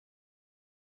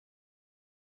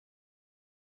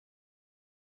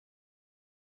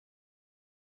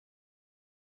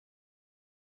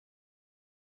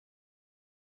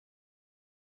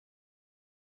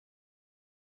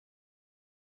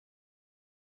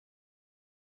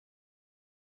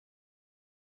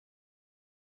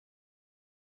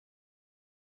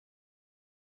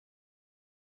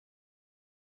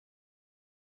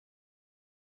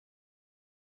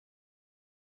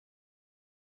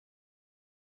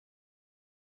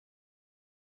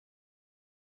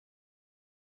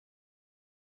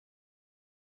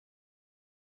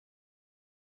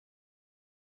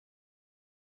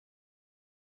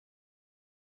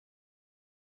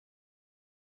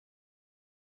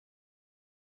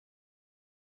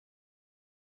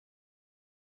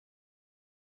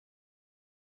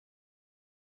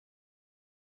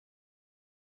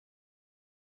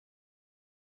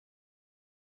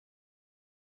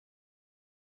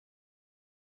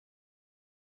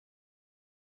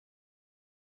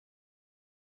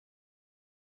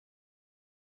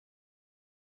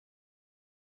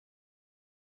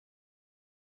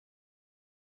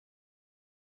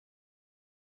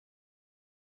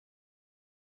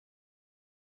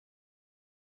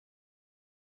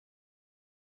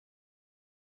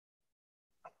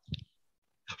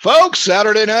Folks,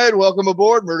 Saturday night, welcome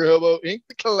aboard Murder Hobo Inc.,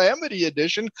 the Calamity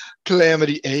edition,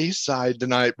 Calamity A side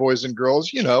tonight, boys and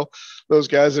girls. You know, those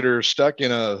guys that are stuck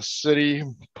in a city,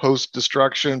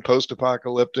 post-destruction,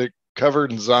 post-apocalyptic,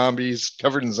 covered in zombies,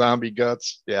 covered in zombie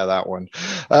guts. Yeah, that one.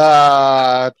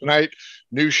 Tonight,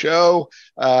 new show,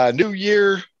 new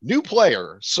year, new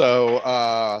player.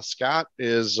 So Scott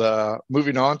is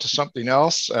moving on to something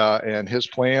else, and his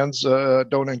plans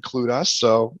don't include us.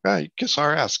 So kiss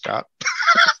our ass, Scott.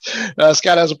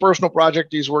 Scott has a personal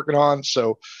project he's working on.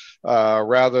 So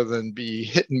rather than be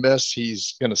hit and miss,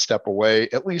 he's going to step away,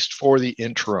 at least for the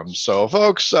interim. So,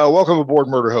 folks, welcome aboard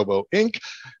Murder Hobo Inc.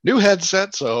 New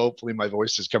headset, so hopefully my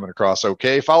voice is coming across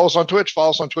okay. Follow us on Twitch, follow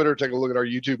us on Twitter, take a look at our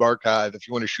YouTube archive. If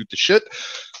you want to shoot the shit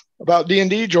about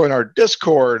D&D, join our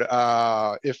Discord.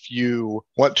 If you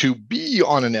want to be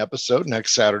on an episode,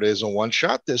 next Saturday is a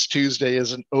one-shot. This Tuesday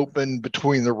is an open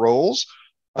between the rolls.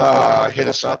 Hit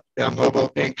us up, Hobo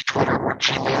Inc. Twitter,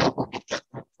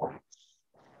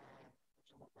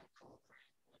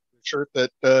 shirt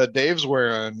that Dave's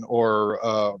wearing,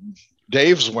 or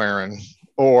Dave's wearing,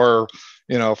 or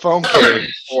phone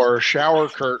case, or shower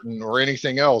curtain, or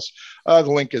anything else. The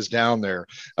link is down there.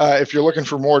 If you're looking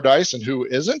for more dice, and who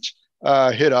isn't,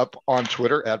 hit up on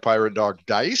Twitter at Pirate Dog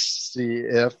Dice. See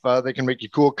if they can make you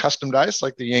cool custom dice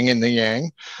like the yin and the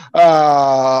yang.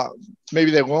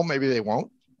 Maybe they will, maybe they won't.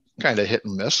 Kind of hit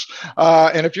and miss.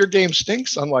 And if your game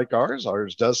stinks, unlike ours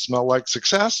does smell like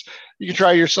success, you can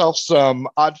try yourself some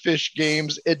Oddfish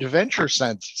Games Adventure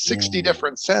Scents, 60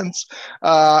 different scents,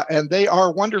 and they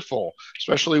are wonderful,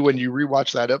 especially when you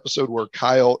rewatch that episode where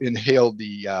Kyle inhaled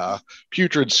the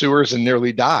putrid sewers and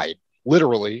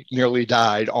literally nearly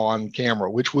died on camera,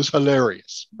 which was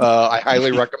hilarious. I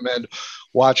highly recommend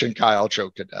watching Kyle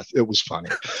choke to death. It was funny.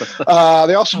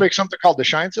 They also make something called the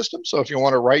Shine System. So if you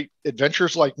want to write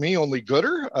adventures like me, only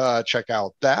gooder, check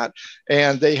out that.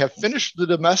 And they have finished the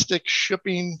domestic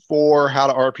shipping for How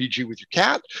to RPG with Your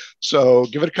Cat. So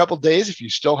give it a couple days. If you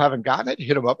still haven't gotten it,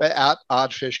 hit them up at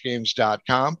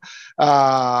oddfishgames.com.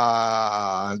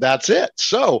 That's it.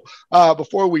 So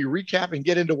before we recap and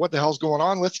get into what the hell's going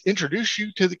on, let's introduce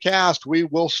you to the cast. We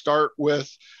will start with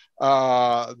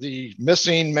the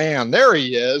missing man. There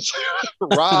he is.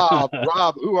 Rob,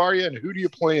 who are you and who do you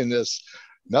play in this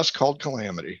mess called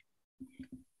Calamity?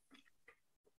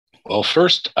 Well,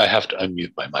 first I have to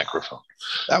unmute my microphone.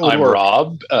 I'm work.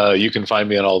 Rob. You can find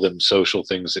me on all them social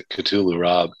things at Cthulhu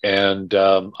Rob. And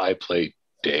I play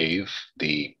Dave,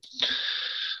 the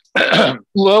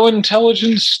low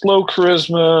intelligence, low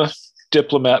charisma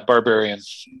diplomat barbarian.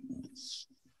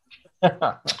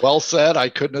 Well said. I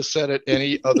couldn't have said it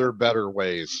any other better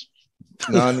ways.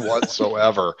 None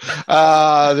whatsoever.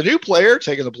 The new player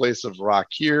taking the place of Rock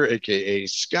here, aka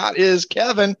Scott, is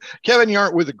Kevin. Kevin, you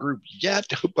aren't with the group yet,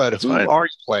 but That's who fine. Are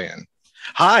you playing?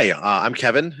 Hi, I'm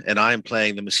Kevin, and I'm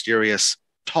playing the mysterious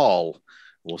Tall.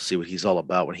 We'll see what he's all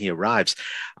about when he arrives.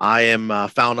 I am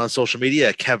found on social media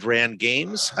at Kevran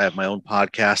Games. I have my own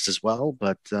podcast as well,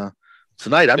 but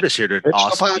tonight I'm just here to pitch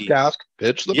the podcast.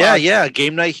 Yeah,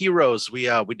 Game Night Heroes. We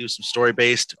do some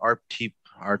story-based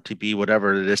RTB,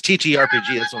 whatever it is,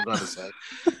 TTRPG. That's what I'm going to say.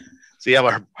 So you have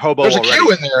a hobo. There's already. A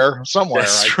Q in there somewhere.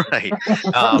 That's right.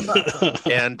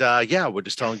 We're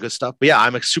just telling good stuff. But yeah,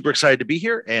 I'm super excited to be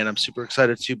here, and I'm super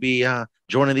excited to be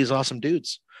joining these awesome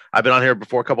dudes. I've been on here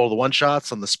before a couple of the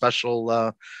one-shots on the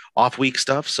special off-week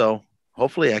stuff, so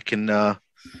hopefully I can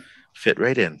fit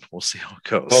right in. We'll see how it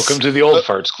goes. Welcome to the Old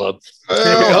Farts Club.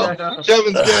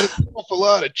 Kevin's got an awful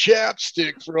lot of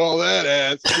chapstick for all that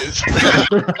ass.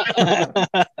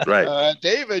 Right.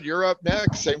 David, you're up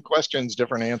next. Same questions,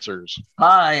 different answers.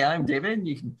 Hi, I'm David.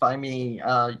 You can find me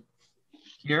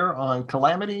here on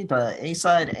Calamity, the A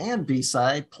side and B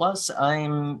side. Plus,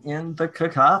 I'm in the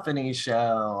Cacophony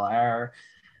show.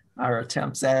 Our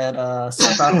attempts at a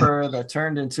soap opera that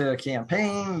turned into a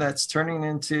campaign that's turning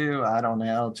into, I don't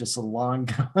know, just a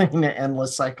long-going,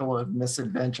 endless cycle of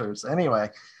misadventures.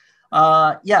 Anyway,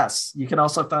 yes, you can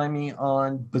also find me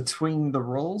on Between the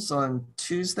Rolls on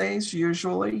Tuesdays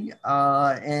usually.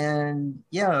 When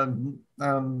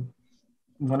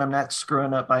I'm not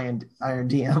screwing up Iron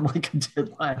DM like I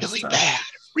did last time.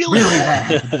 Really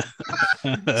bad.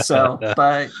 So,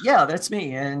 but yeah, that's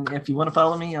me. And if you want to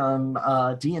follow me, I'm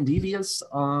D&Devious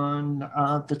on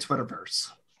the Twitterverse.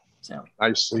 So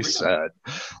nicely said.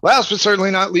 Last but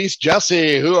certainly not least,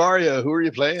 Jesse, who are you? Who are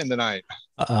you playing tonight?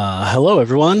 Hello,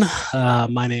 everyone.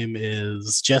 My name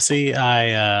is Jesse.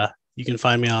 You can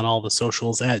find me on all the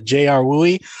socials at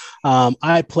JRWooey.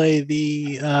 I play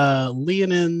the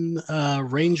Leonin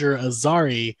Ranger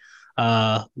Azari,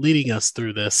 leading us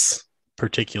through this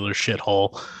particular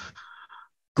shithole.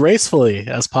 gracefully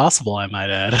as possible, I might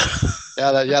add.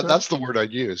 That's the word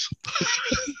I'd use.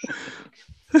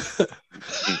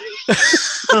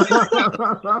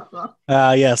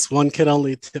 Yes, one can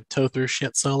only tiptoe through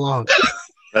shit so long.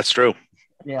 That's true.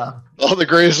 Yeah. Oh, the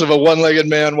grace of a one-legged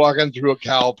man walking through a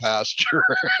cow pasture.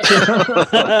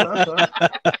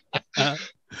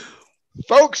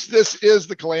 Folks, this is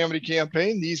the Calamity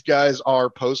campaign. These guys are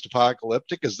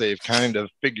post-apocalyptic, as they've kind of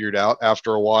figured out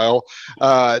after a while.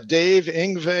 Dave,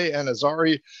 Ingve, and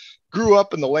Azari grew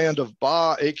up in the land of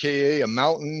Ba, aka a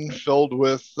mountain filled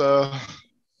with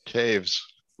caves.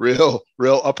 Real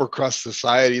upper crust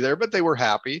society there, but they were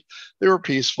happy. They were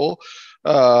peaceful.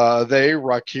 They,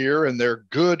 Rakir, and their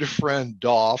good friend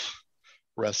Dolph,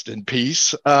 rest in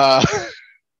peace,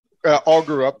 all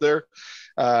grew up there.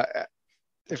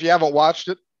 If you haven't watched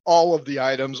it, all of the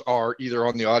items are either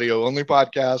on the audio only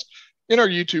podcast, in our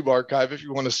YouTube archive, if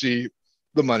you want to see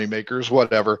the moneymakers,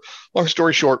 whatever. Long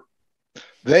story short,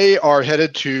 they are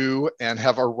headed to and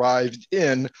have arrived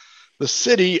in the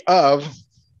city of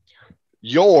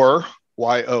Yor,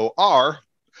 Y-O-R,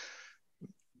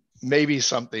 maybe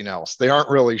something else. They aren't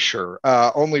really sure.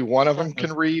 Only one of them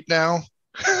can read now.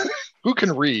 Who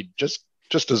can read? Just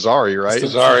Azari, right?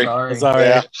 Azari.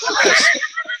 Yeah.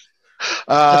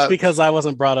 That's because I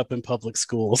wasn't brought up in public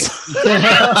schools.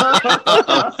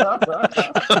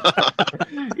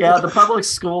 Yeah, the public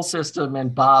school system in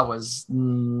Ba was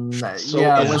was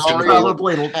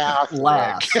probably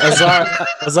last.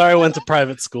 Azari went to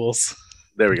private schools.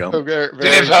 There we go.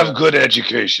 Dave have good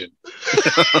education.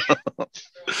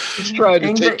 He's trying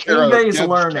to take care of his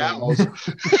learning.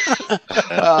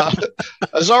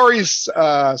 Azari's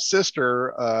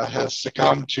sister has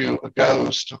succumbed to a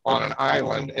ghost on an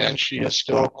island, and she is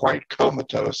still quite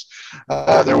comatose.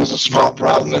 There was a small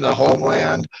problem in the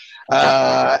homeland,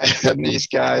 and these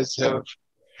guys have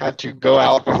had to go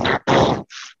out on their own.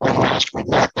 When last we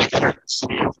met, they entered the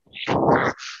city of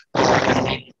Shore.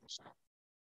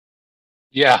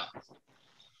 Yeah.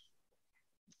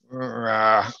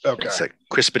 Okay. It's like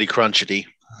crispity crunchity.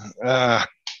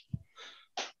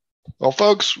 Well,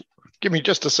 folks, give me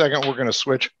just a second. We're going to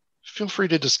switch. Feel free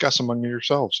to discuss among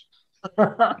yourselves.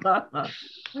 Oh,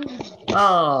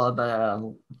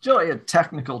 the joy of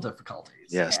technical difficulties.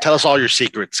 Yes. Tell us all your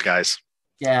secrets, guys.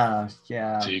 Yeah.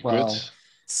 Secrets. Well,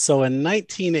 So in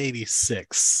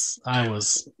 1986, I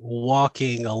was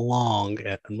walking along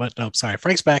at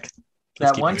Frank's back.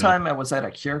 that one time I was at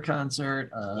a Cure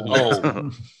concert. I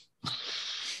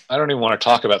don't even want to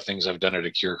talk about things I've done at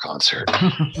a Cure concert.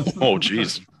 Oh,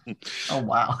 geez. Oh,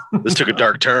 wow. This took a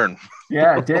dark turn.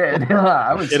 Yeah, it did.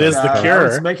 It is the Cure. I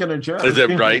was making a joke. Is it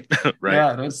right? Right.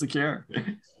 Yeah, it is the Cure.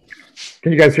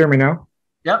 Can you guys hear me now?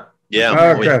 Yep.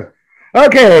 Yeah. Okay.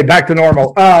 Okay, back to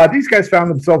normal. These guys found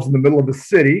themselves in the middle of a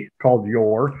city called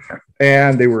Yor,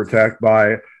 and they were attacked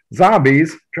by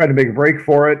zombies, tried to make a break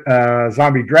for it.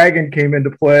 Zombie dragon came into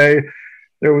play.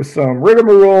 There was some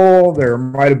rigmarole. There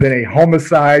might have been a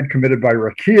homicide committed by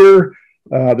Rakir.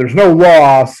 There's no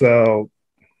law, so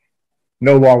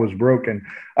no law was broken.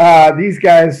 These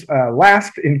guys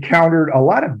last encountered a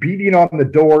lot of beating on the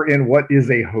door in what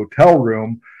is a hotel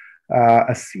room,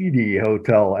 a seedy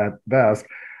hotel at best.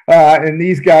 And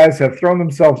these guys have thrown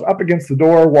themselves up against the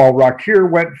door while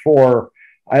Rakir went for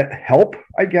help,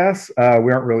 I guess. We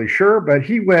aren't really sure, but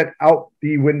he went out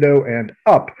the window and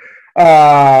up.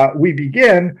 We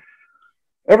begin.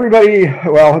 Everybody,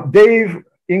 well, Dave,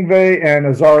 Ingve, and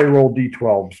Azari roll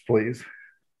D12s, please.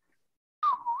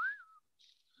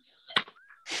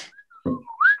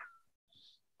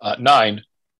 Nine.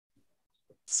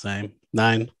 Same.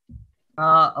 9.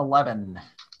 11.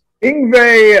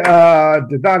 Ingve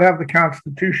did not have the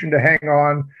constitution to hang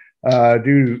on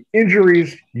due to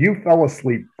injuries. You fell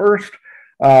asleep first,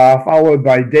 followed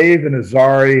by Dave and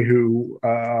Azari, who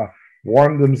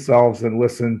warmed themselves and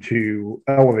listened to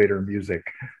elevator music.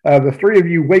 The three of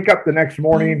you wake up the next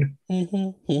morning.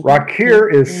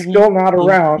 Rakir is still not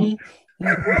around.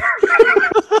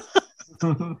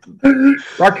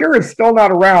 Rakir is still not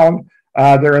around.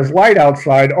 There is light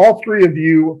outside. All three of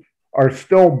you are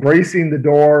still bracing the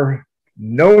door.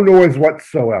 No noise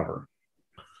whatsoever.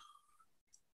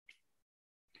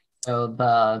 So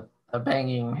the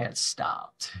banging had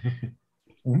stopped.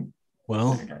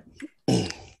 Well,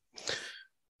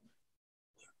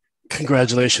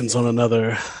 congratulations on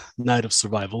another night of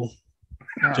survival,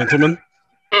 gentlemen.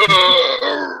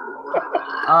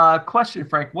 Question,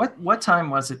 Frank. What time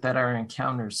was it that our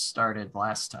encounters started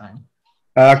last time?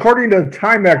 According to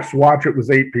Timex Watch, it was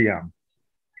 8 p.m.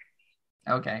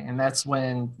 Okay, and that's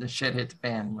when the shit hit the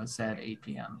fan, was at 8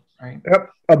 p.m., right? Yep,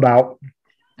 about.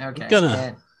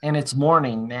 Okay, and it's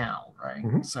morning now, right?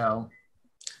 Mhm. So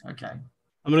Okay.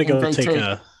 I'm gonna go Ingve take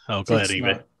a. Oh, go ahead, takes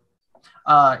Ingve.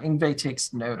 note. Ingve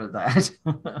takes note of that.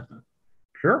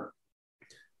 Sure.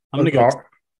 I'm gonna Let's go talk.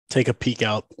 take a peek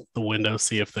out the window,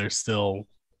 see if there's still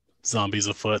zombies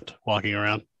afoot walking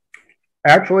around.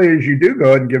 Actually, as you do, go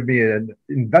ahead and give me an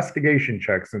investigation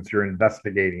check since you're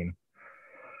investigating.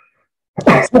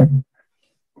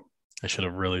 I should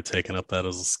have really taken up that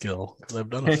as a skill because I've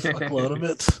done a fuckload of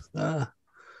it.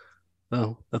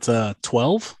 No, that's a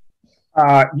 12.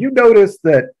 You notice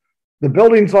that the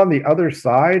buildings on the other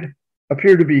side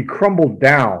appear to be crumbled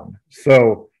down.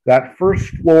 So that first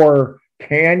floor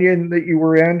canyon that you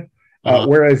were in,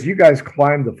 whereas you guys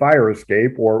climbed the fire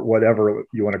escape or whatever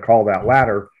you want to call that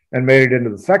ladder and made it into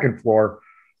the second floor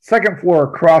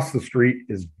across the street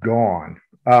is gone.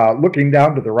 Looking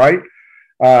down to the right,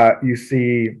 you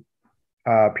see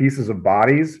pieces of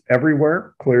bodies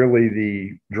everywhere. Clearly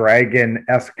the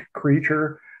dragon-esque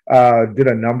creature did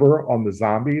a number on the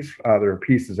zombies. There are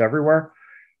pieces everywhere.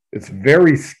 It's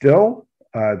very still.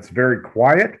 It's very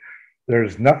quiet.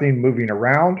 There's nothing moving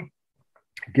around.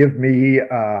 Give me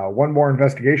one more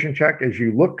investigation check as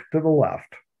you look to the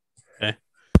left. Okay.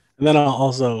 And then I'll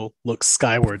also look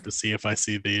skyward to see if I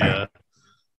see the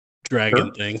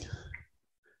dragon thing.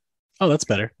 Oh, that's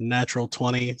better. Natural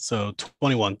 20, so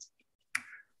 21.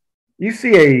 You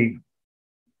see a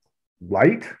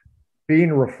light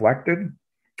being reflected.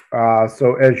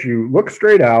 So as you look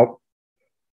straight out,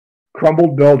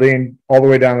 crumbled building all the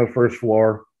way down to the first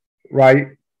floor, right,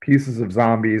 pieces of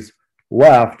zombies,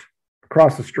 left,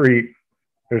 across the street,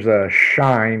 there's a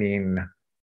shitting,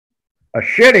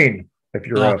 if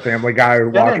you're a Family Guy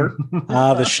watcher.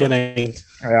 The shitting.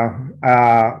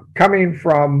 Yeah. Coming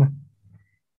from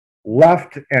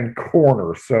left and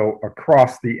corner, so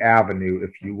across the avenue,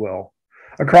 if you will.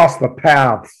 Across the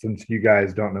path, since you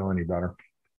guys don't know any better.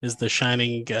 Is the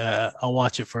shining, I'll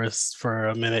watch it for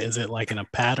a minute. Is it like in a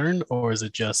pattern or is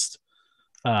it just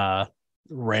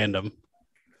random?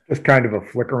 Just kind of a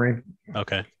flickering.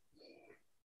 Okay.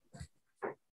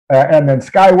 And then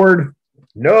skyward,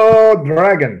 no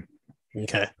dragon.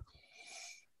 Okay.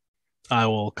 I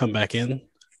will come back in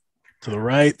to the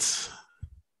right.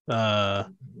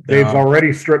 Dave's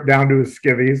already stripped down to his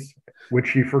skivvies,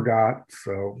 which he forgot.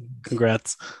 So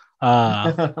congrats.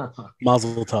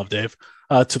 Mazel tov, Dave.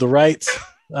 To the right,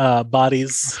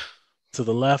 bodies. To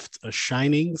the left, a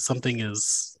shining. Something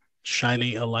is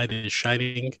shining. A light is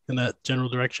shining in that general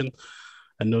direction.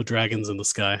 And no dragons in the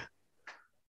sky.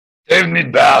 Dave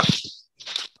need bath.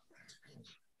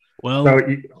 Well, so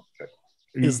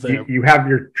you have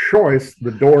your choice.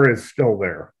 The door is still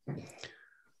there.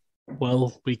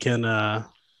 Well, we can,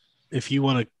 if you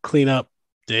want to clean up,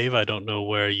 Dave, I don't know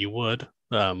where you would,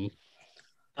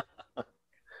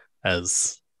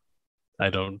 as I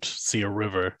don't see a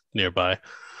river nearby.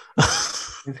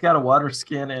 He's got a water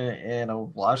skin and a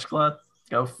washcloth.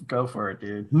 Go for it,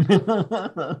 dude.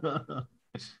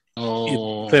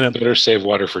 Better save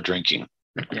water for drinking.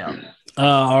 Yeah.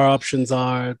 Our options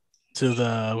are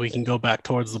we can go back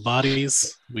towards the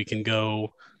bodies, we can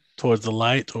go towards the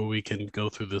light, or we can go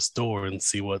through this door and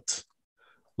see what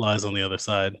lies on the other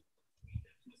side.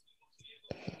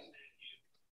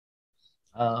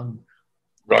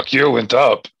 Rockyear went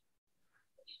up.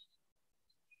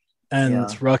 And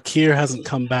Rockyear hasn't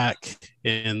come back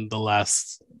in the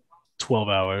last 12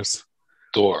 hours.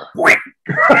 Door.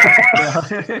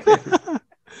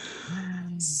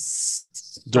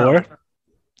 Door?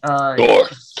 Door.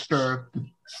 Sure.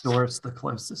 Door's the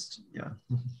closest. Yeah.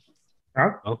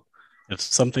 Well, if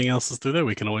something else is through there,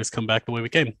 we can always come back the way we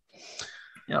came.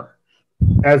 Yep.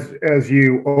 As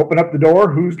you open up the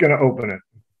door, who's going to open it?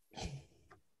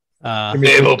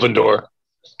 Dave, open door.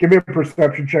 Give me a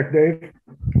perception check, Dave.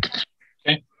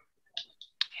 Okay.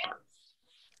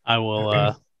 I will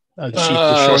unsheath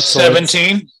the short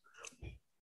 17.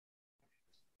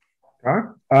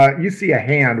 You see a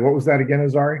hand. What was that again,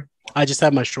 Azari? I just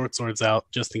have my short swords out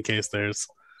just in case there's.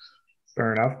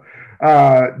 Fair enough.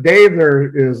 Dave,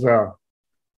 there is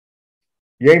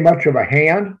yay much of a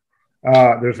hand.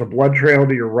 There's a blood trail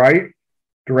to your right.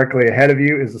 Directly ahead of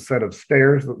you is a set of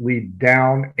stairs that lead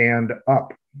down and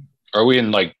up. Are we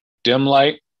in like dim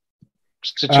light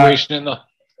situation in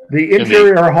the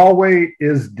interior hallway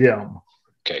is dim.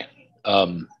 Okay.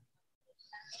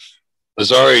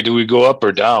 Azari, do we go up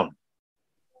or down?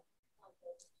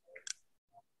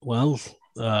 Well,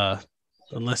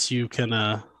 unless you can,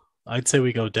 I'd say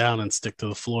we go down and stick to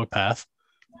the floor path.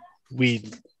 We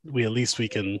at least we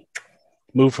can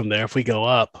move from there. If we go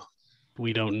up,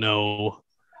 we don't know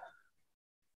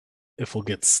if we'll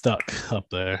get stuck up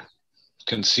there.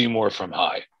 Can see more from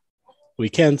high. We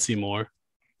can see more.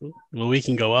 Well, we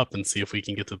can go up and see if we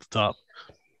can get to the top.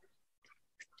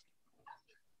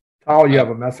 Oh, you have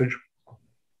a message.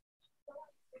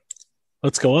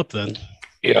 Let's go up then.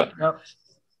 Yeah. Yep.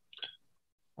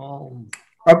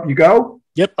 Up you go.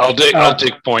 Yep. I'll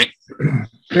take point.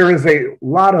 There is a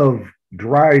lot of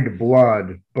dried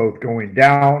blood, both going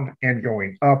down and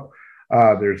going up.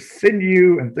 There's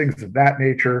sinew and things of that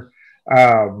nature.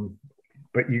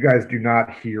 But you guys do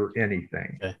not hear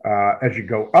anything. Okay. As you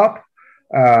go up,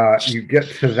 you get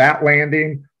to that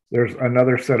landing. There's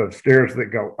another set of stairs that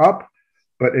go up.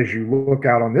 But as you look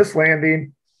out on this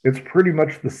landing, it's pretty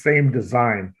much the same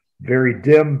design. Very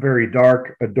dim, very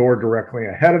dark, a door directly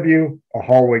ahead of you, a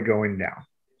hallway going down.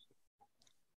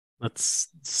 Let's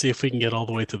see if we can get all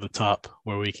the way to the top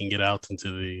where we can get out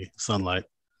into the sunlight.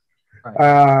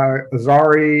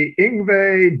 Azari,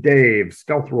 Ingve, Dave,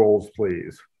 stealth rolls,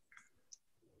 please.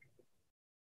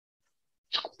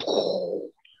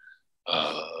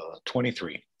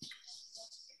 23.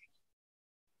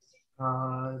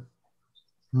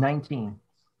 19.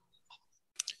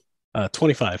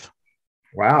 25.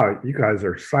 Wow, you guys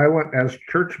are silent as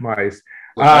church mice.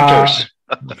 Hunters.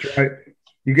 That's right.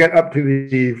 You get up to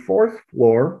the fourth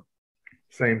floor,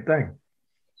 same thing.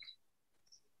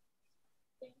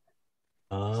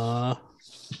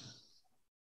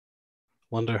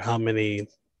 Wonder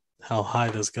how high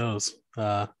this goes.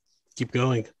 Keep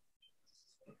going.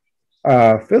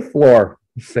 Fifth floor,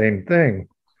 same thing.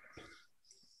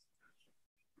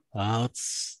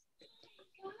 Let's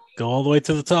go all the way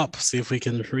to the top. See if we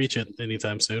can reach it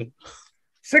anytime soon.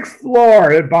 Sixth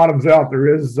floor, it bottoms out.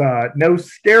 There is no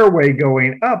stairway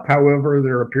going up. However,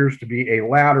 there appears to be a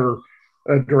ladder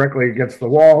directly against the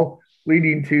wall,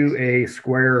 leading to a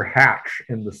square hatch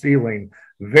in the ceiling.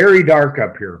 Very dark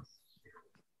up here.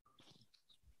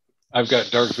 I've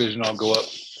got dark vision. I'll go up.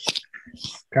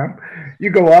 Okay. You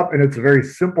go up, and it's a very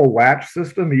simple latch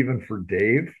system, even for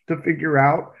Dave to figure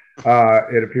out.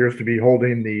 It appears to be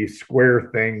holding the square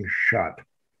thing shut.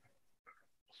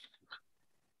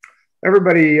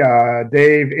 Everybody,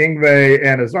 Dave, Ingve,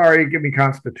 and Azari, give me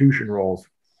constitution rolls.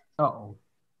 Uh-oh.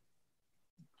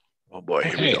 Oh boy,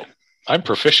 here we go. I'm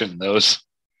proficient in those.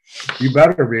 You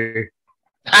better be.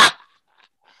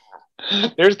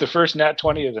 There's the first nat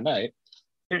 20 of the night.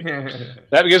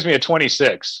 That gives me a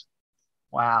 26.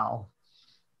 Wow.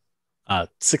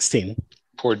 16.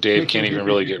 Poor Dave can't even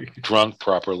really get drunk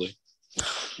properly.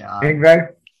 Ingve?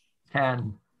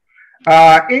 10.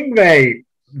 Ingve,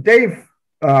 Dave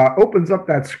opens up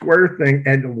that square thing,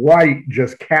 and light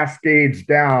just cascades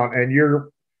down, and you're,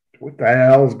 what the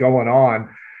hell's going on?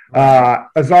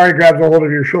 Azari grabs a hold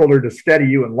of your shoulder to steady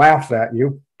you and laughs at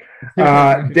you.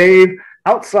 Dave,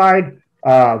 outside,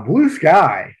 blue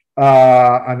sky,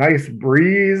 a nice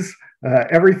breeze.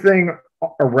 Everything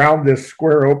around this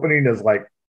square opening is like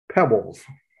pebbles.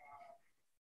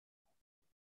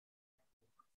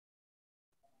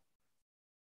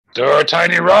 There are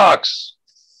tiny rocks.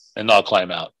 And I'll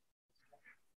climb out.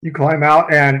 You climb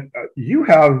out, and you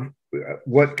have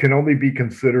what can only be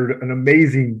considered an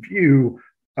amazing view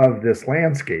of this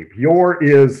landscape. Yor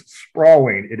is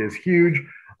sprawling. It is huge.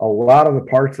 A lot of the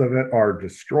parts of it are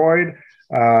destroyed.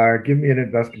 Give me an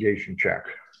investigation check.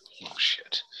 Oh,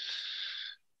 shit.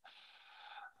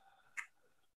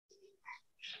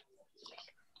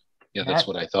 Yeah, that's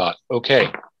what I thought. Okay.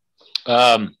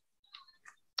 I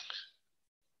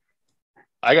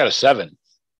got a 7.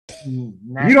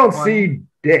 You don't see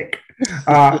dick.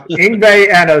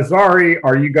 Ingve and Azari,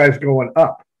 are you guys going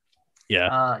up?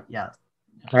 Yeah. Yeah.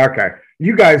 Okay.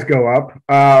 You guys go up.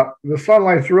 The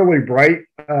sunlight's really bright,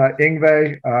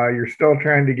 Ingve. You're still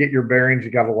trying to get your bearings.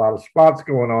 You got a lot of spots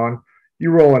going on.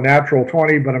 You roll a natural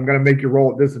 20, but I'm going to make you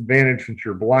roll at disadvantage since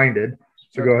you're blinded.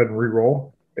 So go ahead and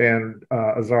re-roll. And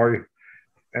Azari,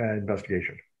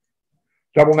 investigation.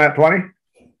 Double nat 20?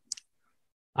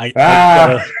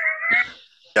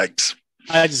 Yikes.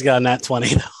 I just got a nat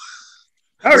 20.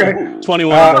 Okay.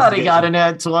 21. Somebody got a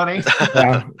nat 20.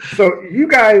 So you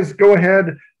guys go ahead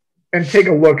and take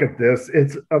a look at this.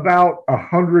 It's about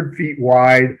 100 feet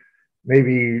wide,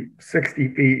 maybe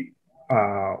 60 feet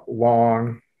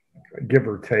long, give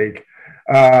or take.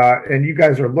 And you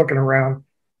guys are looking around.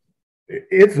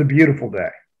 It's a beautiful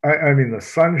day. I mean, the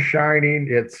sun's shining.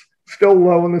 It's still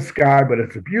low in the sky, but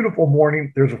it's a beautiful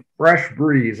morning. There's a fresh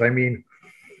breeze. I mean,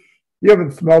 you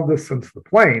haven't smelled this since the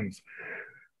plains.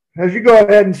 As you go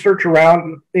ahead and search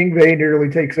around, Ingve nearly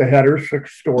takes a header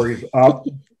 6 stories up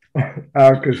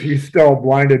because he's still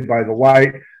blinded by the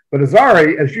light. But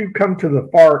Azari, as you come to the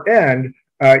far end,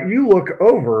 you look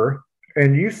over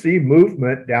and you see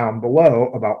movement down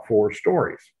below about 4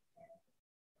 stories.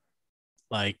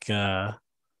 Like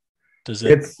Does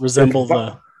it resemble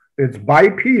the? It's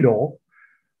bipedal,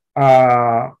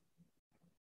 but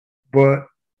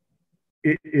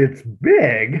it's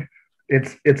big.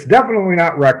 It's definitely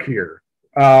not Rakir.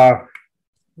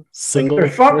 Single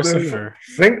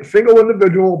single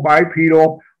individual,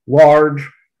 bipedal, large,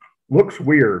 looks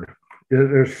weird.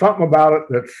 There's something about it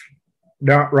that's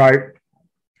not right.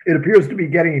 It appears to be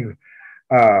getting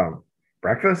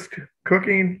breakfast,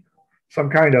 cooking, some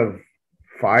kind of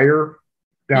fire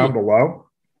down below.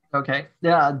 Okay.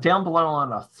 Yeah, down below on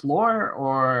the floor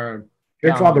or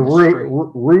it's on the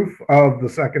roof of the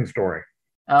second story.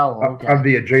 Oh, okay. Of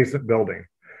the adjacent building.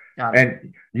 Got it.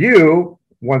 And you,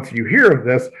 once you hear of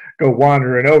this, go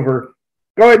wandering over.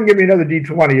 Go ahead and give me another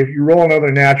D20. If you roll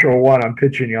another natural one, I'm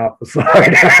pitching you off the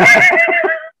side.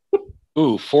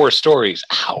 Ooh, 4 stories.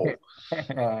 Ow.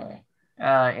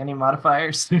 Any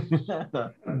modifiers?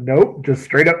 Nope, just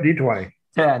straight up D20.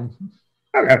 10.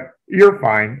 Okay, you're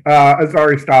fine.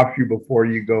 Azari stops you before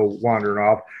you go wandering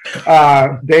off.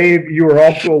 Dave, you are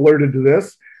also alerted to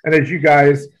this. And as you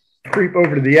guys creep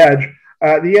over to the edge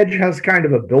has kind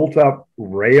of a built-up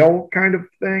rail kind of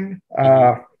thing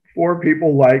for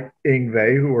people like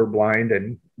Ingve who are blind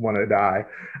and want to die.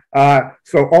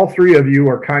 So all 3 of you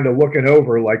are kind of looking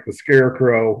over like the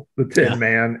Scarecrow, the Tin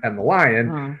Man, and the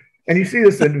Lion. And you see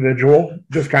this individual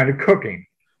just kind of cooking.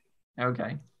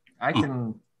 Okay. I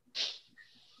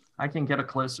can get a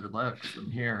closer look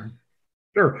from here.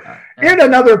 Sure. In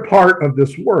another part of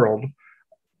this world,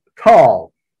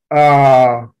 Tall,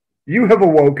 you have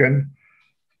awoken.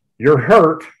 You're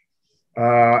hurt,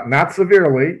 not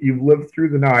severely. You've lived through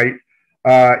the night.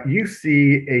 You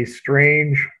see a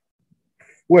strange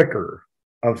flicker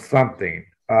of something.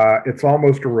 It's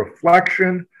almost a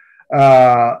reflection.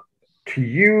 To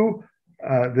you,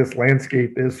 this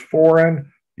landscape is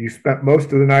foreign. You spent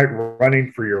most of the night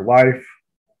running for your life.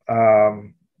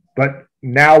 But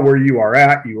now where you are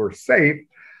at, you are safe,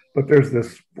 but there's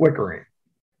this flickering.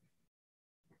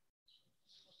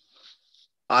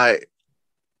 I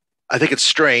think it's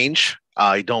strange.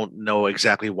 I don't know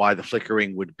exactly why the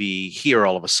flickering would be here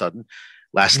all of a sudden.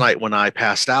 Last night when I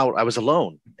passed out, I was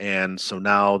alone. And so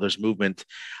now there's movement.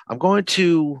 I'm going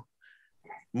to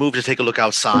move to take a look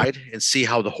outside and see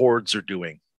how the hordes are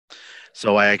doing.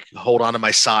 So I hold on to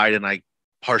my side and I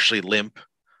partially limp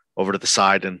over to the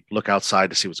side and look outside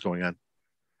to see what's going on.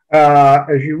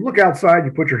 As you look outside,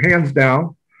 you put your hands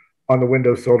down on the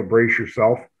windowsill to brace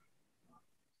yourself.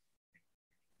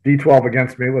 D12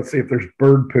 against me. Let's see if there's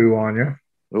bird poo on you.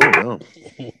 Oh,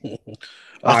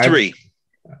 no. 3.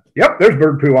 Yep, there's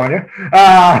bird poo on you.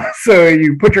 So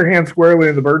you put your hand squarely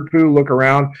in the bird poo, look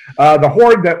around. The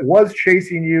horde that was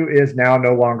chasing you is now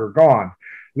no longer gone.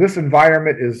 This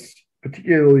environment is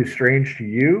particularly strange to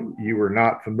you. You were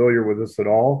not familiar with this at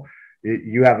all.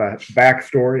 You have a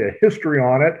backstory, a history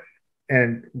on it,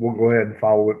 and we'll go ahead and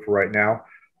follow it for right now.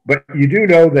 But you do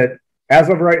know that as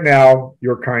of right now,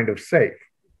 you're kind of safe.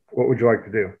 What would you like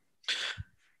to do?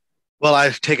 Well, I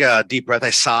take a deep breath, I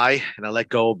sigh, and I let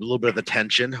go a little bit of the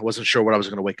tension. I wasn't sure what I was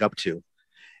going to wake up to.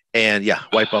 And yeah,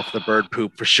 wipe off the bird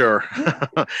poop for sure.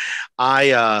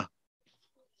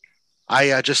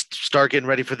 I just start getting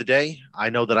ready for the day. I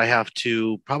know that I have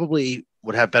to probably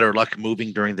would have better luck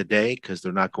moving during the day because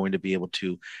they're not going to be able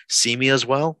to see me as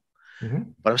well.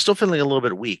 But I'm still feeling a little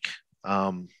bit weak. Do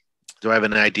I have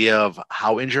an idea of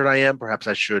how injured I am? Perhaps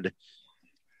I should.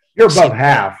 You're above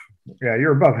half. Yeah,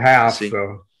 you're above half.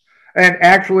 So, and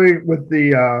actually, with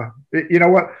the, you know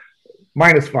what,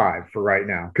 -5 for right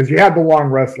now because you had the long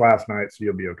rest last night, so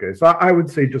you'll be okay. So I would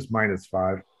say just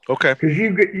 -5. Okay. Because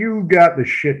you got the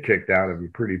shit kicked out of you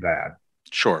pretty bad.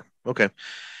 Sure. Okay.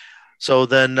 So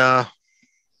then,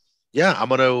 yeah, I'm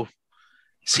gonna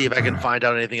see if I can find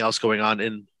out anything else going on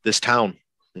in this town,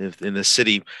 in this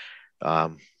city.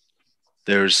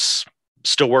 There's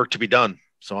still work to be done.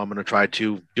 So I'm going to try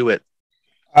to do it.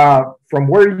 From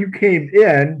where you came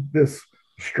in, this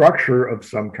structure of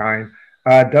some kind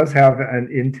does have an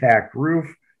intact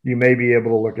roof. You may be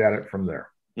able to look at it from there.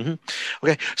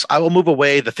 Okay. So I will move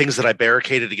away the things that I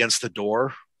barricaded against the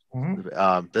door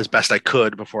as best I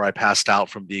could before I passed out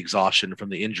from the exhaustion from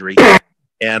the injury.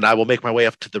 And I will make my way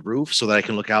up to the roof so that I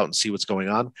can look out and see what's going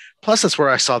on. Plus, that's where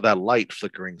I saw that light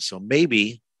flickering. So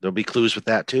maybe there'll be clues with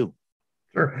that too.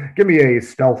 Sure. Give me a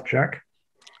stealth check.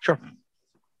 Sure.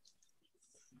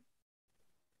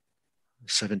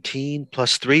 17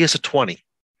 plus 3 is a 20.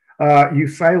 You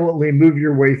silently move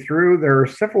your way through. There are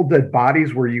several dead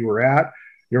bodies where you were at.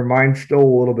 Your mind's still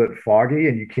a little bit foggy,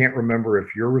 and you can't remember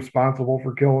if you're responsible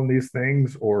for killing these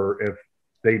things or if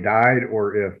they died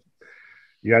or if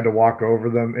You had to walk over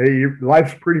them. Your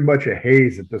life's pretty much a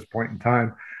haze at this point in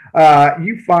time.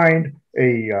 You find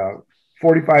a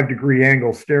 45-degree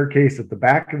angle staircase at the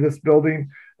back of this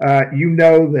building. You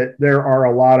know that there are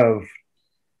a lot of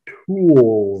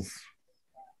tools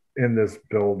in this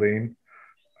building,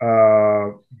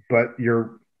 but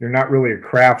you're not really a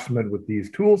craftsman with these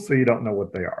tools, so you don't know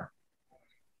what they are.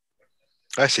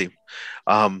 I see.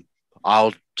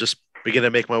 I'll just begin to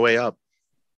make my way up.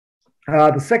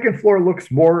 The second floor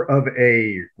looks more of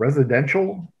a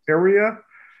residential area,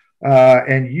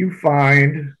 and you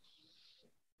find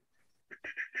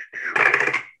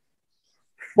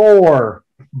 4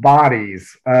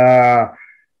 bodies. The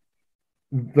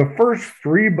first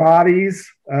 3 bodies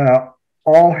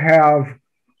all have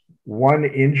one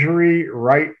injury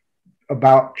right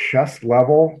about chest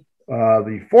level.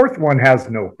 The 4th one has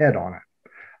no head on it.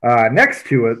 Next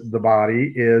to it, the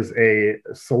body is a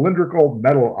cylindrical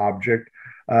metal object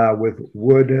with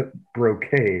wood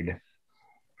brocade.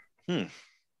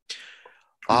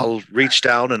 I'll reach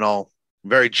down and I'll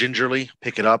very gingerly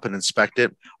pick it up and inspect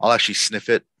it. I'll actually sniff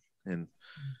it and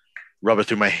rub it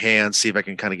through my hands, see if I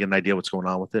can kind of get an idea what's going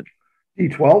on with it.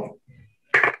 D12.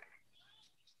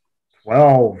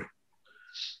 12.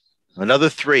 Another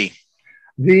 3.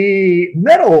 The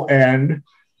metal end,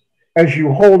 as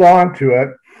you hold on to it,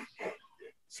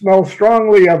 smells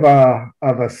strongly of a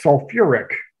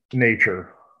sulfuric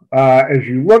nature. As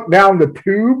you look down the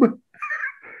tube,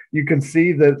 you can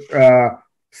see that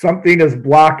something is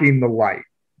blocking the light.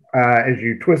 As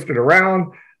you twist it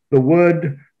around, the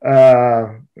wood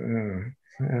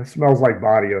smells like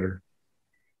body odor.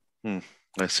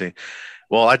 I see.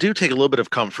 Well, I do take a little bit of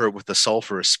comfort with the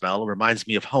sulfurous smell. It reminds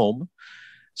me of home.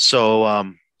 So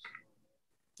I'm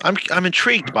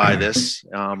intrigued by this.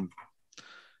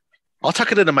 I'll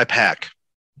tuck it into my pack.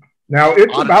 Now,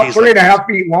 it's about 3.5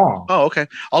 feet long. Oh, okay.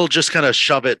 I'll just kind of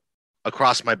shove it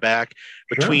across my back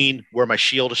between where my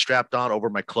shield is strapped on over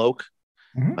my cloak.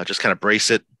 Just kind of brace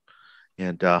it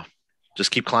and just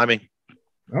keep climbing.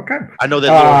 Okay. I know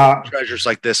that little treasures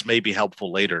like this may be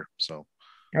helpful later. So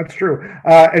that's true.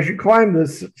 As you climb the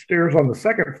stairs on the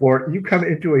second floor, you come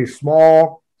into a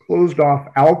small closed-off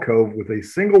alcove with a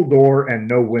single door and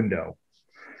no window.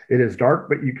 It is dark,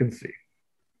 but you can see.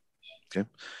 Okay.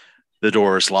 The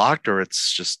door is locked, or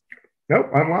it's just... Nope,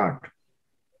 unlocked.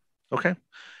 Okay.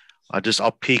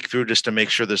 I'll peek through just to make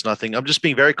sure there's nothing. I'm just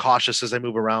being very cautious as I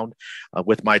move around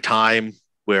with my time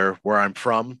where I'm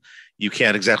from. You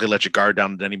can't exactly let your guard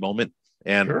down at any moment.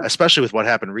 And especially with what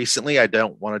happened recently, I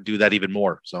don't want to do that even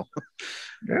more. So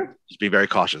just be very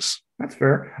cautious. That's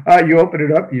fair. You open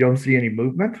it up. You don't see any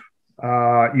movement.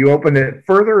 You open it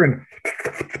further and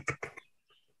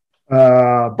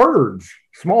birds,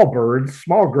 small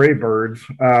gray birds,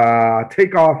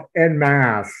 take off en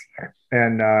masse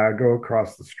and go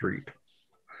across the street.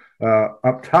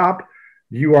 Up top,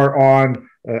 you are on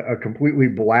a completely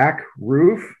black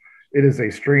roof. It is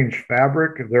a strange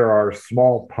fabric. There are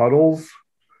small puddles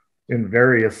in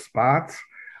various spots,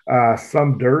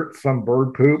 some dirt, some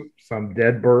bird poop, some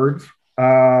dead birds.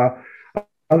 Other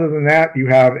than that, you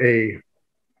have a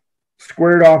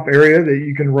squared off area that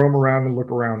you can roam around and look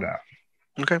around at.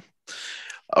 Okay.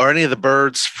 Are any of the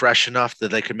birds fresh enough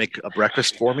that they could make a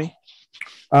breakfast for me?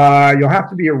 You'll have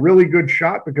to be a really good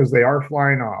shot because they are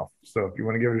flying off. So if you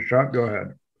want to give it a shot, go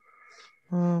ahead.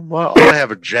 Well, I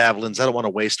have a javelins. I don't want to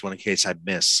waste one in case I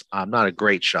miss. I'm not a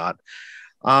great shot.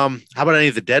 How about any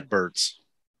of the dead birds?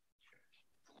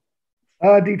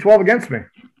 D12 against me.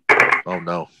 Oh,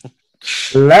 no.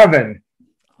 11.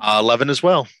 11 as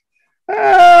well.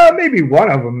 Maybe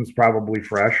one of them is probably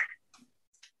fresh.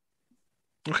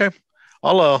 Okay.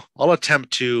 I'll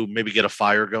attempt to maybe get a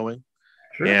fire going.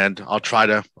 Sure. And I'll try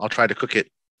to cook it.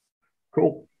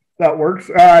 Cool. That works.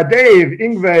 Dave,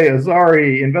 Ingve,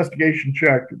 Azari, investigation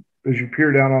check as you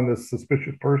peer down on this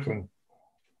suspicious person.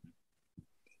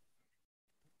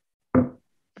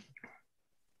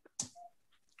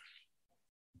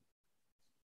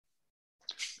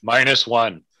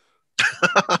 -1.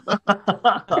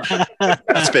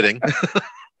 That's fitting.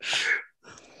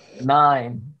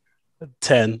 9.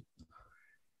 10.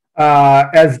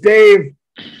 As Dave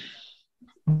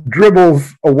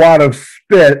dribbles a wad of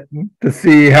spit to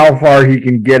see how far he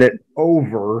can get it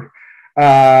over,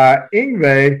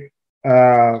 Ingve,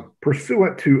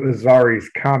 pursuant to Azari's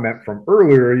comment from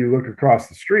earlier, you look across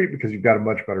the street because you've got a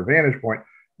much better vantage point.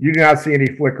 You do not see any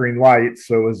flickering lights,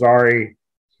 so Azari,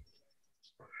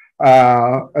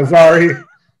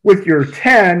 with your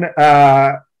 10,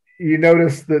 you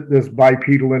notice that this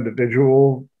bipedal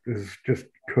individual is just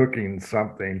cooking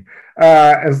something.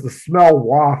 As the smell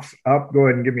wafts up, go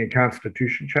ahead and give me a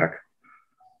constitution check.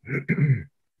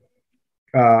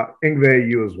 Ingve,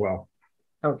 you as well.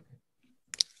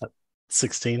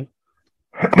 16.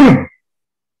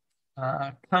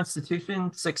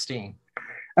 Constitution 16.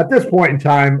 At this point in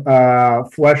time,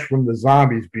 flesh from the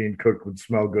zombies being cooked would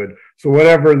smell good. So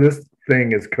whatever this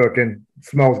thing is cooking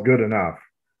smells good enough.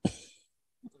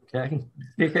 Okay.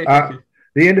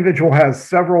 The individual has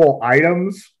several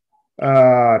items,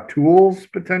 tools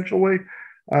potentially,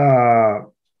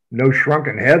 no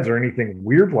shrunken heads or anything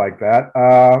weird like that,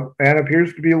 and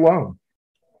appears to be alone.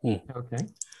 Okay.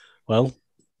 Well,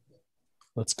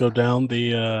 let's go down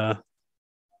the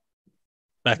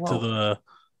back to the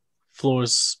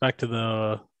floors, back to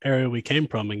the area we came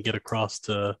from, and get across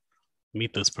to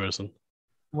meet this person.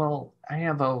 Well, I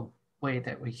have a way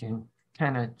that we can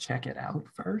kind of check it out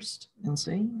first and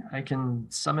see. I can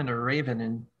summon a raven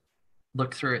and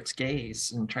look through its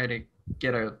gaze and try to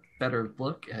get a better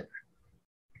look at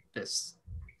this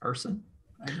person,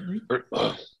 I believe.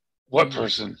 What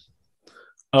person?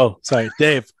 Oh, sorry,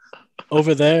 Dave.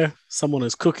 Over there, someone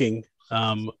is cooking.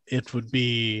 It would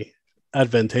be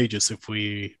advantageous if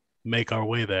we make our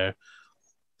way there.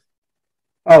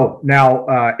 Oh, now,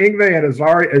 Ingve and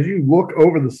Azari, as you look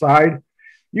over the side,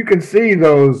 you can see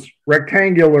those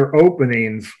rectangular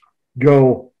openings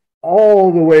go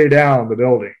all the way down the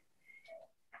building.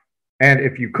 And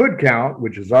if you could count,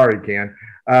 which Azari can,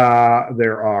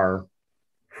 there are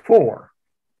 4.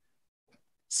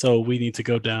 So we need to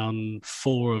go down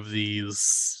 4 of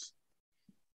these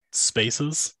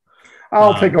spaces.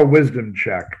 I'll take a wisdom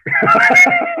check.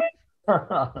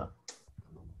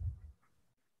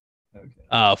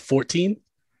 14.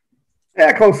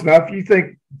 Yeah, close enough. You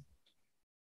think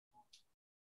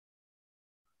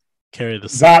carry the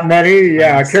 6. That many?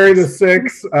 Yeah, Minus carry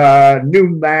 6. the 6. New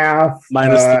math.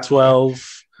 Minus the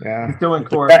 12. Yeah. He's doing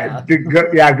core math.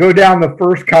 Go down the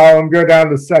first column, go down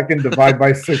the second, divide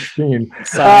by 16.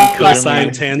 Sine,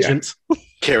 cosine, tangent.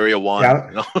 Carry a 1.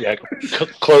 Yeah. Yeah,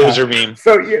 closer meme.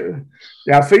 So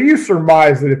so you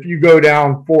surmise that if you go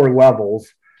down 4 levels,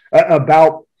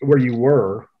 about where you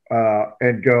were,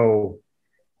 and go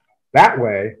that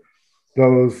way,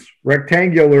 those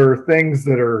rectangular things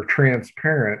that are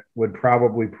transparent would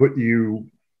probably put you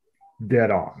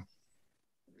dead on.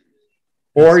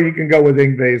 Or you can go with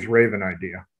Ingve's Raven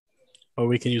idea. Or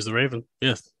we can use the Raven.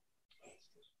 Yes.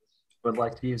 Would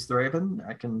like to use the raven?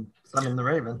 I can summon the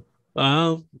raven.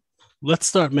 Let's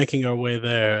start making our way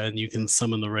there, and you can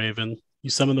summon the Raven. You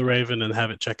summon the Raven and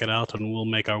have it check it out, and we'll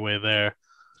make our way there.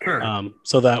 Sure.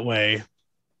 So that way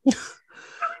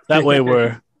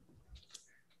we're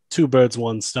 2 birds,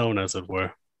 1 stone, as it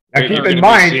were. Now You're keep gonna in be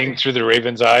mind, seeing through the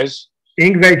raven's eyes.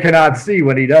 Ingve cannot see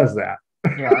when he does that.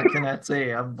 Yeah, I cannot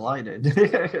say I'm blinded.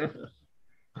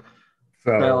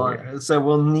 So So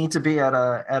we'll need to be at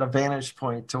a vantage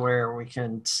point to where we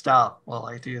can stop while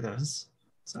I do this.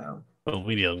 So Well,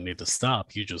 we don't need to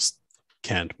stop. You just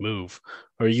can't move,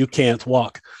 or you can't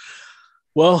walk.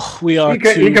 Well, we are.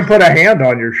 you can put a hand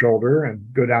on your shoulder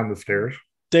and go down the stairs.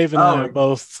 Dave and I are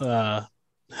both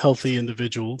healthy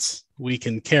individuals. We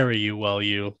can carry you while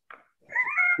you.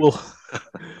 Well,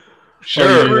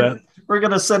 Sure. we're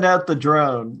gonna send out the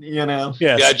drone. You know.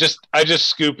 Yes. Yeah, I just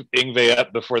scoop Ingve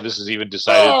up before this is even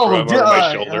decided. Throw him over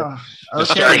my shoulder. And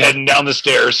start heading down the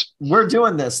stairs. We're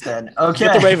doing this then. Okay.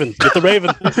 Get the Raven. Get the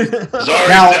Raven. Sorry,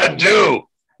 Now- that do.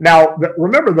 Now,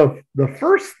 remember the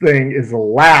first thing is a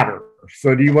ladder.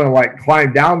 So do you want to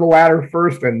climb down the ladder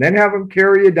first and then have them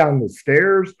carry you down the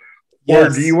stairs? Or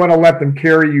Yes. do you want to let them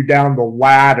carry you down the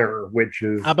ladder, which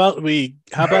is How about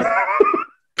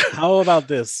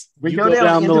this? We You go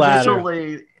down the ladder.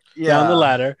 individually. Down the Yeah.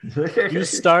 ladder. You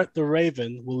start the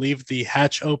Raven. We'll leave the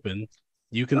hatch open.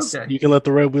 You can Okay. you can let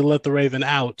the we'll let the Raven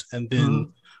out, and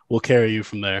then we'll carry you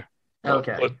from there.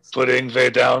 Okay. Put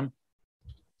Ingve down.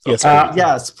 Yes.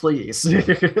 Yes, please.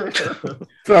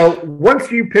 so once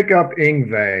you pick up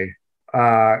Ingve,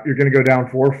 you're going to go down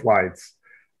 4 flights.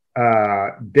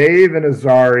 Dave and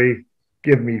Azari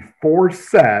give me 4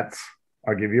 sets.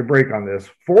 I'll give you a break on this.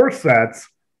 4 sets,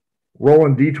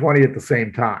 rolling D20 at the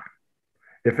same time.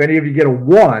 If any of you get a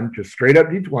 1, just straight up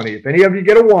D20. If any of you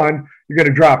get a 1, you're going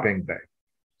to drop Ingve.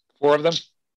 4 of them.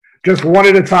 Just 1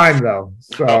 at a time, though.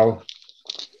 So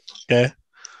Okay.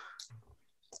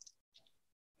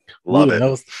 Love Ooh, it.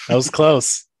 That was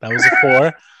close. That was a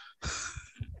 4.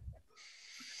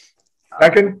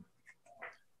 second,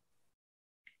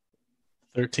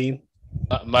 13.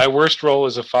 My worst roll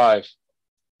is a 5.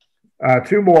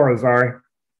 2 more, Azari.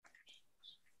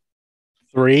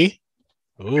 3.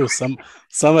 Ooh, some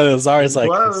of the Zara's like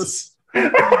Close.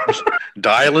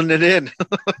 Dialing it in.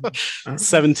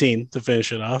 17 to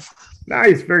finish it off.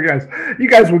 Nice, very nice. You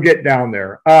guys will get down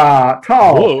there.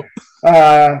 Tall. Whoa.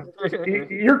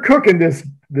 You're cooking this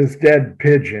dead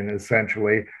pigeon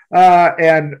essentially,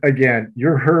 and again,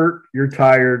 you're hurt, you're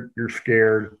tired, you're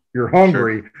scared, you're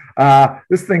hungry. Sure.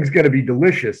 This thing's going to be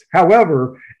delicious.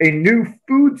 However, a new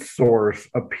food source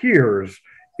appears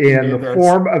in the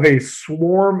form of a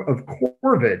swarm of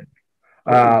corvid,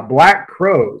 black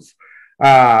crows.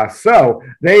 So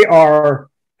they are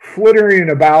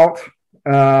flittering about.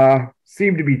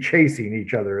 Seem to be chasing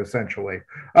each other essentially.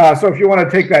 So if you want to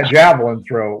take that javelin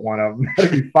throw at one of them,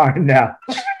 that'd be fine now.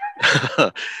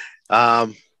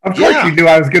 Of course you knew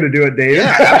I was going to do it, Dave.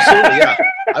 Yeah, absolutely. Yeah,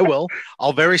 I will.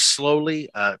 I'll very slowly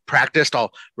practiced.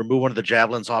 I'll remove one of the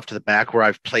javelins off to the back where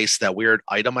I've placed that weird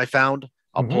item I found.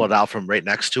 I'll pull it out from right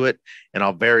next to it, and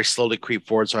I'll very slowly creep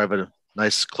forward so I have a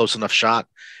nice close enough shot,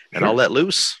 and I'll let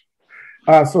loose.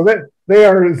 So that they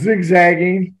are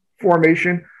zigzagging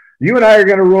formation. You and I are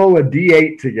going to roll a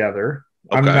D8 together.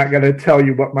 Okay. I'm not going to tell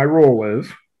you what my roll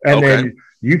is. And then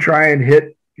you try and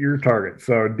hit your target.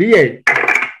 So D8.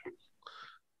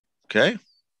 Okay.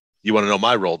 You want to know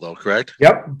my roll, though, correct?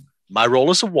 Yep. My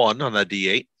roll is a 1 on that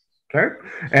D8. Okay.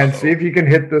 And see if you can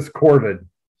hit this corvid.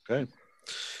 Okay.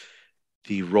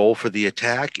 The roll for the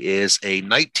attack is a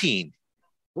 19.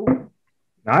 Ooh.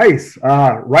 Nice.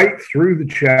 Right through the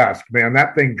chest, man.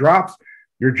 That thing drops.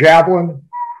 Your javelin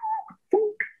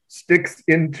sticks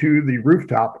into the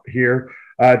rooftop here,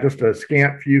 just a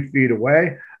scant few feet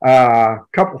away.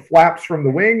 Couple flaps from the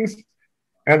wings,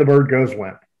 and the bird goes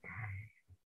limp.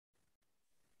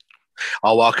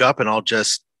 I'll walk up and I'll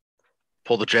just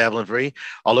pull the javelin free.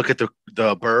 I'll look at the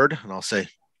bird and I'll say,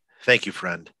 "Thank you,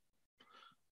 friend."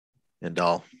 And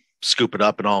I'll scoop it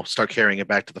up and I'll start carrying it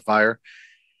back to the fire.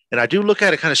 And I do look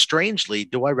at it kind of strangely.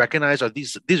 Do I recognize, are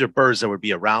these are birds that would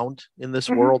be around in this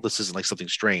world? This isn't like something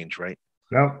strange, right?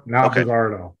 No, not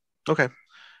Bizarro. Okay.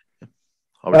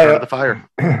 I'll return to the fire.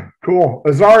 Cool.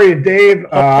 Azari and Dave,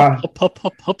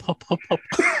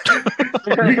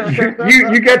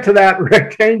 you get to that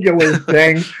rectangular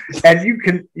thing, and you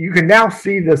can now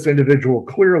see this individual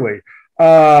clearly. You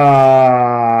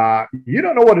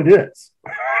don't know what it is.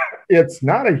 It's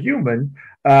not a human.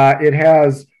 It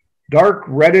has dark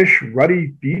reddish,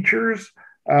 ruddy features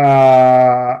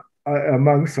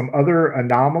among some other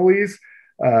anomalies.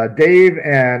 Dave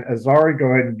and Azari,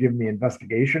 go ahead and give me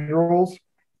investigation rolls.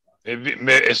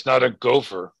 It's not a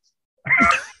gopher.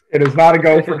 It is not a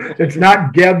gopher. It's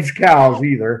not Geb's cows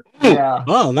either. Yeah.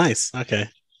 Oh, nice. Okay.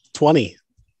 20.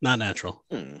 Not natural.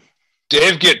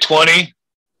 Dave get 20,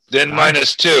 then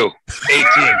 -2.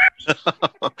 18.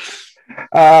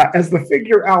 As the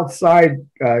figure outside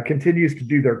continues to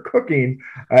do their cooking,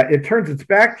 it turns its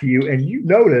back to you, and you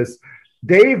notice,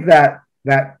 Dave, that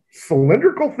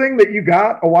cylindrical thing that you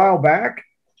got a while back.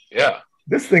 Yeah.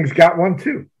 This thing's got one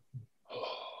too.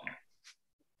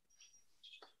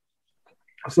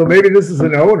 So maybe this is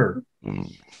an owner.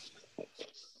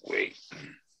 Wait.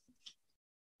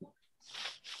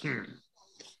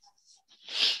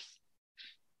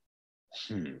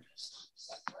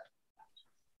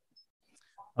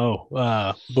 Oh,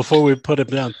 before we put him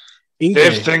down,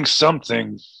 Dave thinks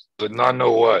something, but not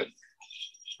know what.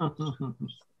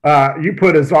 You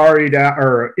put Azari down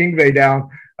or Ingve down.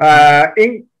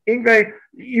 Ingve,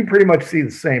 you pretty much see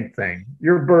the same thing.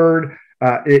 Your bird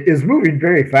is moving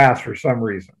very fast for some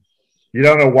reason. You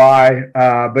don't know why,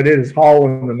 but it is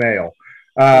hauling the mail.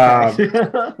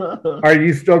 Are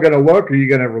you still going to look, or are you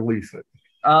going to release it?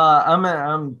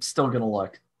 I'm still going to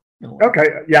look. Okay,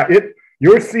 yeah,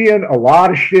 you're seeing a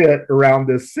lot of shit around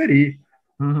this city,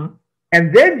 and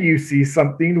then you see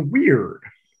something weird.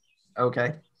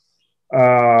 Okay.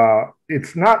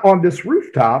 It's not on this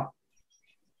rooftop.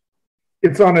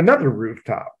 It's on another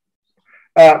rooftop.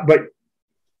 But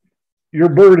your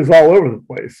bird is all over the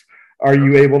place. Are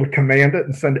you able to command it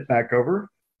and send it back over?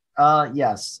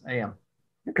 Yes, I am.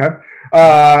 Okay.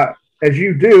 As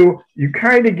you do, you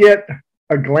kind of get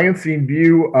a glancing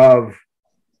view of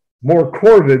more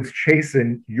corvids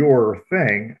chasing your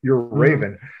thing, your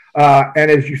raven.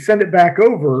 And as you send it back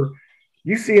over,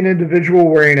 you see an individual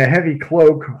wearing a heavy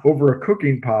cloak over a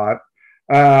cooking pot.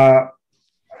 A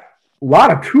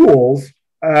lot of tools.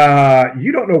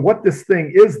 You don't know what this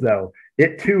thing is, though.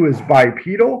 It, too, is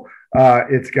bipedal.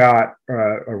 It's got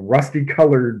a rusty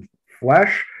colored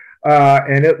flesh,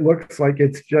 and it looks like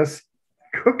it's just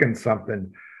cooking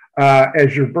something.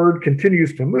 As your bird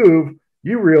continues to move,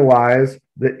 you realize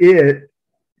that it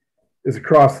is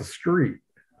across the street.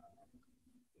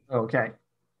 Okay.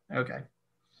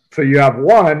 So you have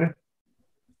one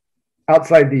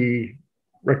outside the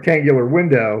rectangular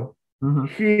window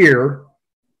here,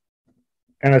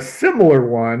 and a similar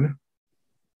one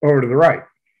over to the right.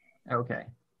 Okay.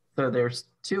 So there's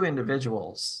 2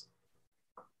 individuals.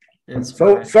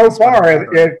 So far,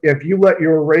 if you let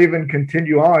your Raven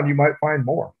continue on, you might find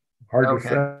more. Hard to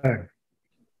say.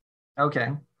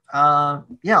 Okay.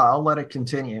 Yeah, I'll let it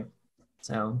continue.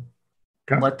 So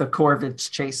let the Corvids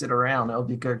chase it around. It'll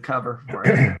be good cover for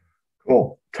it.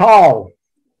 Cool. Tall.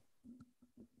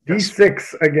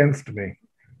 D6 against me.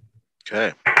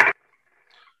 Okay.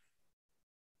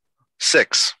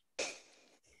 6.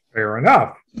 Fair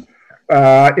enough.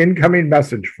 Incoming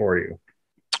message for you.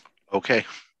 Okay.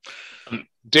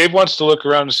 Dave wants to look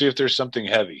around to see if there's something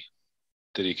heavy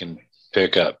that he can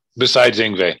pick up besides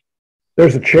Ingve.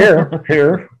 There's a chair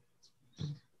here.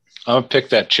 I'm going to pick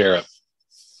that chair up.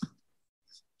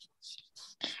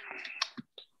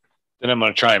 Then I'm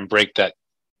going to try and break that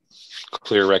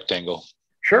clear rectangle.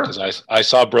 Sure. Because I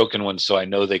saw broken ones, so I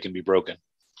know they can be broken.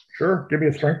 Sure. Give me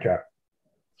a strength check.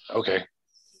 Okay.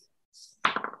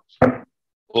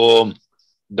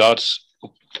 That's,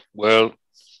 well,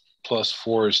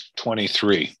 +4 is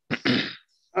 23.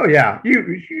 Oh, yeah.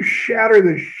 You shatter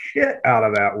the shit out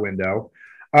of that window.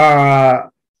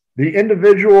 The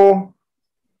individual.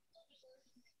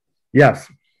 Yes.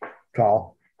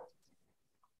 Tall.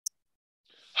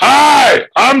 Hi,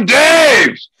 I'm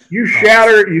Dave. You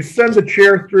shatter, you send the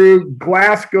chair through,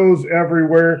 glass goes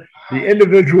everywhere. The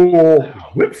individual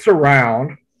whips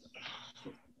around,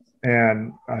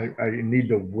 and I need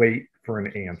to wait for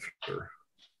an answer.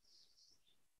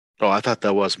 Oh, I thought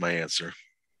that was my answer.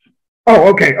 Oh,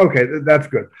 okay, that's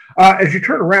good. As you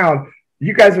turn around,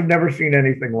 you guys have never seen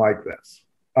anything like this.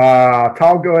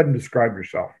 Tal, go ahead and describe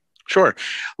yourself. Sure.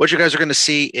 What you guys are going to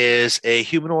see is a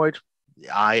humanoid.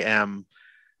 I am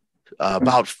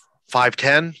about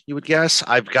 5'10", you would guess.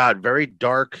 I've got very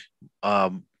dark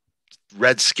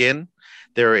red skin.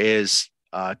 There is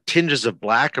tinges of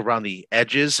black around the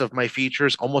edges of my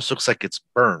features. Almost looks like it's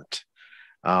burnt.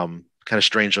 Kind of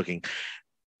strange looking.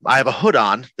 I have a hood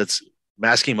on that's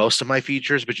masking most of my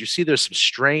features, but you see there's some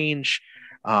strange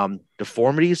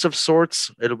deformities of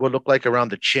sorts. It would look like around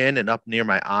the chin and up near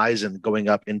my eyes and going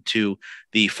up into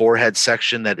the forehead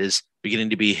section that is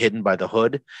beginning to be hidden by the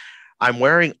hood. I'm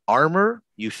wearing armor.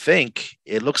 You think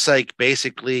it looks like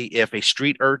basically if a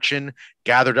street urchin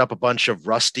gathered up a bunch of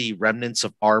rusty remnants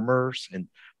of armors and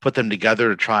put them together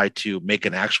to try to make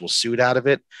an actual suit out of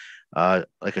it.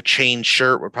 Like a chain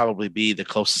shirt would probably be the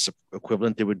closest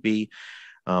equivalent there would be.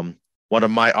 One of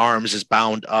my arms is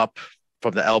bound up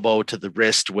from the elbow to the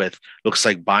wrist with looks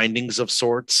like bindings of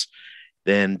sorts.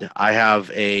 Then I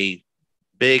have a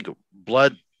big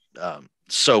blood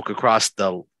soak across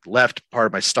the left part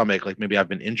of my stomach, like maybe I've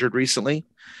been injured recently.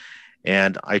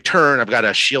 And I turn, I've got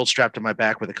a shield strapped to my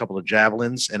back with a couple of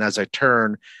javelins. And as I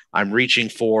turn, I'm reaching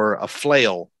for a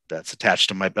flail that's attached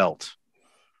to my belt.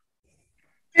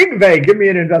 Ingve, give me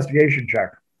an investigation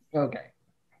check. Okay.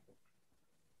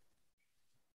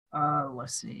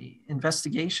 Let's see.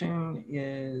 Investigation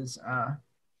is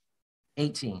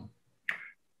 18.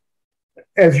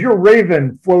 As your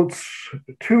raven floats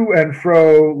to and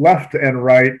fro, left and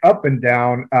right, up and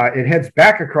down, it heads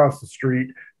back across the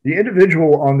street. The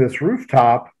individual on this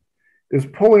rooftop is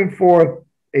pulling forth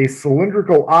a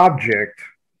cylindrical object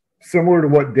similar to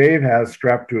what Dave has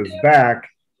strapped to his back,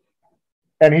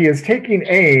 and he is taking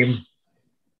aim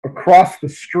across the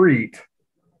street.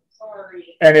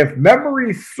 And if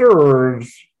memory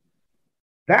serves,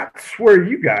 that's where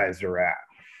you guys are at.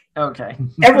 Okay.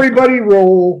 Everybody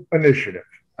roll initiative.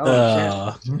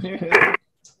 Oh, shit.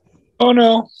 Oh,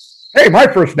 no. Hey, my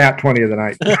first nat 20 of the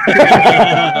night.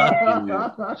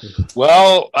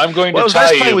 Well, I'm going to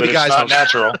tell you, but with it's not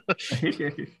natural.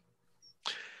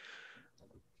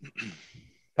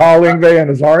 Paul, Ingve,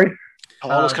 and Azari?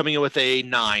 Paul is coming in with a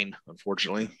 9,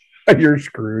 unfortunately. You're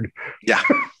screwed. Yeah.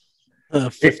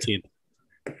 15.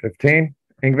 15?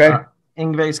 Ingve?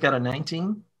 Ingve's got a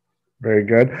 19. Very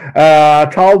good.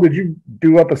 Tal, did you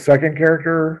do up a second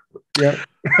character yet?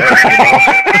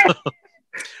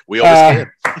 We always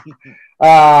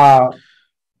can.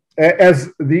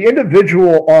 As the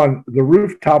individual on the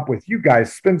rooftop with you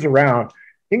guys spins around,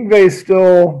 Ingve is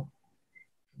still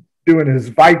doing his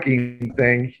Viking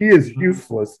thing. He is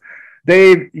useless.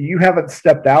 Dave, you haven't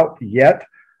stepped out yet.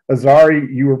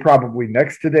 Azari, you were probably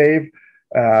next to Dave.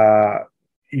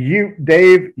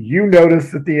 Dave, you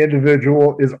notice that the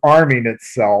individual is arming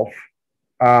itself.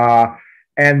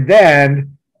 And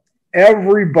then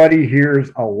everybody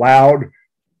hears a loud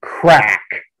crack.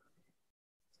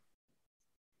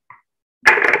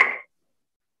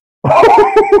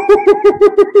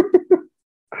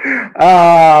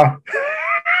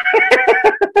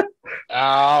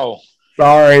 Ow.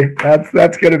 Sorry,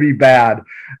 that's going to be bad.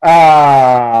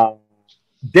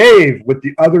 Dave with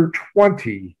the other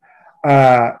 20.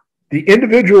 The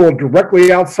individual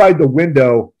directly outside the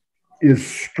window is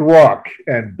struck,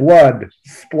 and blood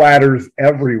splatters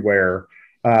everywhere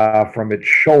from its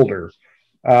shoulder.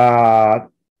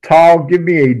 Tall, give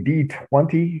me a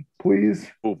D20, please.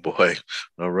 Oh boy!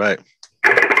 All right.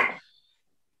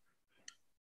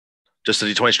 Just a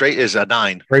D20 straight is a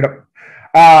 9. Straight up.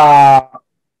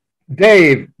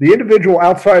 Dave, the individual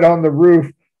outside on the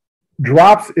roof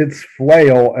drops its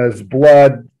flail as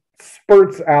blood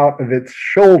spurts out of its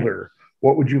shoulder.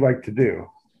 What would you like to do?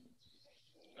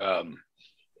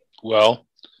 Well,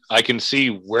 I can see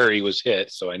where he was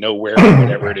hit, so I know where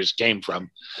whatever it is came from.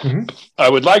 Mm-hmm. I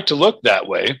would like to look that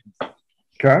way.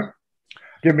 Okay.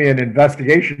 Give me an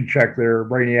investigation check there,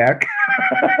 Brainiac.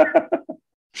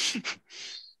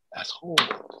 Asshole.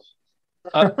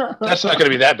 That's not going to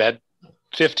be that bad.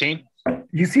 15.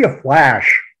 You see a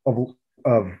flash of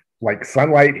like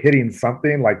sunlight hitting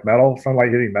something, like metal,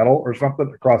 sunlight hitting metal or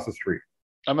something across the street.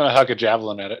 I'm going to huck a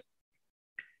javelin at it.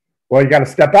 Well, you got to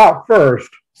step out first.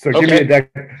 So Okay.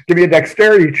 give me a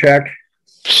dexterity check,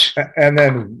 and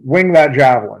then wing that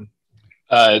javelin.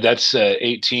 That's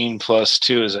 18 plus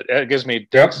 2. It gives me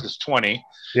dex is 20.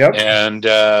 Yep. And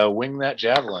wing that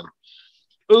javelin.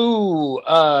 Ooh,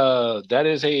 that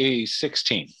is a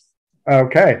 16.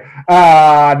 Okay.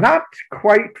 Not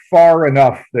quite far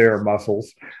enough there,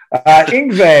 Muscles.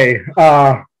 Ingve,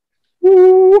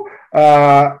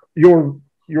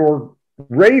 your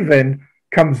raven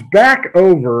comes back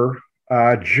over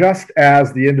just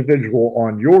as the individual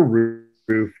on your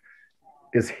roof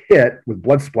is hit with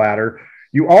blood splatter.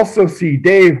 You also see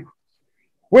Dave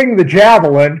wing the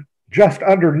javelin just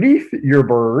underneath your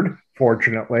bird,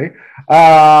 fortunately.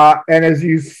 And as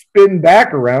you spin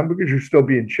back around, because you're still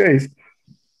being chased,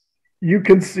 you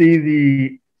can see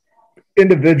the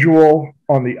individual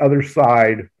on the other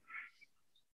side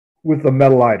with the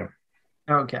metal item.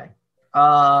 Okay.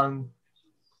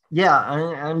 Yeah,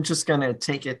 I'm just gonna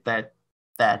take it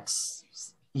that's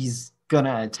he's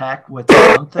gonna attack with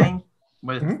something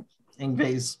with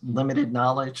Ingve's limited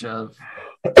knowledge of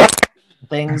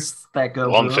things that go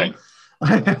One boom. thing.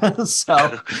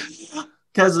 So,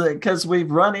 because we've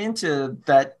run into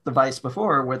that device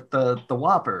before with the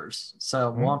Whoppers, so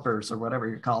Whoppers or whatever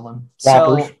you call them.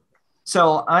 Whoppers.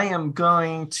 So I am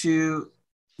going to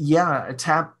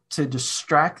attack to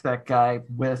distract that guy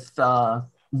with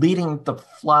leading the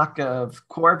flock of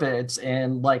corvids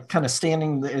and like kind of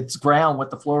standing its ground with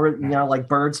the floor, like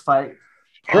birds fighting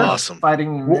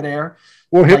in midair.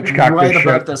 We'll like Hitchcock right this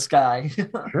above shit. the sky.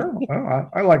 Sure. Oh,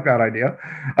 I like that idea.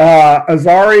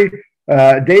 Azari,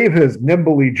 Dave has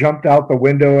nimbly jumped out the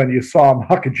window and you saw him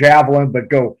huck a javelin, but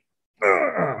go.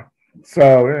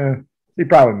 So he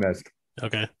probably missed.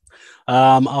 Okay.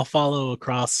 I'll follow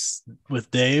across with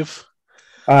Dave.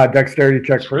 Dexterity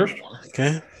check first.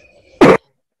 Okay.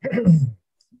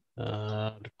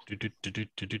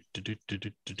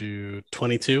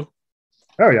 22.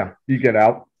 Oh, yeah. You get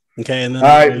out. Okay. And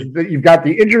then you've got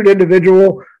the injured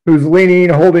individual who's leaning,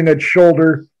 holding its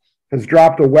shoulder, has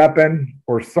dropped a weapon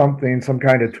or something, some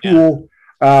kind of tool.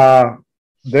 Yeah.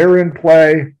 They're in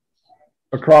play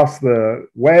across the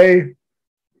way.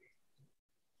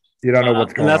 You don't know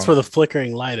what's going on. And that's where the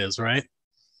flickering light is, right?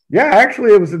 Yeah,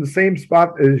 actually, it was in the same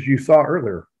spot as you saw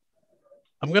earlier.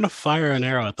 I'm going to fire an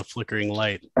arrow at the flickering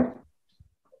light.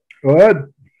 Go ahead.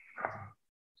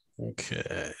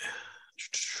 Okay.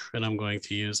 And I'm going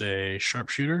to use a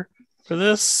sharpshooter for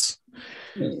this.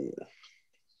 Second.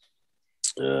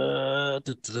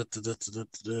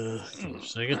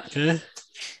 Okay.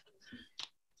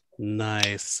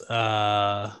 Nice.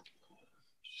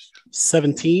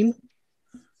 17.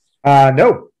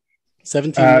 No.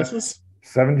 17 misses?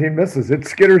 17 misses. It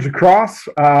skitters across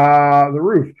the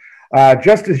roof.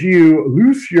 Just as you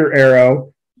loose your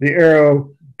arrow, the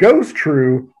arrow goes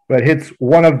true, but hits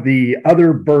one of the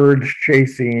other birds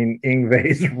chasing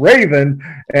Ingve's raven,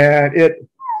 and it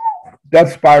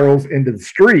death spirals into the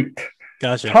street.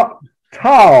 Gotcha.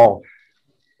 Tal,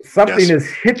 something has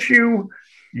hit you.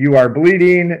 You are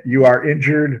bleeding. You are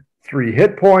injured. 3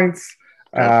 hit points.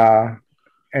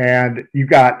 And you've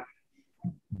got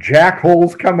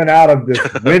jackholes coming out of this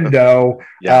window,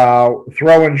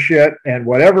 throwing shit, and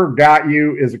whatever got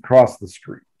you is across the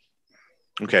street.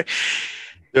 Okay.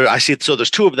 I see it. So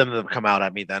there's 2 of them that have come out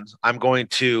at me then. I'm going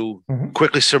to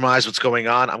quickly surmise what's going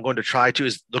on. I'm going to try to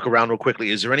look around real quickly.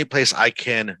 Is there any place I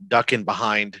can duck in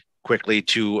behind quickly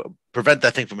to prevent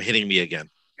that thing from hitting me again?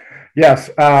 Yes.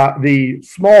 The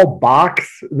small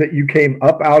box that you came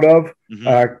up out of,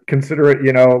 consider it,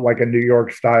 like a New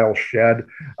York style shed.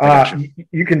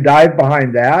 You can dive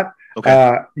behind that.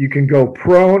 Okay. You can go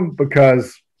prone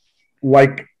because,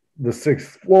 like the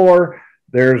sixth floor,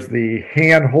 there's the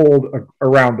handhold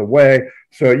around the way.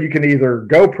 So you can either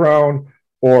go prone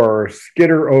or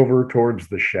skitter over towards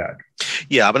the shed.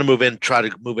 Yeah, I'm going to try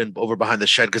to move in over behind the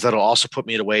shed because that'll also put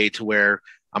me in a way to where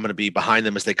I'm going to be behind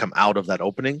them as they come out of that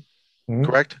opening. Mm-hmm.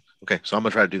 Correct? Okay, so I'm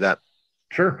going to try to do that.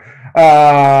 Sure.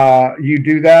 You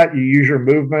do that. You use your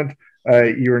movement.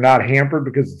 You're not hampered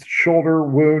because it's a shoulder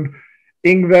wound.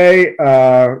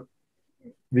 Ingve,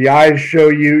 the eyes show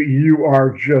you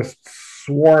are just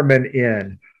swarming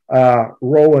in.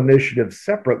 Roll initiative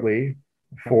separately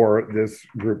for this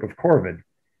group of Corvid.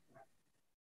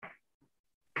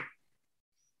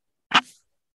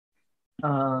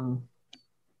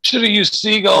 Should have used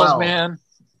seagulls, man.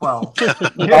 Well,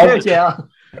 yeah.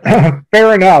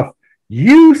 Fair enough.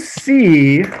 You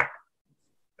see,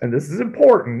 and this is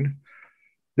important,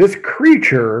 this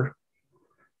creature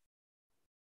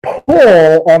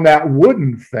pull on that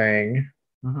wooden thing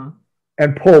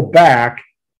and pull back,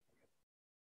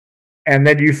 and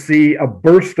then you see a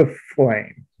burst of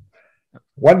flame.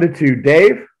 1 to 2,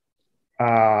 Dave.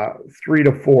 3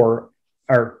 to 4,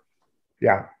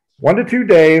 1 to 2,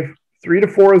 Dave. 3 to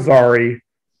 4, Azari.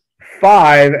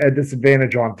 5 at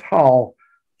disadvantage on Tal.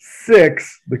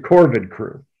 6, the Corvid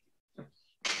crew.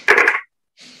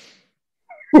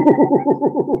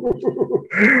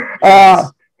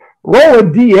 Roll a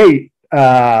D8,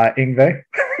 Ingve.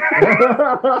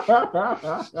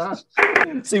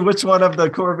 See which one of the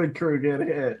Corvid crew get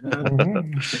hit.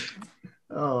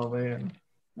 Oh man!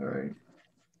 All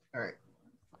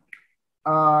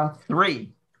right. 3.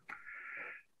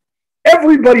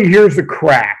 Everybody hears a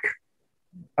crack.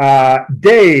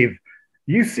 Dave,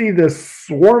 you see this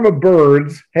swarm of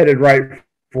birds headed right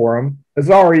for him.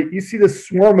 Azari, you see this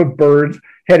swarm of birds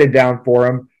headed down for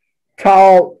him.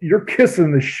 Tal, you're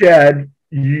kissing the shed.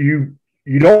 You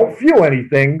don't feel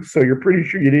anything, so you're pretty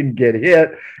sure you didn't get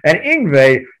hit. And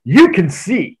Ingve, you can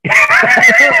see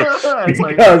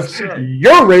because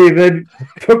your raven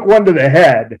took one to the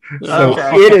head, so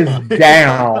it is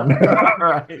down.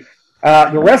 Right.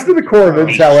 The rest of the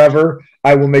Corvids, however,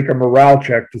 I will make a morale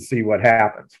check to see what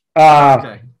happens.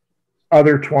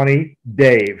 Other 20,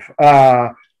 Dave.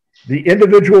 The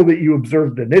individual that you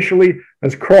observed initially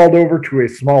has crawled over to a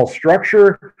small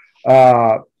structure.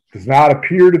 Does not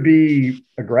appear to be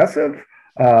aggressive.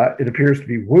 It appears to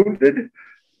be wounded.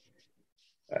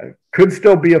 Could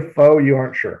still be a foe. You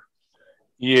aren't sure.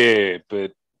 Yeah,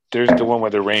 but there's the one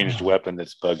with a ranged weapon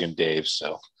that's bugging Dave.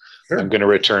 So I'm going to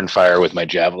return fire with my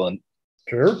javelin.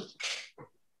 Sure.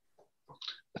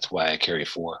 That's why I carry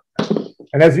 4.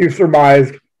 And as you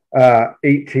surmised,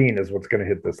 18 is what's going to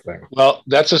hit this thing. Well,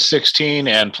 that's a 16,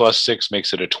 and plus 6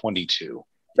 makes it a 22.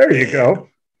 There you go.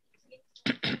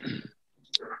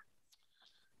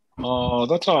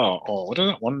 That's what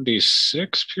is it?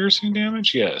 1d6 piercing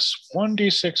damage? Yes.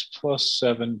 1d6 plus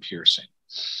 7 piercing.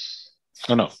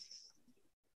 Oh, no.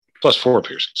 Plus 4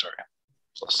 piercing, sorry.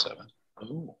 Plus 7.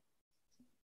 Ooh.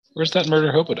 Where's that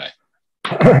murder hobo die?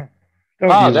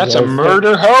 That's a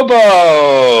murder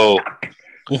hobo!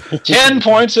 10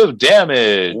 points of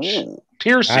damage.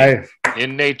 Piercing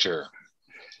in nature.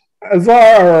 I'm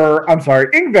sorry,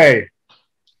 Ingve.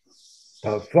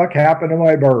 The fuck happened to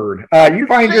my bird? You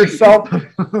find yourself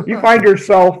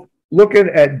looking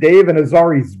at Dave and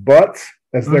Azari's butts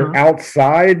as they're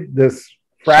outside this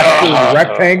fractured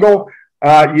rectangle.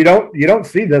 You don't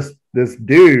see this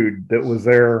dude that was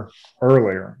there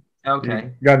earlier.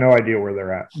 Okay. You got no idea where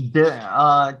they're at.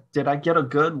 Did I get a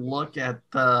good look at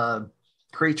the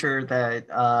creature that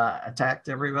attacked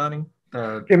everybody?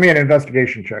 Give me an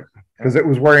investigation check because it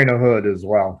was wearing a hood as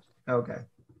well. Okay.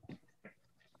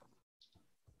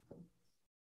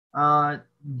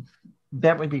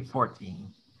 That would be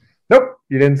 14. Nope,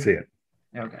 you didn't see it.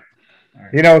 Okay. All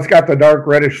right. You know, it's got the dark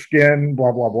reddish skin,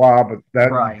 blah blah blah, but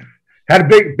that had a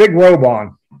big robe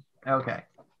on. Okay.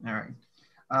 All right.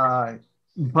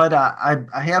 But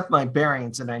I have my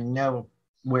bearings and I know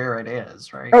where it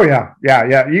is, right? Oh yeah.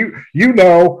 You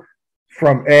know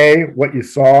from A what you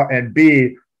saw and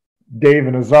B Dave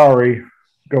and Azari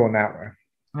going that way.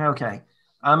 Okay.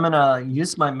 I'm gonna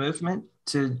use my movement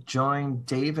to join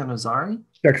Dave and Azari.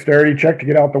 Dexterity check to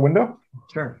get out the window?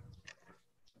 Sure.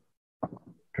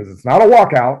 Because it's not a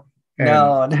walkout.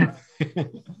 No.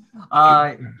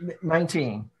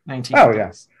 19. Oh,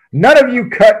 yes. None of you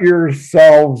cut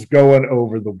yourselves going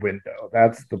over the window.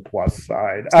 That's the plus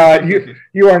side.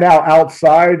 You are now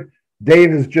outside.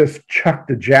 Dave has just chucked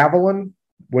a javelin.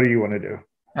 What do you want to do?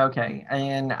 Okay.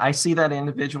 And I see that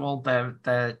individual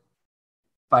that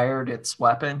fired its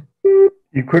weapon.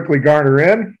 You quickly garner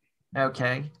in.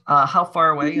 Okay. How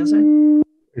far away is it?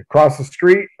 Across the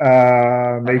street,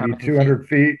 How maybe many 200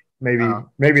 feet, maybe Oh.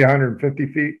 maybe 150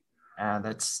 feet.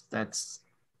 That's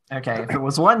okay. If it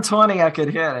was 120, I could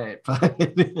hit it, but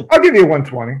I'll give you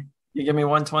 120. you give me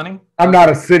 120. I'm not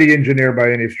a city engineer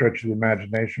by any stretch of the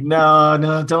imagination.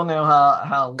 No, don't know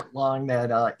how long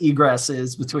that egress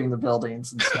is between the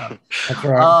buildings and stuff. That's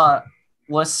right.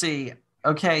 Let's see.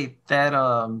 Okay, that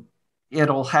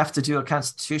it'll have to do a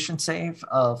Constitution save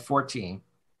of 14.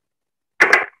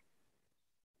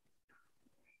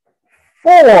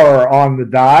 4 on the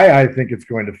die. I think it's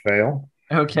going to fail.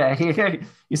 Okay,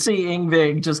 you see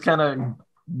Ingvig just kind of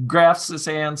grasps his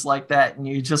hands like that, and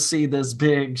you just see this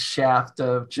big shaft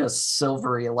of just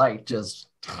silvery light just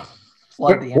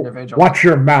flood the individual. Watch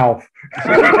your mouth.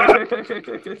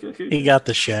 He got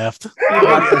the shaft.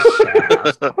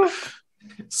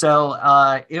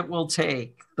 So it will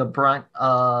take the brunt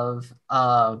of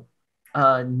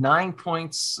 9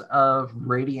 points of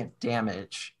radiant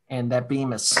damage, and that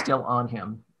beam is still on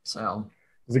him. So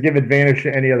does it give advantage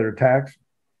to any other attacks?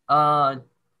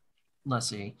 Let's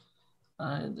see.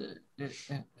 Well,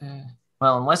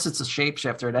 unless it's a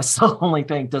shapeshifter, that's the only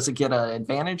thing. Does it get an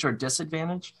advantage or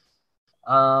disadvantage?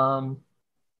 If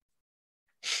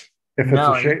it's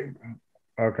a shape,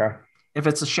 okay. If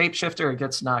it's a shapeshifter, it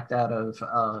gets knocked out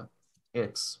of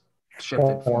its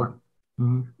shifted form.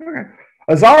 Mm-hmm. Okay.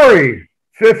 Azari,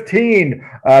 15.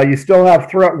 You still have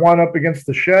threat 1 up against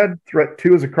the shed. Threat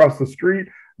 2 is across the street,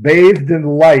 bathed in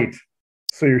light.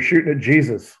 So you're shooting at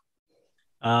Jesus.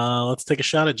 Let's take a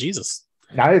shot at Jesus.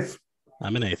 Nice.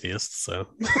 I'm an atheist, so.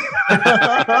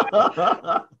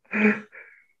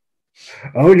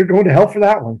 Oh, you're going to hell for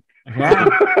that one. Yeah.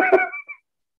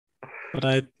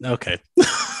 But okay.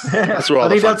 That's where all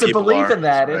but he the fun doesn't people believe are. in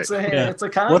that. That's right. It's a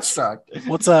construct.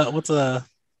 What's a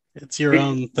it's your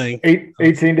own thing.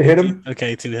 18 to hit him.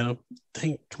 Okay, 18 to hit him.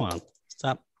 Come on.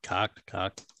 Stop. Cock.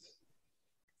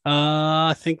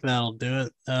 I think that'll do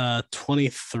it.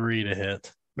 23 to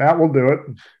hit. That will do it.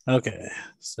 Okay.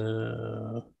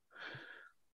 So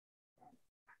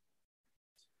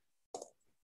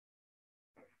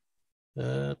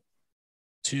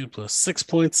 2 plus 6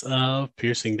 points of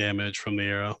piercing damage from the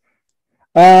arrow.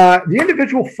 The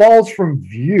individual falls from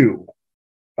view.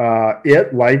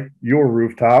 It, like your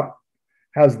rooftop,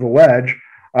 has the ledge.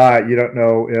 You don't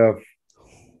know if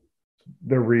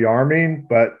they're rearming,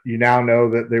 but you now know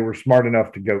that they were smart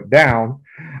enough to go down.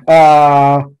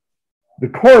 The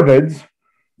Corvids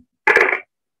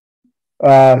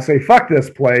say, fuck this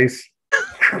place.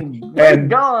 and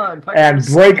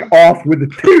break off with a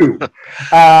 2.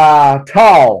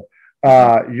 Tal,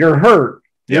 you're hurt.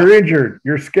 You're injured.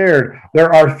 You're scared.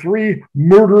 There are 3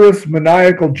 murderous,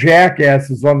 maniacal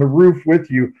jackasses on the roof with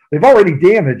you. They've already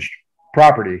damaged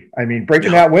property. I mean,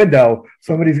 breaking that window,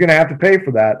 somebody's going to have to pay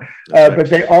for that. But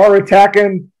they are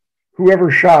attacking whoever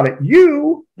shot at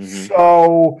you. Mm-hmm.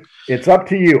 So it's up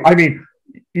to you. I mean,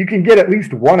 you can get at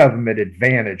least one of them at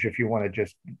advantage if you want to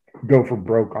just go for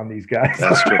broke on these guys.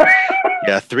 That's true.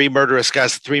 Yeah, 3 murderous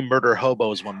guys, 3 murder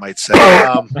hobos, one might say. So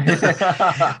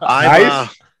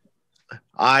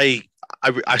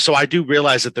I do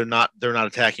realize that they're not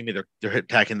attacking me. They're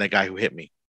attacking that guy who hit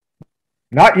me.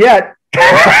 Not yet.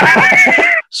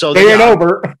 So they ain't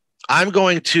over. I'm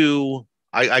going to.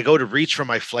 I go to reach for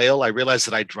my flail. I realize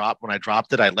that when I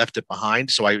dropped it, I left it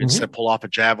behind. So I instead pull off a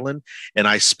javelin and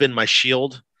I spin my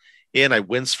shield in. I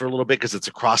wince for a little bit because it's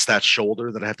across that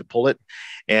shoulder that I have to pull it.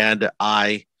 And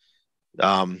I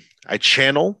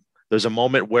channel. There's a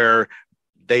moment where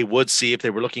they would see, if they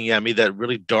were looking at me, that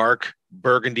really dark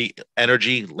burgundy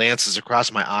energy lances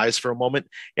across my eyes for a moment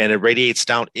and it radiates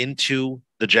down into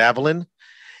the javelin.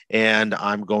 And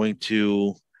I'm going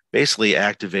to basically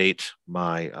activate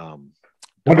my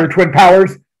Wonder Twin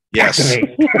powers. Yes.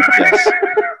 Yes.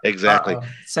 Exactly.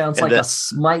 Sounds like a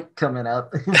smite coming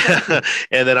up.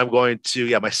 And then I'm going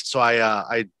to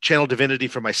I channel divinity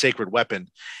for my sacred weapon,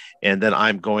 and then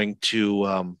I'm going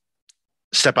to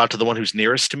step out to the one who's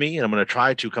nearest to me, and I'm going to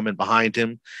try to come in behind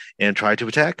him and try to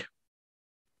attack.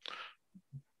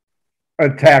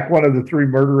 Attack one of the 3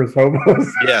 murderous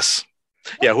hobos. Yes.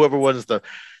 Yeah. Whoever was the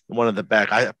one in the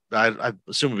back. I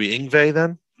assume it would be Ingve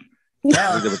then.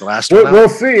 Yeah. Was the last one. We'll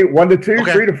see. 1 to 2,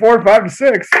 okay. 3 to 4, 5 to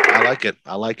 6. I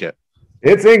like it.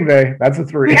 It's Ingve. That's a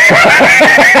 3.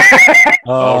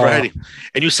 Alrighty.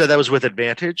 And you said that was with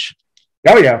advantage?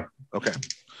 Oh yeah.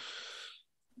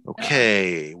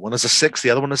 Okay. One is a 6. The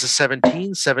other one is a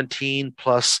 17. 17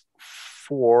 plus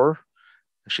 4.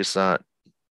 Actually, it's not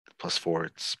plus 4.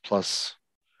 It's plus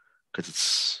because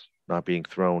it's not being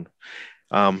thrown.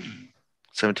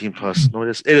 17 plus, no,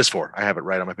 it is 4. I have it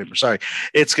right on my paper. Sorry.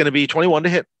 It's going to be 21 to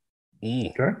hit.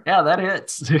 Yeah, that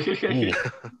hits.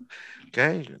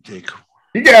 Okay, take.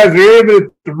 You guys are aiming at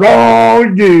the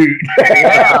wrong dude.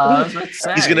 Yeah, I was about to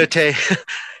say. He's gonna take.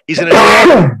 He's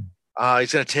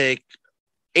gonna take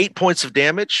 8 points of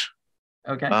damage.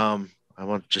 Okay. I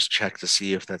want to just check to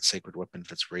see if that's sacred weapon,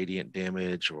 if it's radiant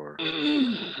damage or. I'll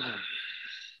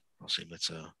see if it's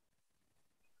a.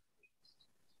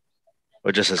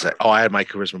 Or just as I had my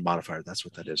charisma modifier. That's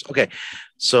what that is. Okay,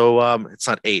 so it's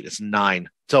not 8, it's 9.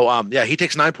 So yeah, he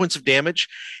takes 9 points of damage,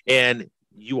 and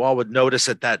you all would notice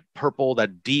that purple,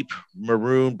 that deep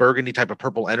maroon burgundy type of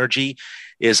purple energy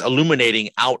is illuminating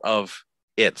out of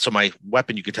it. So my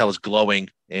weapon, you can tell, is glowing,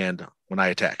 and when I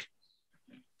attack.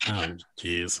 Oh,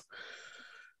 jeez.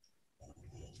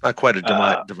 Not quite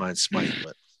a divine smite,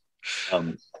 but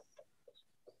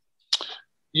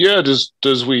yeah.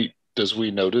 Does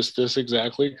we notice this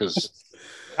exactly? Because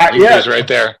Yeah, is right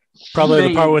there. Probably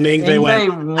the part when Ingve went.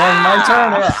 When my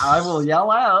turn, I will yell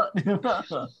out.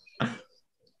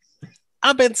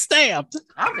 I've been stabbed.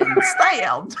 I've been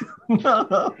stabbed.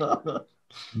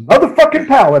 motherfucking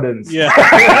paladins. Yeah.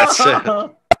 that's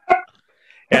it.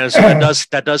 And so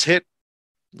that does hit.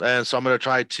 And so I'm going to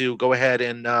try to go ahead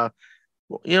and,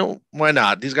 why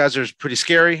not? These guys are pretty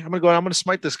scary. I'm going to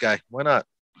smite this guy. Why not?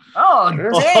 Oh, damn.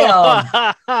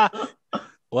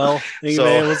 Well, Ingve, So,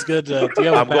 it was good. Do you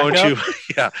have a I'm backup?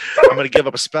 going to give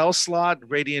up a spell slot.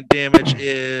 Radiant damage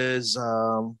is,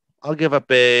 I'll give up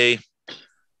a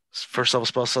first level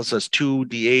spell slot, says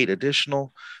 2d8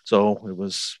 additional. So it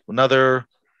was another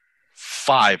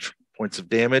 5 points of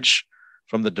damage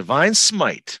from the divine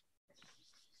smite.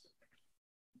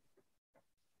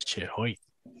 Shit, hoy.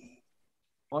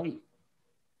 Wait.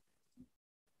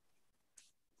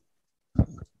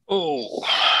 Oh.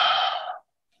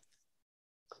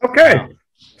 Okay.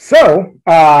 So,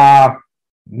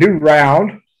 new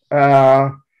round.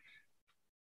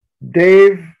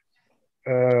 Dave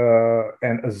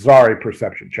and Azari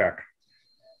perception check.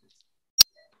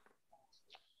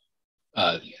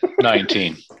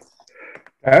 19.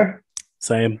 Okay.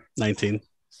 Same, 19.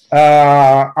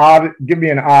 Odd. Give me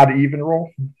an odd even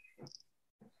roll.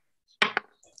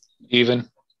 Even.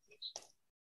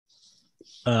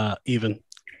 Even.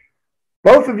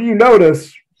 Both of you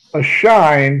notice a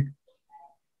shine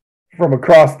from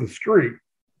across the street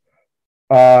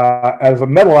as a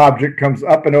metal object comes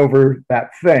up and over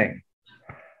that thing.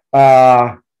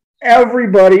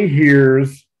 Everybody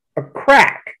hears a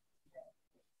crack.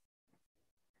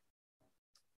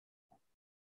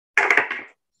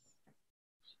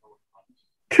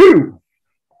 Two.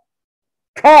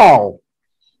 Tall.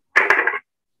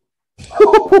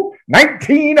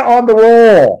 19 on the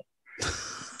roll.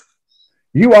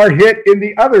 You are hit in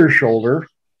the other shoulder.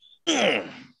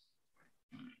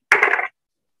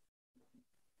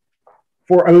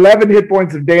 For 11 hit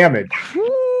points of damage.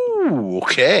 Ooh,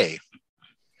 okay.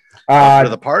 For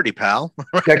the party, pal.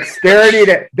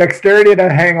 Dexterity to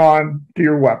hang on to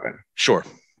your weapon. Sure.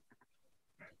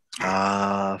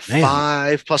 5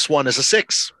 plus 1 is a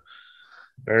 6.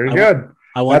 Very good.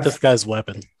 I want this guy's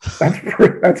weapon.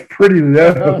 That's pretty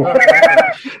low.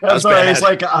 That's why he's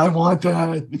like, I want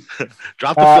that.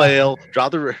 Drop the flail,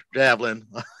 drop the javelin.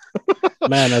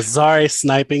 Man, Azari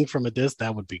sniping from a disc,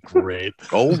 that would be great.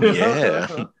 Oh,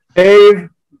 yeah. Dave,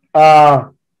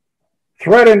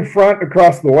 threat in front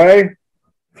across the way,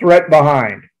 threat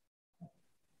behind.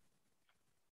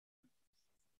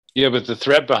 Yeah, but the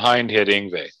threat behind hit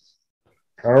Ingve.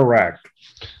 Correct.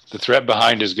 The threat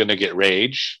behind is going to get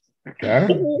rage. Okay.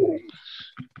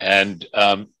 And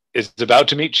is about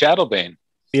to meet Shadowbane.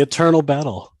 The eternal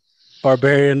battle.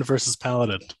 Barbarian versus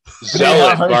Paladin.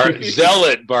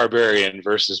 Zealot Barbarian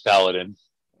versus Paladin.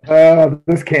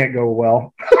 This can't go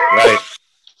well. Right.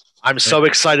 I'm so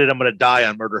excited I'm going to die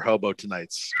on Murder Hobo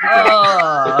tonight.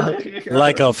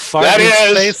 Like a fart That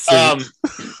in is space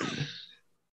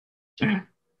suit.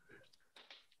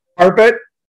 Carpet,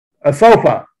 a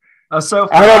sofa. A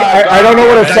sofa. I don't know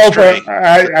what a Dice sofa. tray.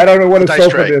 I don't know what a Dice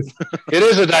sofa tray. is. It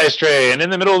is a dice tray, and in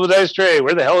the middle of the dice tray,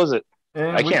 where the hell is it?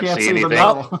 I can't see anything.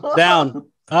 middle. Down,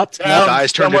 up, Down. no,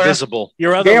 Guys turned somewhere. invisible.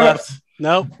 your other Damn it. left.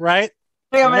 No, right?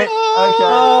 Damn it.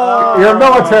 Oh. You're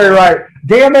military, right?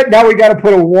 Damn it! Now we got to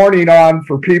put a warning on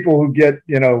for people who get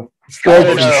strokes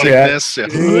and know. shit. Sickness. Yeah.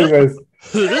 Anyways,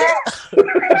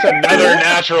 That's another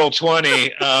natural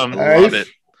 20. I love it.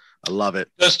 I love it.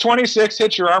 Does 26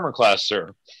 hit your armor class,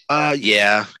 sir?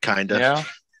 Yeah, kind of. Yeah.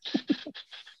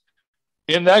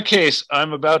 In that case,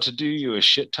 I'm about to do you a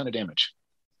shit ton of damage.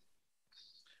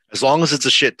 As long as it's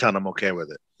a shit ton, I'm okay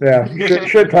with it. yeah,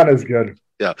 shit ton is good.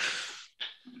 Yeah.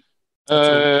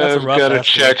 That's I've got to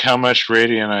check how much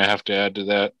radiant I have to add to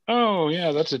that. Oh,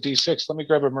 yeah, that's a D6. Let me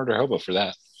grab a murder hobo for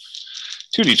that.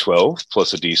 2d12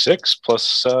 plus a d6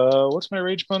 plus, what's my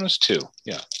rage bonus? 2.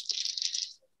 Yeah.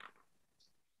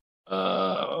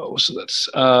 So that's,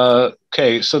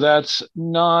 okay, so that's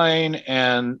 9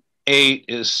 and 8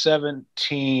 is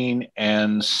 17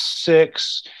 and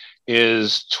 6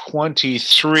 is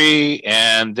 23,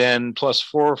 and then plus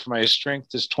 4 for my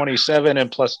strength is 27, and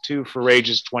plus 2 for rage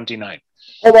is 29.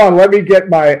 Hold on, let me get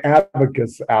my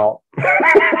abacus out.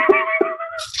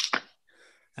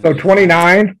 So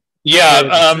 29?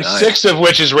 Yeah, 6 of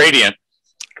which is radiant.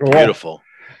 Cool. Beautiful.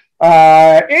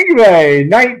 Ingve,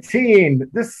 19.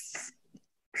 This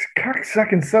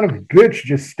cocksucking son of a bitch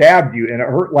just stabbed you, and it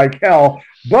hurt like hell.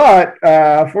 But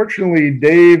fortunately,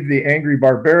 Dave, the angry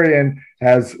barbarian,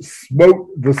 has smote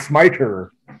the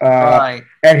smiter. Right.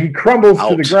 And he crumbles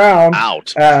to the ground.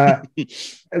 Out.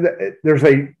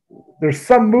 There's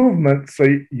some movement, so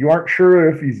you aren't sure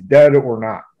if he's dead or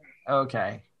not.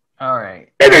 Okay. All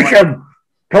right. Finish him!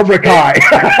 Cobra Kai.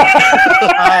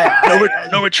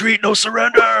 No retreat, no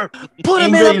surrender. Put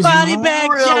him in a body bag,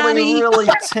 really, Johnny. really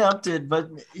tempted, but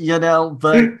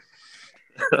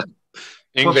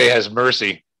Ingve has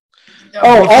mercy.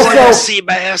 Also, sea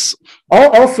bass.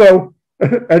 Also,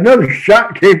 another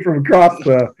shot came from across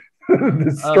the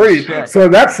street, so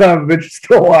that son of a bitch is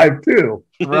still alive too.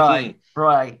 Right.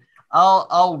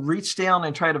 I'll reach down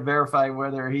and try to verify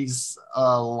whether he's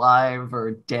alive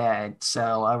or dead.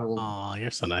 So I will. Oh,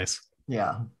 you're so nice.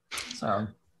 Yeah. So.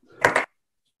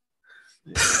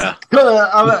 Yeah.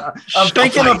 I'm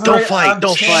thinking of don't fight.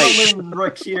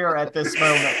 Rakir at this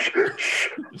moment.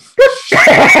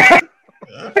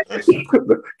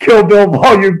 Kill Bill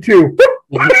Volume 2.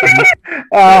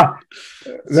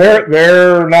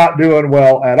 They're not doing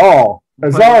well at all.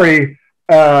 Azari,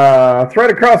 threat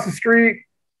across the street.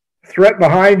 Threat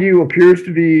behind you appears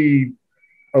to be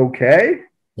okay.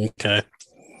 Okay.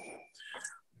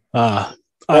 Or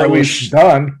at least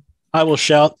done. I will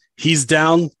shout, "He's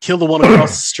down! Kill the one across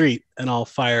the street!" And I'll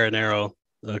fire an arrow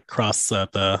across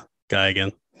at the guy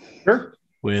again. Sure.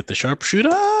 With the sharpshooter.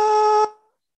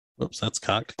 Oops, that's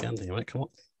cocked again. Damn it! Come on,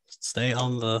 stay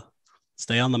on the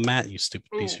mat, you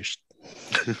stupid piece of shit.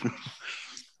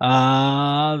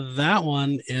 That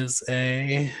one is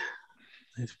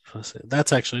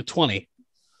that's actually a 20.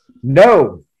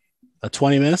 No. A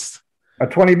 20 missed? A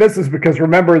 20 misses because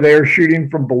remember they're shooting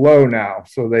from below now,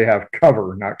 so they have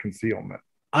cover, not concealment.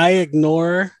 I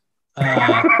ignore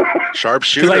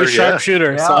Sharpshooter.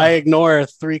 Sharpshooter, Yeah. so I ignore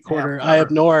 3/4. Half I cover.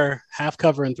 ignore half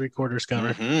cover and 3/4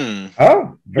 cover. Mm-hmm.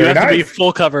 Oh, You very have to be nice.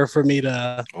 full cover for me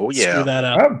to screw that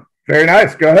up. Oh, very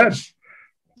nice. Go ahead.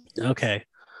 Okay.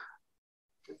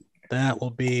 That will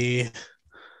be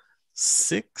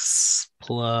 6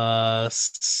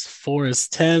 plus 4 is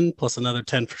 10, plus another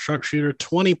 10 for sharpshooter,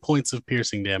 20 points of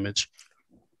piercing damage.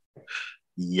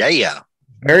 Yeah.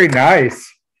 Very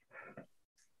nice.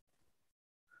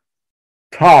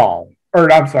 Tall.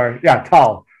 Death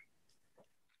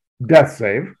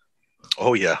save.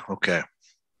 Oh, yeah. Okay.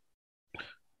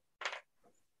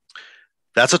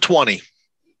 That's a 20.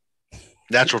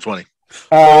 Natural 20.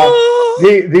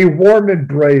 The warm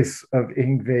embrace of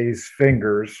Ingve's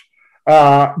fingers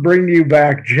bring you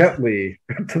back gently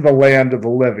to the land of the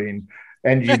living,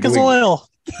 and you Heck is blink, oil.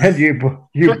 and you blink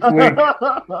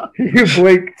you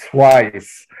blink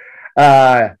twice.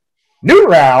 New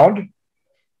round.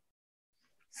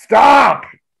 Stop!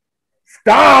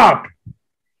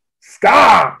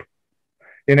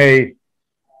 In a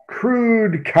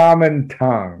crude common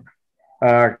tongue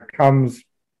comes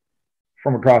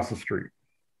from across the street.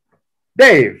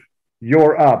 Dave,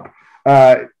 you're up.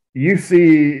 You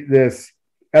see this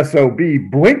SOB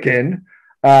blinking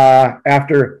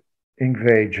after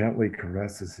Ingve gently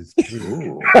caresses his cheek.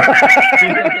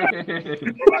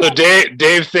 So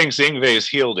Dave thinks Ingve's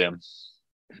healed him.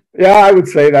 Yeah, I would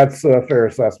say that's a fair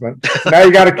assessment. Now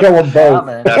you got to kill them both.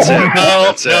 That's it.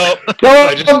 That's it.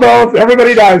 Kill them both.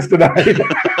 Everybody dies tonight.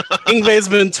 Ingve's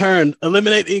been turned.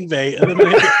 Eliminate Ingve.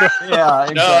 Eliminate. Yeah.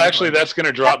 Exactly. No, actually, that's going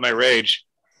to drop my rage.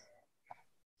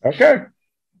 Okay.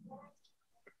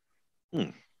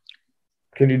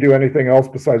 Can you do anything else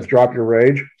besides drop your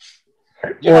rage?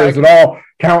 Yeah, or is it all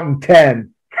counting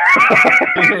 10?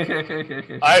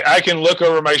 I can look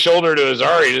over my shoulder to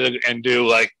Azari and do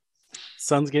like,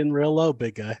 Sun's getting real low,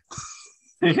 big guy.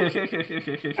 That's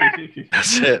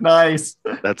it. Nice.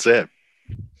 That's it.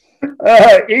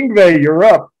 Ingve, you're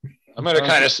up. I'm going to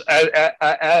kind of,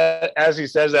 as he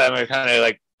says that, I'm going to kind of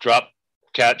like drop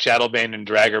Cat Chattelbane and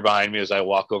drag her behind me as I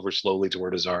walk over slowly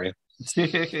toward Azari.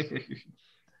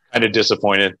 Kind of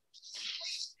disappointed.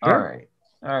 All right.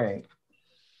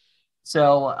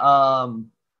 So,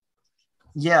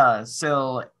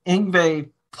 so Ingve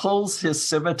pulls his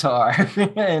scimitar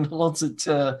and holds it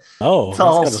to Oh,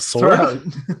 Thal's he's got a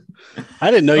sword? throat. I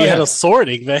didn't know you had a sword,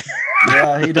 Ingve.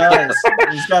 Yeah, he does.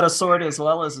 He's got a sword as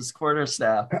well as his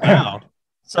quarterstaff. Wow.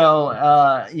 So,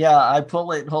 I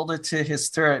pull it, hold it to his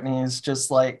throat, and he's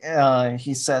just like,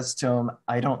 he says to him,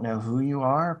 I don't know who you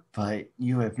are, but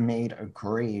you have made a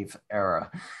grave error.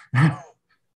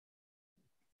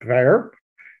 Fair.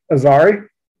 Azari?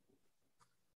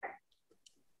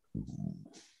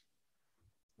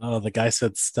 Oh, the guy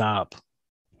said stop.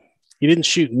 He didn't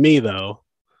shoot me, though.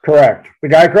 Correct. The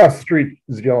guy across the street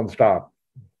is yelling stop.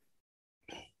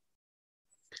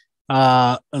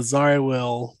 Azari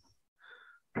will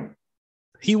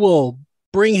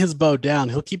bring his bow down.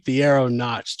 He'll keep the arrow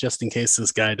notched just in case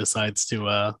this guy decides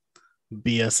to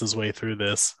BS his way through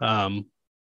this.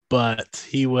 But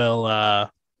he will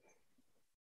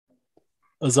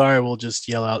Azari will just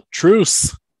yell out,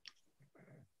 truce.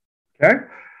 Okay.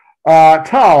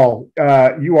 Tal,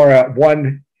 you are at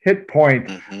 1 hit point.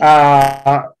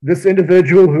 This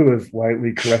individual who is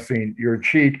lightly caressing your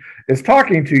cheek is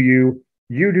talking to you.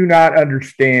 You do not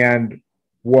understand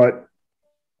what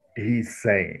he's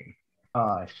saying.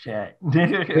 Oh, shit. To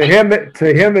him,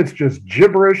 it's just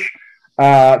gibberish.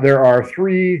 There are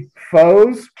 3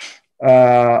 foes.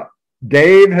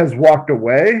 Dave has walked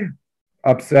away,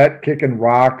 upset, kicking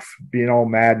rocks, being all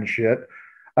mad and shit.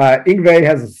 Ingve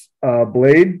has a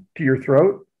blade to your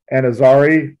throat, and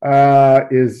Azari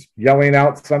is yelling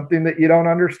out something that you don't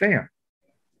understand.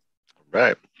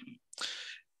 Right.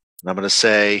 And I'm going to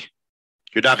say,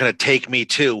 you're not going to take me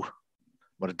too.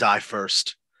 I'm going to die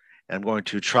first. And I'm going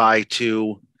to try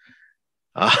to,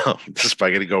 this is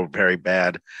probably going to go very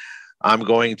bad. I'm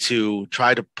going to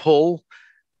try to pull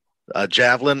a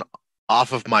javelin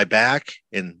off of my back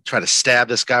and try to stab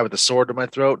this guy with a sword to my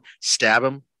throat, stab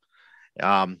him.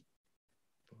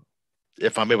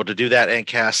 If I'm able to do that and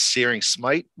cast Searing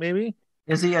Smite, maybe.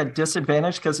 Is he at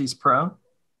disadvantage because he's prone?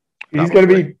 He's going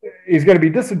to be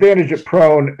disadvantaged at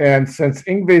prone, and since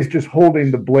Ingve's just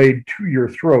holding the blade to your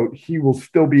throat, he will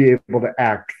still be able to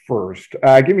act first.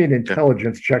 Give me an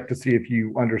intelligence check to see if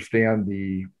you understand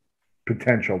the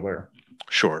potential there.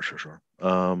 Sure.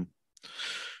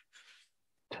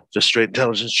 Just straight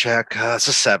intelligence check. It's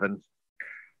a 7.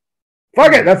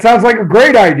 Fuck it. That sounds like a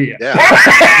great idea. Yeah.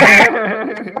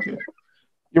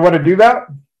 You want to do that?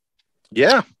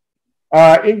 Yeah.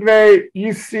 Ingve,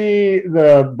 you see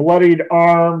the bloodied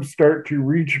arm start to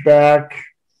reach back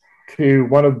to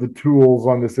one of the tools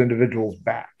on this individual's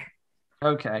back.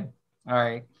 Okay. All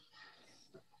right.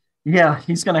 Yeah,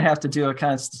 he's going to have to do a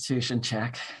constitution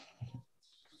check.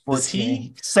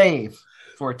 14. Save.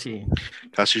 14.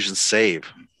 Constitution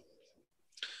save.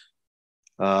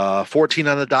 14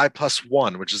 on the die plus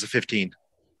 1, which is a 15.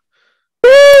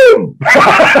 Boom!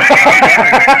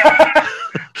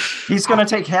 He's going to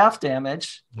take half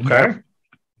damage.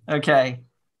 Okay.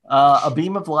 A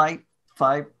beam of light,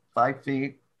 5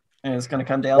 feet, and it's going to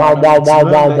come down. Wow.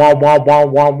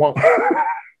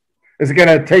 Is it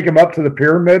going to take him up to the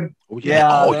pyramid? Oh,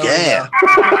 yeah.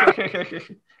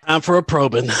 Time for a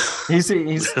probing. He's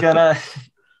gonna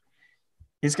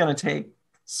take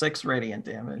 6 radiant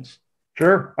damage.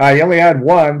 Sure. You only had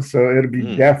 1, so it'll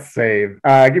be death save.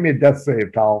 Give me a death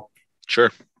save, Tal.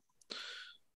 Sure.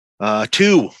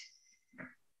 2.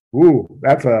 Ooh,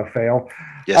 that's a fail.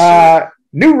 Yes,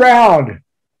 new round.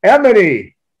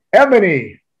 Emily.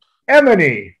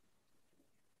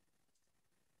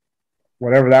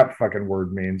 Whatever that fucking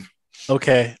word means.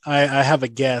 Okay, I have a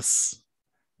guess.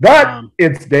 But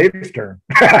it's Dave's turn.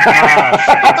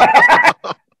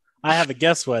 I have a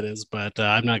guess what it is, but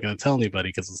I'm not going to tell anybody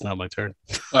because it's not my turn.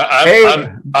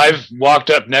 I've walked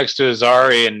up next to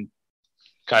Azari and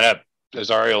kind of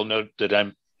Azari will note that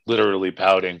I'm literally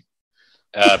pouting.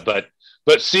 But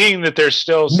seeing that there's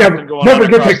still something going on. Never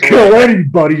get to kill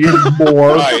anybody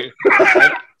anymore. Right.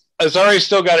 Azari's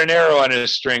still got an arrow on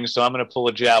his string, so I'm going to pull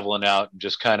a javelin out and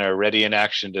just kind of ready in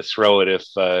action to throw it if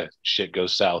shit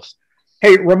goes south.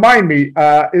 Hey, remind me,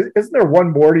 isn't there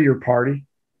one more to your party?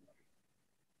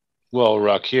 Well,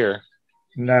 Ruck here.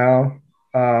 No.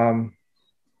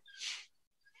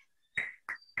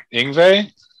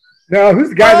 Ingve? No, who's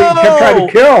the guy that you kept trying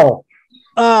to kill?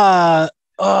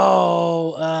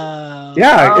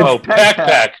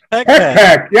 Peck.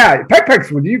 Peck. Yeah, Peck's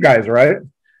with you guys, right?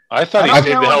 I thought he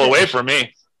stayed the hell away from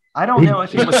me. I don't know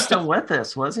if he was still with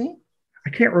us, was he? I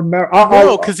can't remember.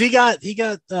 No, because he got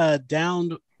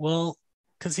downed. Well,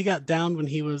 because he got downed when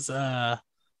he was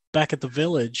back at the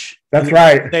village. That's And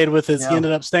right. Stayed with his. Yeah. He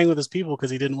ended up staying with his people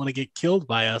because he didn't want to get killed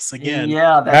by us again.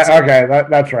 Yeah, That's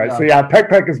right. Yeah. So yeah,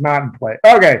 Peck is not in play.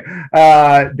 Okay,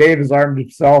 Dave has armed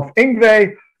himself.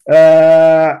 Ingve,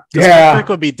 Peck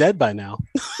would be dead by now.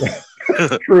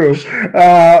 true.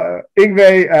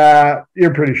 Ingve,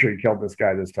 you're pretty sure you killed this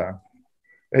guy this time.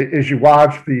 As you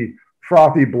watch, the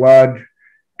frothy blood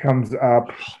comes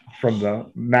up from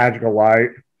the magical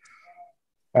light.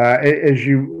 As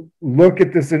you look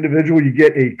at this individual, you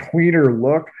get a cleaner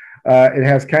look. It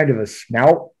has kind of a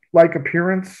snout-like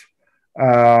appearance,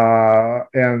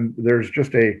 and there's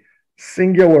just a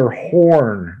singular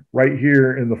horn right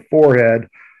here in the forehead,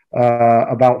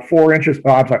 about 4 inches.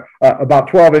 Oh, I'm sorry, about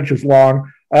 12 inches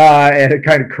long, and it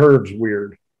kind of curves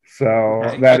weird. So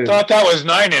I thought that was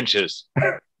 9 inches.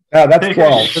 That's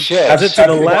 12. Is it to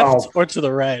the left or to the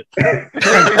right? It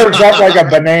curves up like a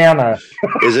banana.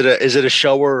 Is it a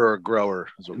shower or a grower?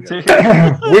 Is what we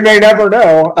We may never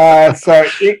know. So,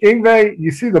 Ingve,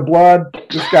 you see the blood.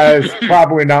 This guy's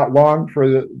probably not long for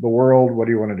the world. What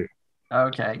do you want to do?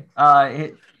 Okay.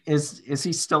 Is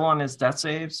he still on his death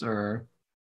saves or?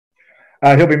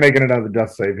 He'll be making another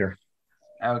death save here.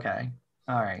 Okay.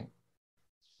 All right.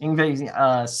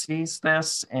 Ingve sees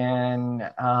this and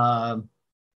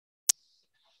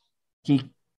he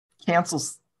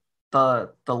cancels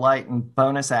the light and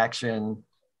bonus action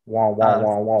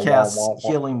casts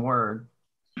healing word.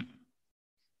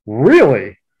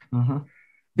 Really? Mm-hmm.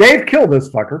 Dave, kill this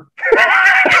fucker.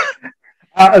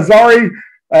 Azari,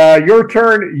 your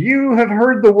turn. You have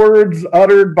heard the words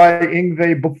uttered by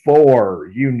Ingve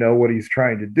before. You know what he's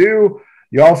trying to do.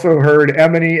 You also heard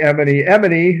Emily. What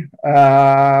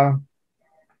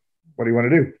do you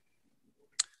want to do?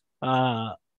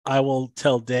 I will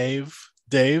tell Dave,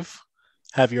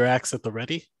 have your axe at the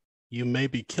ready. You may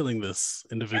be killing this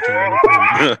individual.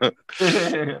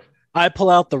 I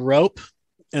pull out the rope,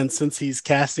 and since he's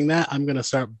casting that, I'm going to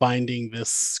start binding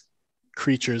this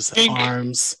creature's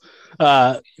arms.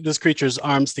 This creature's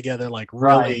arms together, like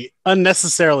really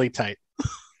unnecessarily tight.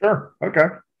 Sure. Okay.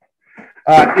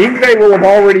 Ingve will have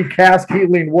already cast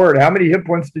healing word. How many hit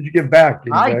points did you give back?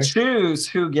 Ingve? I choose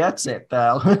who gets it,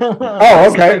 though.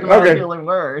 Oh, okay. Okay. Healing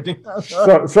word.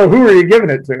 So who are you giving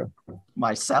it to?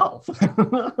 Myself.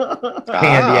 Candy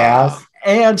ass.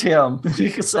 And him.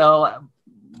 So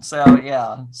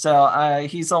yeah. So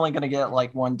he's only going to get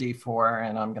like 1d4,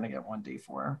 and I'm going to get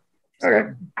 1d4. Okay.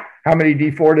 How many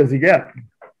d4 does he get?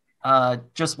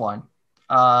 Just one.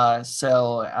 5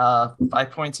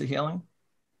 points of healing.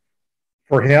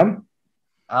 For him?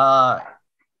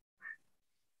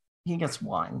 He gets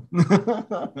 1.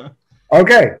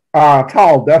 Okay.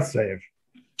 Tall death save.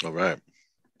 All right.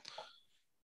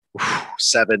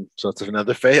 7. So it's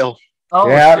another fail. Oh,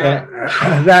 yeah,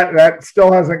 that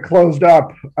still hasn't closed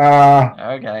up.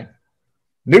 Okay.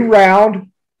 New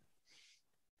round.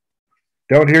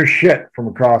 Don't hear shit from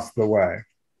across the way.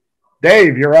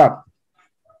 Dave, you're up.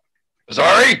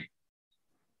 Sorry.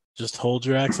 Just hold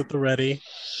your axe at the ready.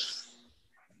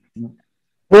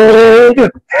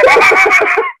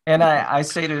 And I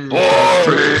say to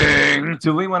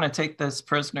do we want to take this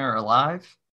prisoner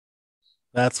alive?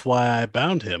 That's why I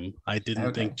bound him. I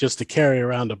didn't think just to carry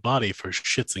around a body for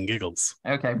shits and giggles.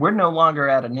 Okay, we're no longer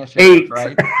at initiative, 8.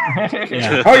 right?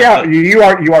 Yeah. Oh yeah, you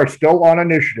are still on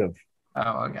initiative.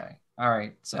 Oh, okay. All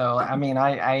right. So I mean,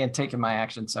 I had taken my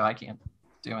action, so I can't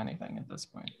do anything at this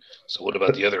point. So what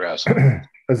about the other asshole?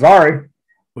 Azari.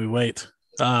 We wait.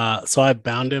 So I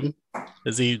bound him.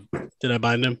 Did I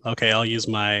bind him? Okay, I'll use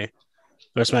my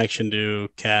rest of my action to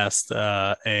cast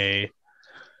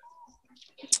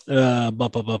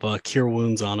cure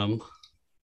wounds on him.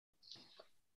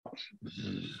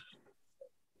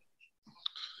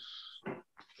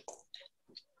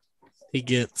 He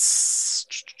gets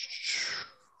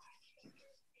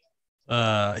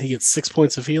 6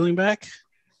 points of healing back.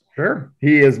 Sure.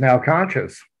 He is now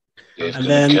conscious. And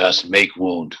then just make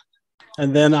wound.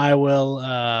 And then I will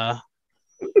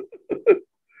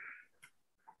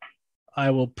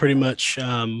pretty much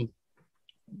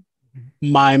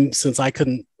mime, since I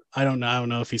don't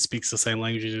know if he speaks the same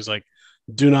language. He's like,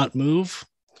 do not move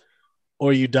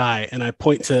or you die. And I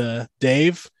point to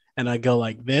Dave and I go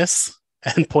like this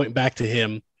and point back to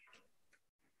him.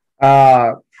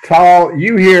 Tall,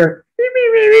 you hear.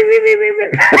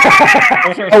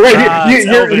 Oh wait,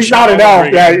 he's not an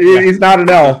elf. Yeah, he's not an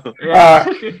elf. Yeah.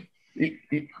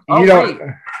 You don't.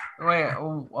 Wait.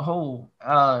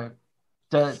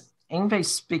 The Ingve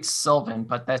speaks Sylvan,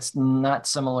 but that's not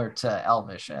similar to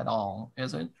Elvish at all,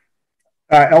 is it?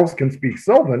 Elves can speak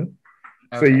Sylvan,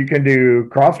 Okay. so you can do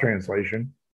cross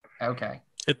translation. Okay.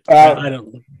 I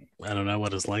don't. I don't know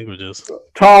what his language is.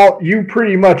 Tall, you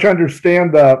pretty much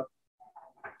understand the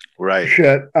Right.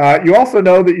 shit. You also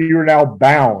know that you're now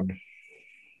bound.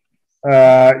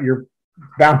 You're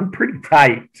bound pretty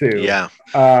tight too. Yeah.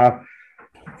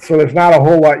 So there's not a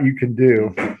whole lot you can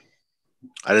do.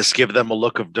 I just give them a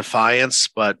look of defiance,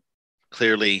 but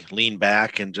clearly lean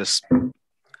back and just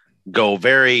go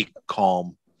very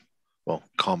calm. Well,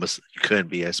 calm as you could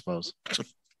be, I suppose.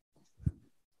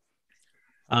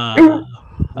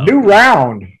 New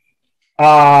round.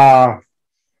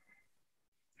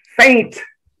 Faint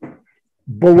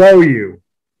below you.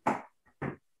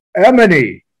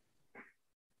 Emily.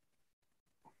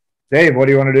 Dave, what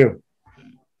do you want to do?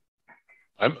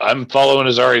 I'm following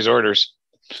Azari's orders.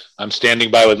 I'm standing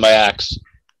by with my axe.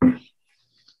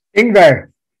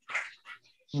 Ingve.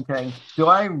 Okay. Do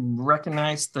I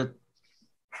recognize the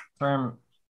term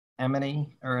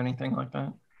Emily or anything like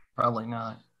that? Probably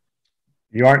not.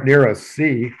 You aren't near a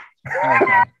sea.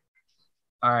 Okay.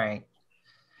 All right.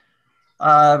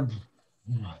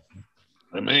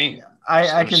 Emily?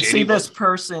 I can see this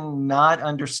person not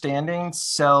understanding,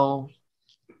 so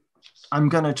I'm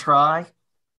going to try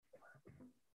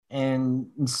and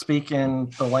speak in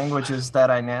the languages that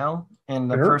I know.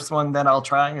 And the Sure. first one that I'll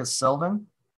try is Sylvan.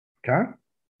 Okay.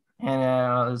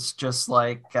 And it's just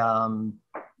like, who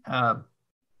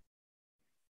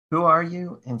are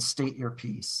you? And state your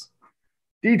piece.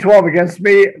 D12 against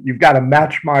me. You've got to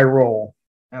match my roll.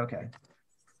 Okay.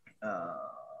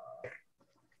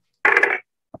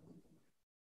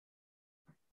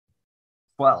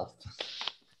 12.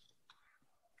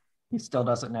 He still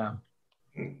doesn't know.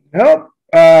 Nope.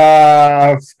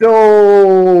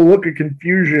 Still look at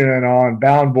confusion on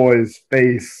Bound Boy's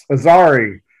face.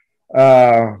 Azari.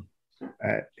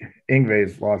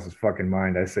 Ingve's lost his fucking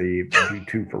mind. I say you do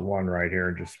 2 for 1 right here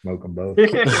and just smoke them both.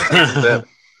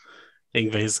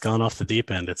 Ingve's gone off the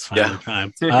deep end. It's finally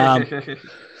time. Okay.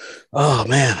 Oh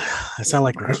man, I sound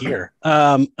like Rakir.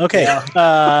 Okay.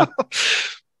 Yeah.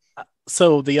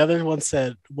 So the other one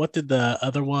said, what did the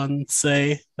other one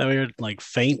say? That we were like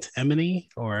faint Emily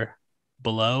or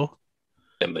below?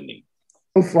 Emily.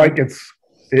 Looks like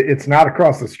it's not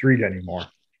across the street anymore.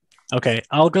 Okay,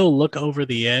 I'll go look over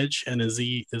the edge. And is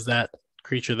that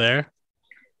creature there?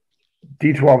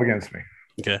 D12 against me.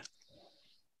 Okay.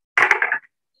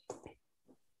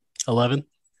 11.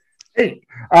 Hey,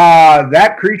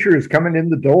 that creature is coming in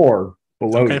the door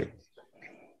below Okay. you.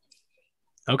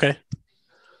 Okay.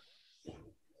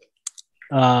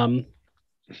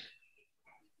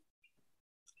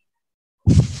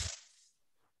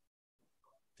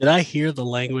 Did I hear the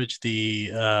language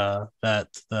that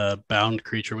the bound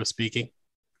creature was speaking?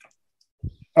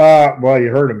 Well, you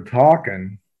heard him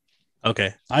talking.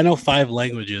 Okay. I know 5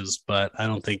 languages, but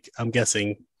I'm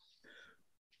guessing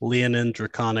Leonin,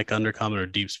 Draconic, Undercommon, or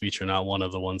Deep Speech are not one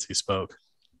of the ones he spoke.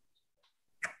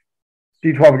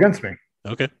 D12 against me.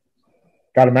 Okay.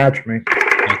 Got to match me.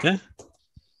 Okay.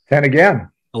 10 again.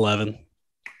 11.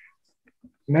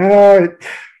 No,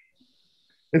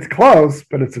 it's close,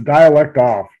 but it's a dialect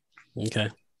off. Okay.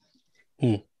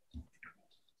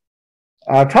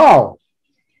 Tall.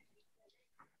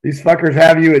 These fuckers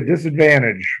have you at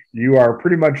disadvantage. You are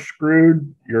pretty much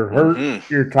screwed. You're hurt.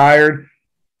 Mm-hmm. You're tired.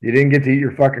 You didn't get to eat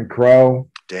your fucking crow.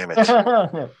 Damn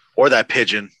it. Or that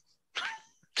pigeon.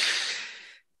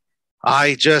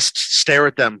 I just stare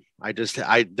at them. I'm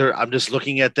just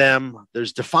looking at them.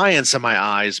 There's defiance in my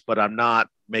eyes, but I'm not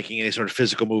making any sort of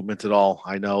physical movement at all.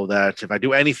 I know that if I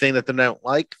do anything that they don't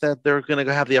like, that they're going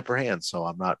to have the upper hand. So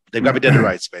I'm not. They've got me dead to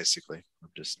rights, basically. I'm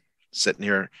just sitting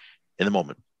here in the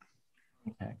moment.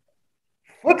 Okay.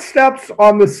 Footsteps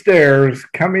on the stairs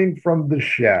coming from the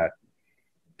shed.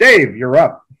 Dave, you're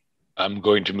up. I'm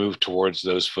going to move towards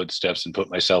those footsteps and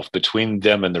put myself between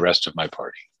them and the rest of my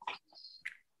party.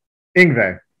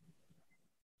 Ingve.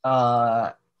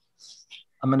 I'm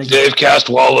gonna Dave cast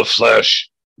Wall of Flesh.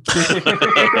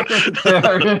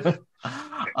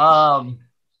 all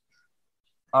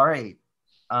right.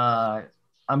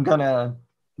 I'm gonna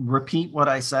repeat what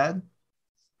I said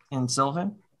in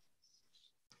Sylvan,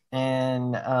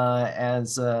 and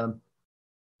as a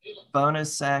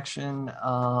bonus action,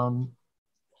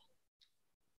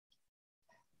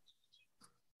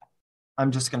 I'm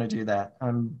just gonna do that.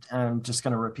 I'm just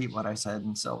gonna repeat what I said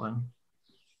in Sylvan.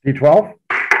 D12.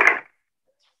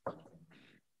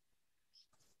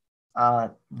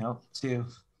 No, 2.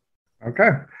 Okay.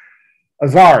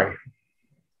 Azari.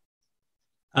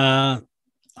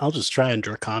 I'll just try and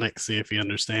Draconic, see if he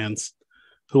understands.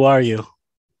 Who are you?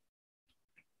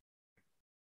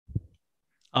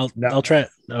 I'll try it.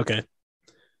 Okay.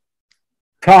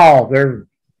 Tall, they're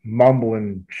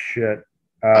mumbling shit.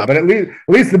 But at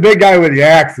least the big guy with the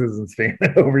axe isn't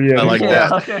standing over you. I like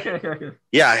anymore. that.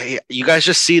 Yeah, you guys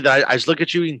just see that. I just look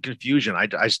at you in confusion. I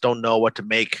just don't know what to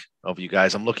make of you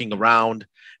guys. I'm looking around,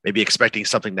 maybe expecting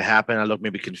something to happen. I look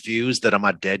maybe confused that I'm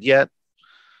not dead yet,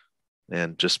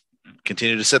 and just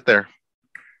continue to sit there.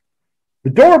 The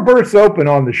door bursts open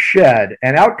on the shed,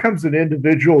 and out comes an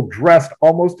individual dressed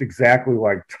almost exactly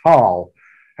like Tal.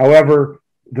 However,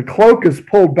 the cloak is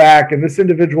pulled back, and this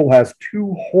individual has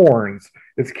two horns.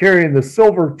 It's carrying the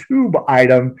silver tube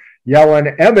item, yelling,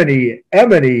 "Emily,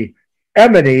 Emily,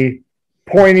 Emily,"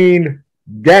 pointing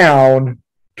down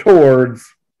towards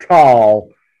Tal.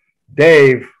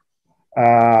 Dave, what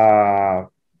are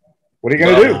you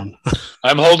going to do?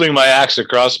 I'm holding my axe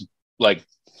across like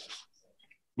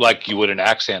you would an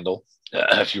axe handle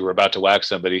if you were about to whack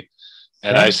somebody.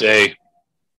 And I say,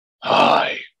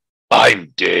 "Hi,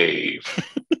 I'm Dave."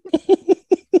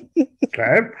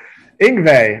 Okay.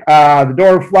 Ingve, the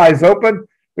door flies open.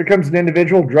 There comes an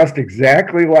individual dressed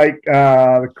exactly like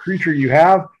the creature you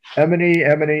have. Emily,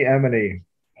 Emily, Emily,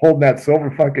 holding that silver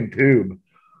fucking tube.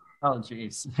 Oh,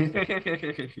 jeez.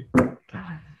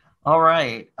 All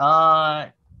right.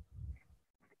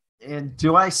 And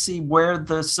do I see where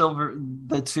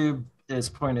the tube is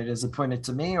pointed? Is it pointed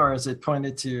to me or is it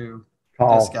pointed to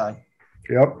this guy?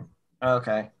 Yep.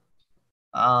 Okay.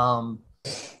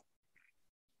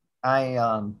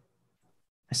 I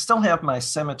still have my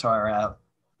scimitar out,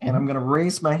 and I'm going to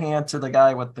raise my hand to the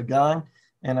guy with the gun,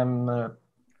 and I'm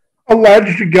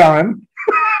alleged gun.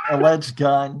 Alleged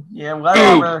gun. Yeah,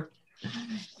 whatever.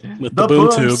 With the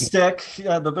boom tube. Stick.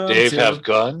 The boom Dave tube. have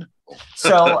gun.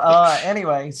 So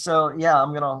anyway, yeah,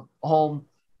 I'm gonna hold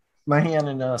my hand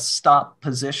in a stop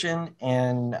position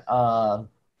and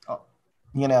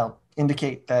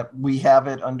indicate that we have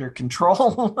it under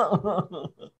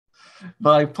control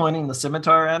by pointing the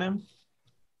scimitar at him.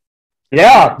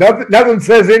 Yeah, nothing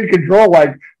says in control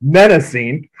like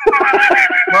menacing.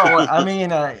 Well, I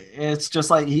mean, it's just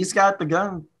like he's got the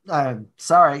gun.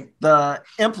 The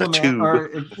implement or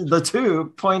the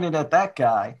tube pointed at that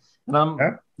guy, and I'm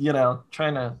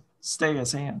trying to stay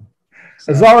his hand.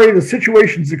 So. Azari, the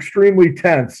situation's extremely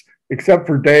tense, except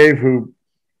for Dave, who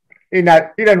he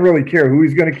doesn't really care who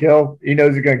he's going to kill. He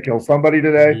knows he's going to kill somebody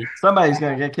today. Somebody's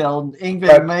going to get killed.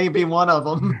 Ingrid may be one of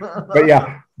them. But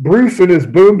yeah, Bruce and his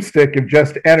boomstick have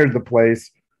just entered the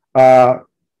place,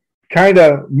 kind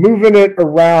of moving it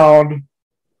around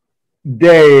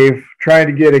Dave, trying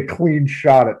to get a clean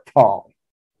shot at Tom.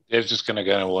 Dave's just going to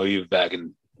go wave back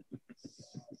and.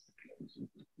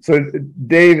 So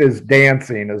Dave is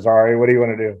dancing, Azari. What do you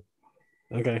want to do?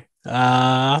 Okay.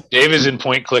 Dave is in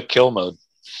point click kill mode.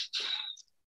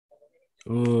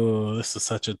 Ooh, this is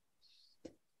such a.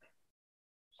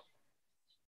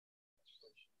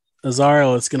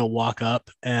 Azariel is gonna walk up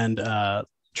and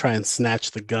try and snatch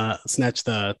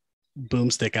the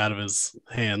boomstick out of his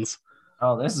hands.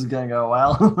 Oh, this is gonna go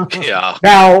well. Yeah.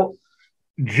 Now,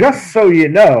 just so you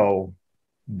know,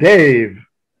 Dave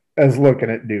is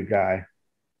looking at new guy.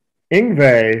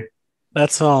 Ingve.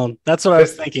 That's all. That's what I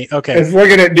was thinking. Okay. Is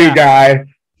looking at new guy.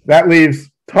 That leaves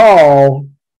Tall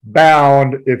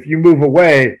bound. If you move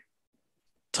away,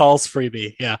 Tall's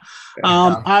freebie. Yeah.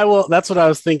 I will. That's what I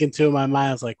was thinking too in my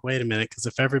mind. I was like, wait a minute, because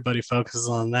if everybody focuses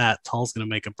on that, Tall's going to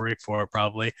make a break for it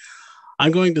probably.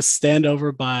 I'm going to stand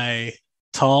over by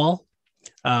Tall.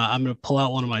 I'm going to pull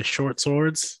out one of my short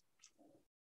swords.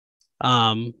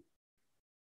 And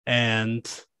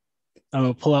I'm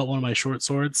going to pull out one of my short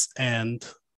swords and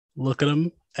look at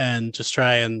him and just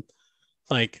try and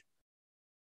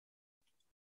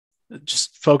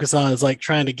just focus on is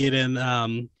trying to get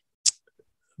in,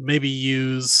 maybe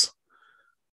use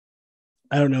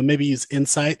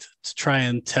insight to try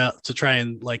and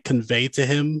convey to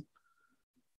him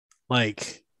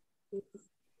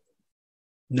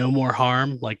no more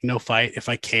harm, no fight if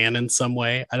I can in some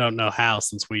way. I don't know how,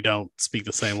 since we don't speak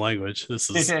the same language. This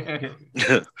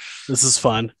is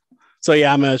fun. So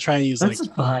yeah, I'm gonna try and use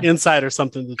insight or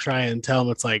something to try and tell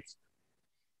him it's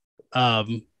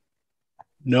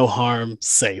no harm,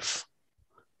 safe.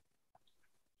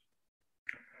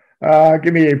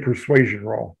 Give me a persuasion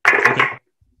roll.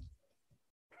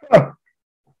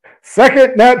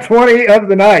 Second nat 20 of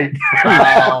the night.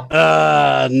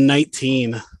 Wow.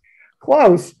 19.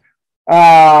 Close.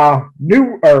 Tall.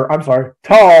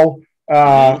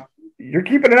 You're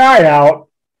keeping an eye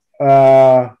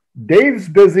out. Dave's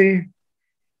busy.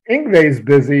 Ingve's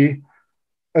busy.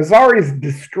 Azari's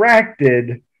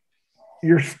distracted.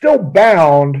 You're still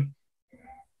bound.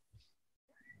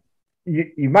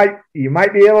 You might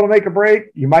be able to make a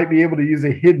break. You might be able to use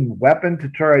a hidden weapon to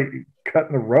try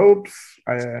cutting the ropes.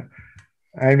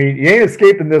 I mean, you ain't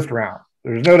escaping this round.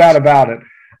 There's no doubt about it.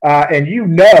 And you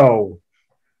know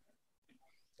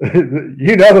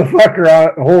the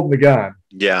fucker holding the gun.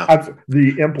 Yeah.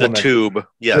 The implement. The tube.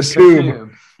 Yes. The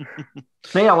tube.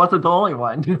 So yeah, I wasn't the only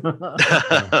one.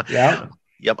 Yeah.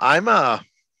 Yep. I'm let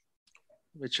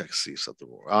me check see something.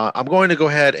 I'm going to go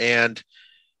ahead and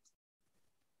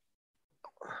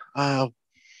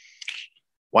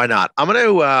why not? I'm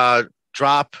going to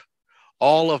drop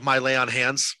all of my lay on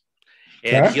hands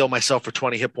and heal myself for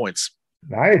 20 hit points.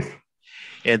 Nice.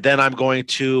 And then I'm going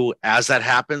to, as that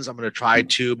happens, I'm going to try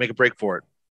to make a break for it.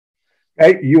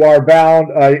 Hey, you are bound.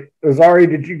 Azari,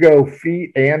 did you go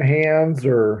feet and hands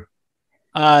or?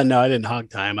 No, I didn't hog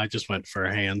time. I just went for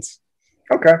hands.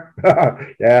 Okay.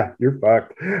 Yeah, you're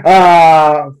fucked.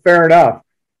 Fair enough.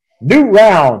 New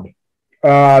round.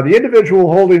 The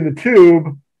individual holding the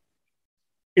tube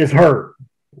is hurt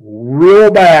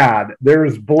real bad.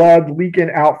 There's blood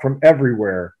leaking out from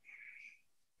everywhere.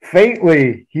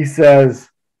 Faintly, he says,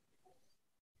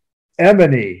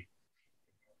 Emily,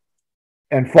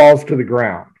 and falls to the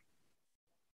ground.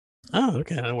 Oh,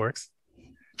 okay. That works.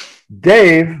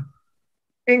 Dave,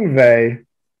 Ingve,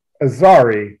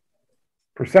 Azari,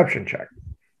 perception check.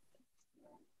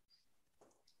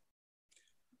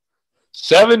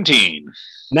 17.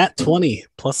 Nat 20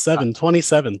 plus 7,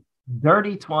 27.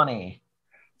 Dirty 20.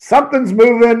 Something's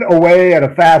moving away at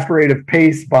a fast rate of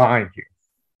pace behind you.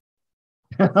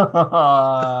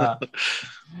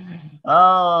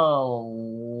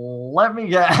 Oh, let me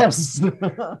guess.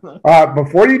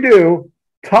 Before you do,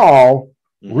 Tall,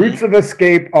 routes of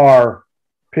escape are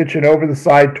pitching over the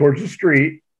side towards the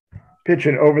street,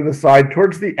 pitching over the side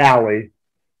towards the alley,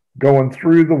 going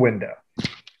through the window.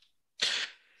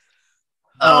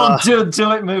 Do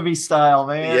it movie style,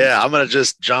 man. Yeah, I'm going to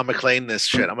just John McClane this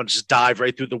shit. I'm going to just dive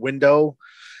right through the window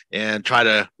and try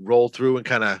to roll through and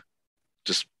kind of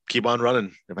just keep on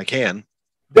running if I can.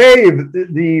 Dave,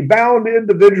 the bound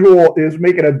individual is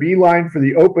making a beeline for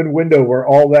the open window where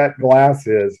all that glass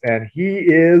is, and he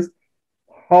is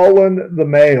hauling the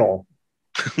mail.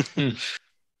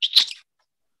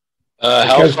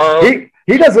 How far?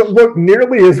 He doesn't look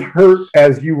nearly as hurt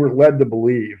as you were led to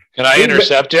believe. Can I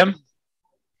intercept him?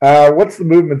 What's the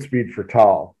movement speed for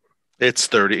Tall? It's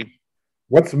 30.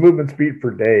 What's the movement speed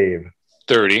for Dave?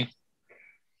 30.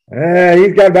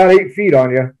 He's got about 8 feet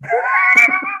on you.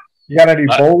 You got any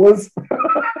bolas?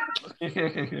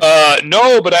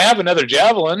 No, but I have another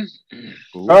javelin.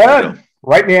 All right.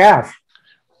 Right in the ass.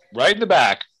 Right in the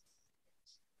back.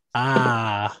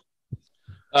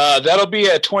 That'll be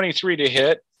a 23 to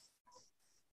hit.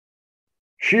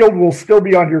 Shield will still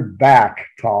be on your back,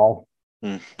 Tall.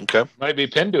 Okay. Might be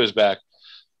pinned to his back.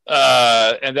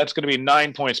 And that's going to be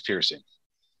 9 points piercing.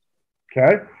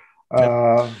 Okay.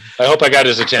 I hope I got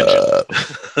his attention.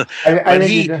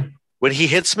 When he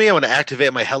hits me, I'm going to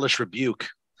activate my Hellish Rebuke.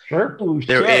 Sure.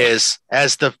 There is,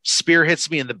 as the spear hits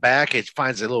me in the back, it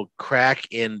finds a little crack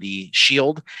in the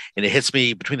shield, and it hits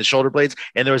me between the shoulder blades,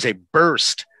 and there is a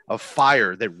burst of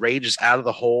fire that rages out of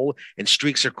the hole and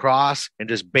streaks across and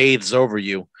just bathes over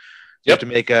you. You have to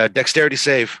make a dexterity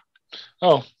save.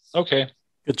 Oh, okay.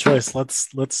 Good choice. Let's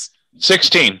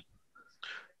 16.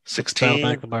 16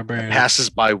 back the barbarian. Passes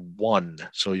by 1,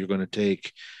 so you're going to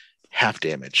take half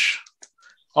damage.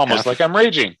 Almost like I'm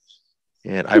raging.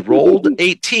 And I rolled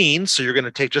 18, so you're going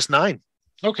to take just 9.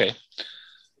 Okay.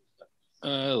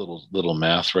 A little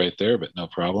math right there, but no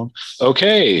problem.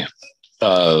 Okay.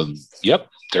 Yep,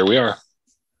 there we are.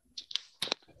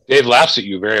 Dave laughs at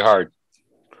you very hard.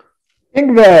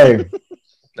 Ingve.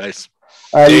 Nice.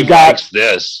 Dave likes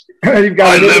this. You've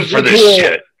got I live for this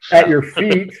shit. At your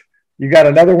feet. You got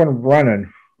another one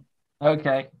running.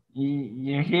 Okay.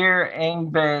 You hear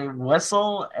Ingve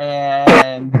whistle,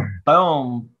 and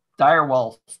boom,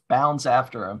 direwolf bounds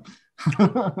after him.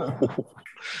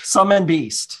 Summon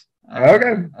beast.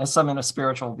 Okay. I summon a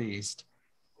spiritual beast.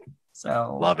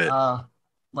 So love it.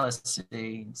 Let's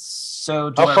see.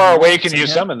 So how far away can you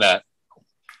summon that?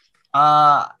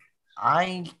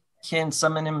 I can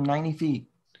summon him 90 feet.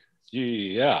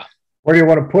 Yeah. Where do you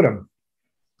want to put him?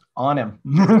 On him.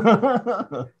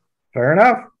 Fair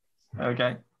enough.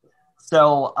 Okay.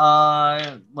 So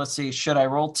let's see. Should I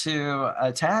roll to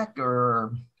attack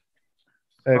or?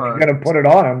 If you're gonna put it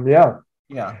on him, yeah.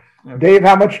 Yeah. Okay. Dave,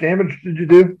 how much damage did you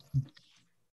do?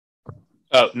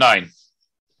 9.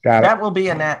 Got it. That will be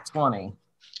a nat 20.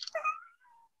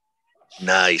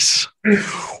 Nice.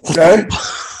 Okay.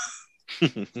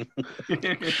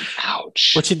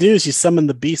 Ouch. What you do is you summon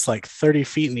the beast like 30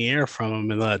 feet in the air from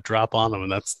him and let it drop on him,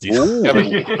 and that's decent.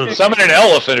 Yeah, summon an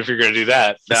elephant if you're going to do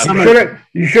that.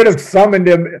 You should have summoned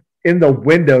him in the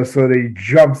window so that he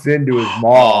jumps into his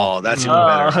maw. Oh, that's even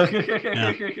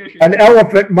better. An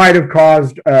elephant might have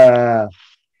caused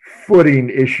footing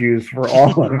issues for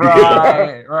all of you.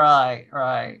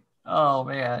 Right. Oh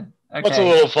man. Okay. What's a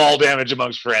little fall damage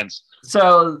amongst friends?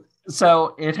 So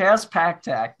it has pack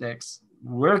tactics.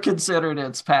 We're considered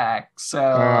its pack.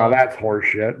 So that's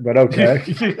horseshit, but okay.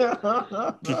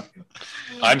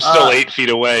 I'm still 8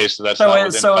 feet away, so that's not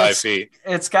within 5 feet.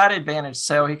 It's got advantage,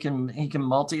 so he can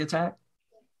multi-attack.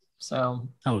 So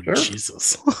sure.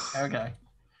 Jesus. Okay.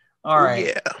 All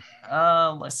right. Yeah.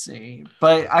 Let's see.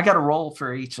 But I got to roll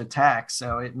for each attack,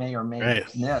 so it may or may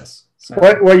miss. So,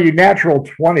 well, you natural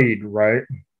 20'd, right?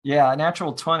 Yeah, a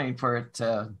natural 20 for it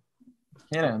to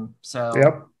hit him. So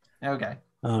yep. Okay.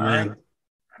 Oh man.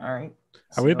 All right.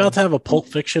 Are we about to have a Pulp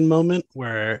Fiction moment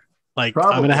where, like,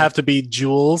 Probably. I'm gonna have to be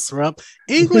Jules?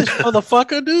 English,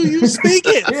 motherfucker, do you speak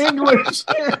it? English,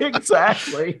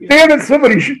 exactly. Damn it!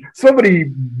 Somebody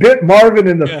bit Marvin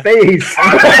in the face.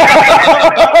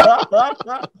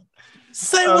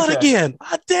 Say what again?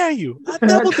 I dare you! I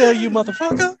double dare you,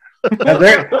 motherfucker!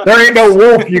 There ain't no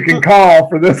wolf you can call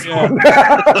for this one.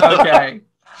 Okay.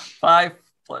 5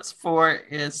 plus 4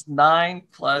 is 9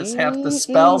 plus half the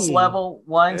spells level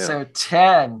 1, so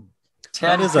 10.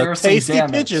 10 that is a tasty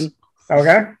damage. pigeon.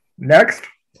 Okay. Next.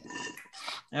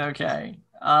 Okay.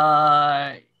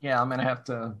 Yeah, I'm gonna have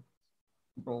to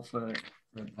roll for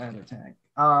that attack.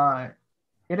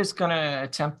 It is gonna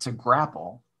attempt to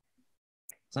grapple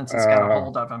since it's got a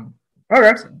hold of him.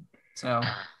 Okay. So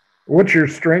what's your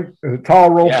strength? Tall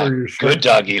roll for your strength. Good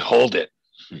doggy, hold it.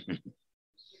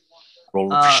 Roll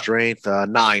for strength,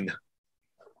 9.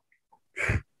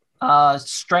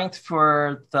 Strength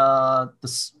for the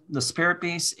spirit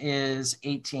beast is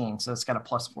 18, so it's got a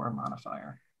 +4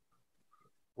 modifier.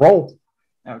 Roll.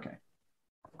 Okay.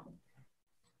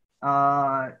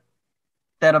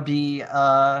 That'll be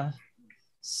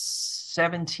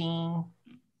 17.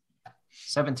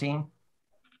 17.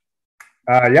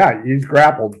 Yeah, he's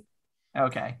grappled.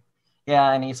 Okay.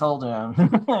 Yeah, and he's holding him.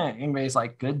 Anybody's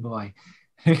like, good boy.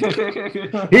 He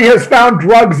has found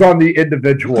drugs on the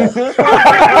individual.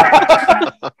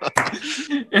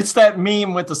 It's that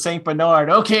meme with the Saint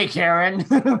Bernard. Okay, Karen.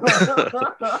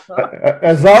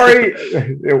 Azari,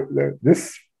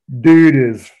 this dude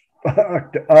is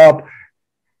fucked up.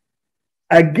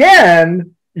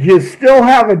 Again, you still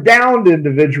have a downed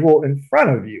individual in front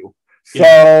of you.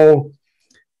 So,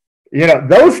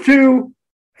 those two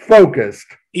focused.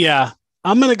 Yeah.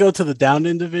 I'm going to go to the downed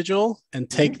individual and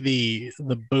take the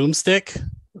boomstick,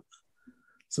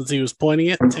 since he was pointing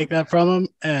it, take that from him.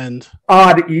 And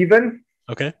odd even.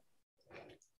 Okay.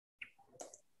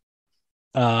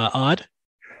 Odd.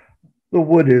 The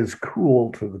wood is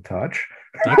cool to the touch.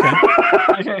 Okay.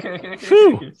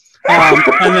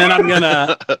 And then I'm going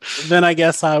to, then I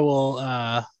guess I will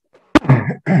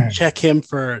check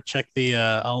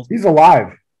the, he's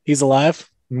alive. He's alive?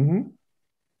 Mm-hmm.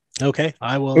 Okay,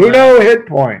 I will. Uno hit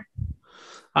point.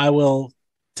 I will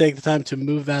take the time to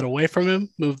move that away from him,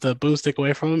 move the boomstick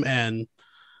away from him, and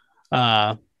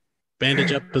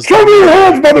bandage up his. Show me your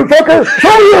hands, motherfucker!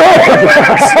 Show me your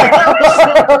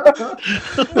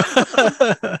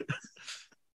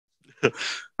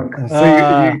hands! So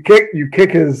you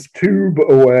kick his tube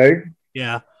away.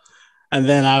 Yeah, and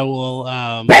then I will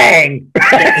bang.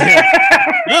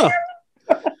 Oh,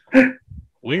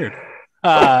 weird.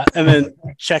 And then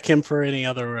check him for any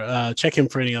other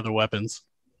weapons.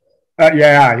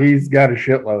 Yeah, he's got a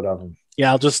shitload of them.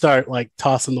 Yeah, I'll just start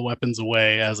tossing the weapons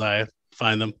away as I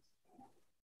find them.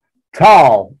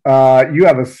 Tall, you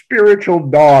have a spiritual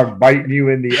dog biting you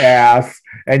in the ass,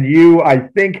 and you, I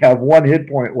think, have 1 hit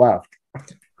point left.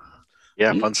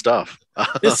 Yeah, fun stuff.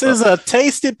 This is a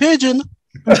tasty pigeon.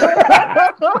 You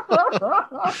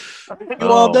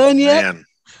all done yet? Man.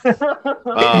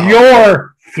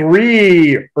 Your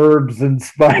 3 herbs and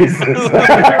spices.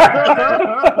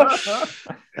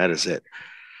 That is it.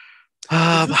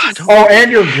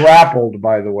 And you're grappled,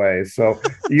 by the way. So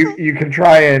you can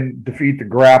try and defeat the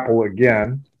grapple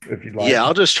again if you'd like. Yeah,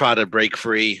 I'll just try to break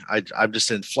free. I'm just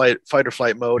in fight or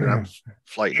flight mode, and I'm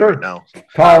flighting right now.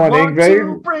 Tall and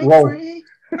Ingve, roll. Free.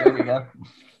 There we go.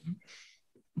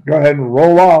 Go ahead and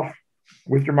roll off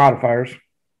with your modifiers.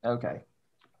 Okay.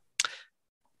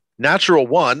 Natural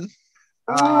 1,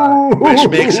 which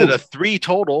makes it a 3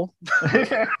 total.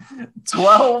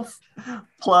 12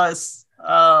 plus,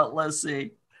 let's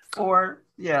see, 4,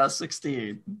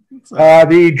 16. So.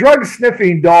 The drug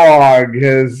sniffing dog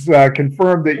has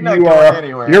confirmed that you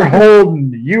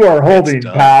are holding,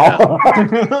 pal.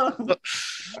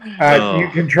 Yeah. You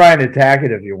can try and attack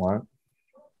it if you want.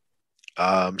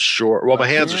 Sure. Well, my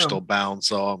hands are Yeah. still bound,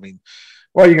 so I mean,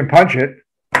 Well, you can punch it.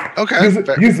 okay.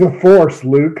 Use the force,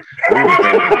 Luke.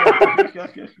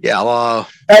 Yeah, I'll,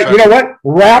 Hey, you know what?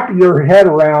 Wrap your head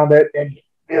around it and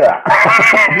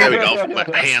there we go. Put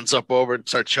my hands up over it and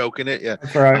start choking it. Yeah.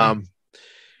 that's right.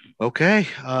 Okay.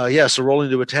 Yeah. So rolling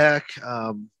to attack.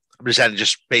 I'm just adding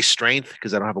just base strength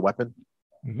because I don't have a weapon.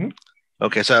 Mhm.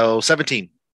 Okay. So 17.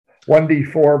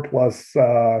 1d4 plus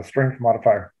strength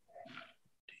modifier.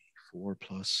 4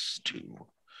 plus 2.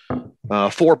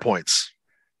 4 points.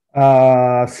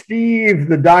 Steve,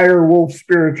 the dire wolf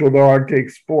spiritual dog,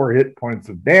 takes 4 hit points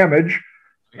of damage.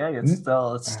 Yeah, it's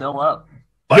still up.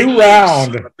 New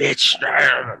round. Bitch.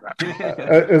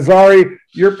 Azari,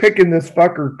 you're picking this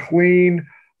fucker clean,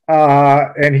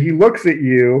 and he looks at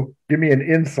you. Give me an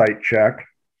insight check.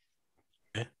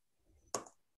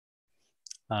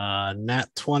 Nat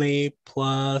 20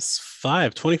 plus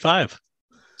 5, 25.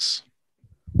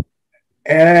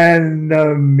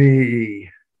 Enemy.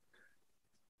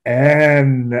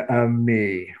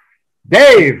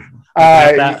 Dave.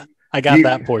 I got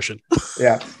that portion.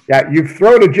 Yeah. You've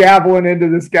thrown a javelin into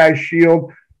this guy's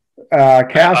shield.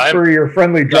 Casper, your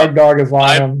friendly drug dog, is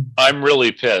on him. I'm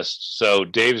really pissed. So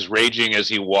Dave's raging as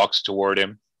he walks toward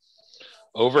him.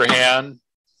 Overhand.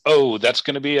 Oh, that's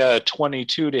going to be a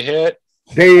 22 to hit.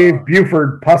 Dave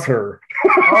Buford Pusser.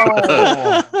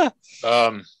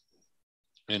 Oh.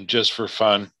 And just for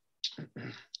fun,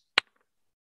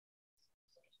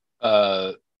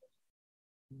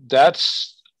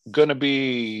 that's going to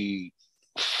be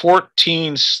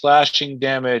 14 slashing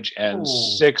damage and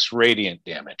 6 radiant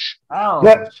damage. Oh.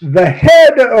 The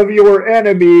head of your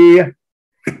enemy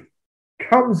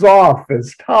comes off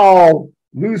as Tal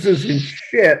loses his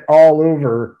shit all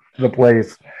over the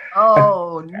place.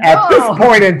 Oh, no. At this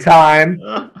point in time,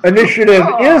 initiative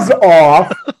is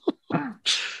off.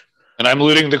 And I'm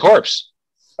looting the corpse.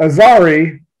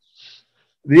 Azari,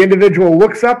 the individual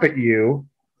looks up at you,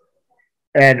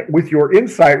 and with your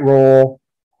insight roll,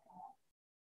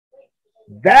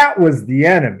 that was the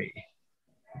enemy.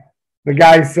 The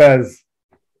guy says,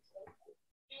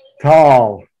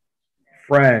 Tall,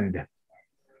 friend.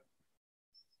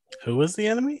 Who was the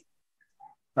enemy?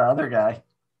 The other guy.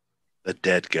 The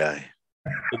dead guy.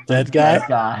 The dead guy? That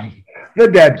guy. The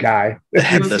dead guy. The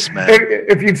headless man.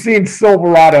 If you've seen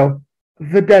Silverado,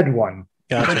 the dead one.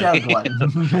 The Gotcha. dead one.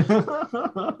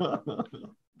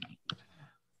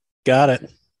 Got it.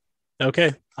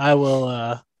 Okay. I will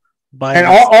buy And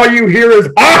this. all you hear is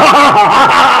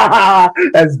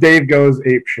as Dave goes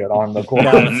apeshit on the Got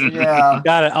corpse. it. Yeah.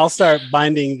 Got it. I'll start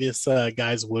binding this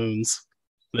guy's wounds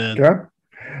then. Okay.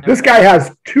 This guy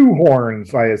has 2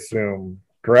 horns, I assume.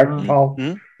 Correct, Mhm. Paul?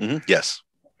 Mm-hmm. Yes.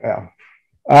 Yeah.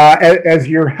 As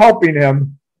you're helping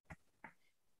him,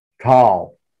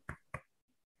 Tall.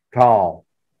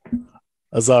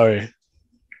 Azari.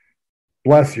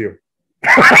 Bless you.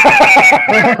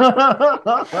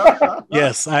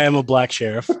 Yes, I am a black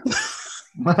sheriff.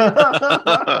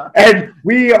 And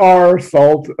we are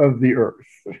salt of the earth.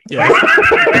 Yeah.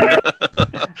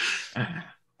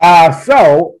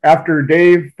 So after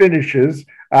Dave finishes,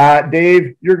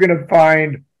 Dave, you're going to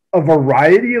find a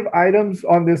variety of items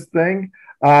on this thing,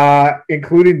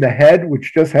 including the head,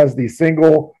 which just has the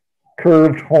single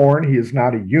curved horn. He is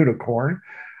not a unicorn.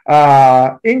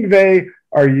 Ingve,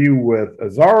 are you with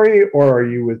Azari or are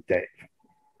you with Dave?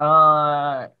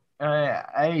 I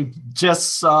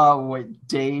just saw what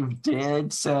Dave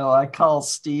did, so I call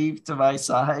Steve to my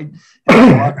side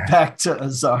and walk back to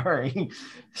Azari.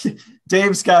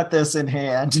 Dave's got this in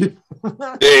hand.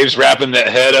 Dave's wrapping that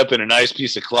head up in a nice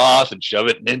piece of cloth and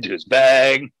shoving it into his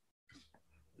bag.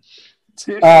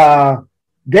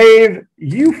 Dave,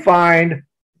 you find,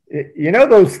 you know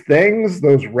those things,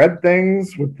 those red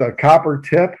things with the copper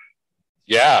tip?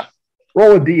 Yeah.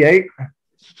 Roll a D8.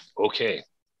 Okay.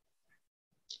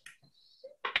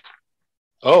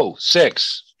 Oh,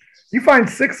 6. You find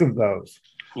 6 of those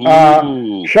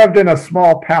Ooh. shoved in a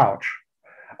small pouch.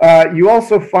 You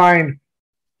also find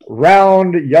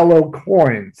round yellow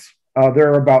coins.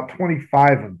 There are about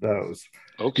 25 of those.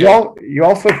 Okay. You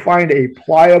also find a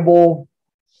pliable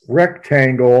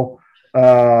rectangle,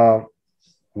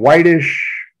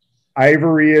 whitish,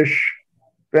 ivoryish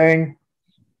thing.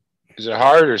 Is it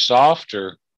hard or soft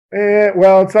or?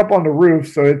 Well, it's up on the roof,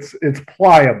 so it's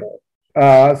pliable.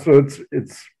 So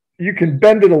it's you can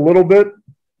bend it a little bit.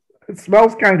 It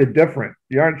smells kind of different.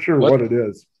 You aren't sure what it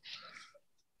is.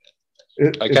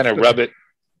 I kind of rub it.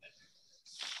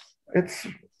 It's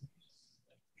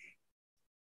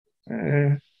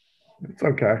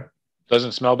okay.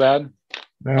 Doesn't smell bad.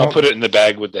 No. I'll put it in the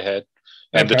bag with the head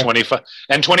and Okay.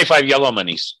 the 25 yellow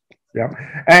monies. Yeah.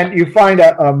 And you find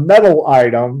a metal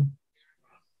item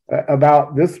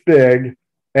about this big,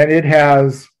 and it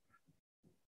has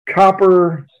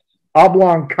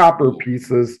oblong copper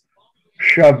pieces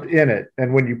shoved in it.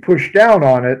 And when you push down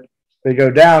on it, they go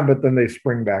down, but then they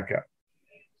spring back up.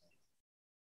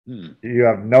 You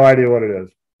have no idea what it is.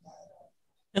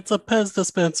 It's a Pez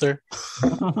dispenser.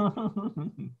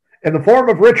 In the form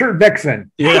of Richard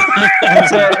Nixon. Yeah.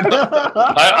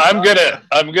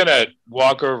 I'm gonna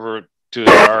walk over to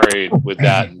Ari with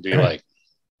that and be like,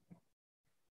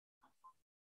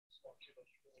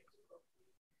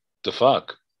 the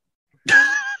fuck?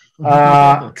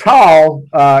 Tal,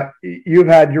 you've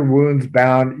had your wounds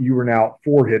bound. You are now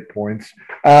 4 hit points.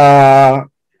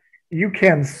 You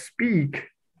can speak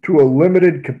to a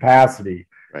limited capacity.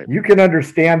 Right. You can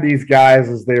understand these guys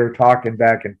as they are talking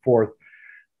back and forth.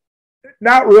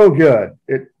 Not real good.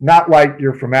 Not like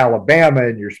you're from Alabama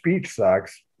and your speech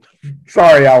sucks.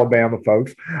 Sorry, Alabama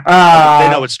folks. They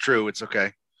know it's true. It's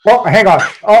okay. Well, hang on.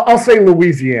 I'll say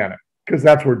Louisiana because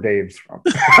that's where Dave's from.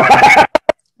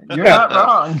 You're not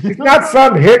wrong. He's not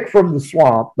some hick from the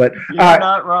swamp, but you're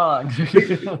not wrong.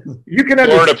 You can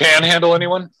Florida Panhandle,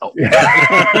 anyone? Oh.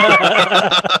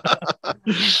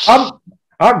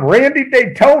 I'm Randy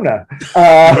Daytona.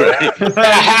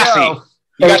 Tallahassee.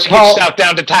 You guys should get south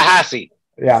down to Tallahassee.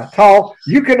 Yeah, Tal,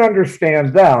 you can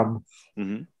understand them.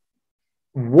 Mm-hmm.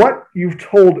 What you've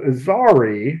told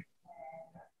Azari,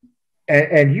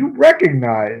 and you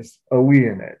recognize a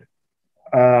Leonid.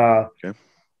 Okay.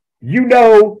 You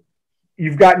know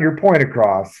you've gotten your point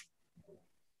across,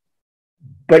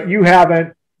 but you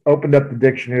haven't opened up the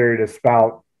dictionary to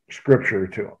spout scripture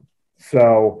to him.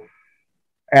 So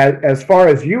as far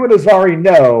as you and Azari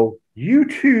know, you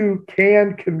two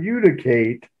can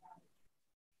communicate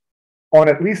on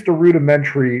at least a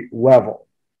rudimentary level.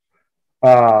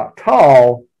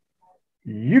 Tal,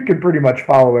 you can pretty much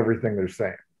follow everything they're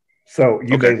saying. So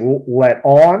you may let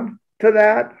on to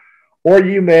that, or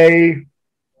you may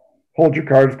hold your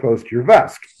cards close to your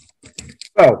vest.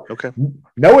 So,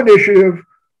 no initiative.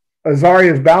 Azari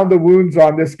has bound the wounds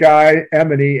on this guy,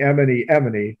 Emily.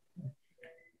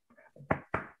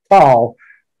 Tal,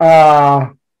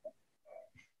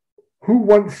 who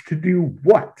wants to do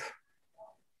what?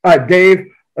 Dave,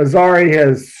 Azari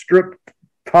has stripped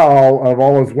Tal of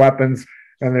all his weapons,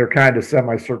 and they're kind of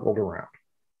semicircled around.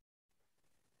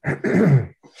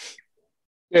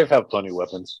 They have plenty of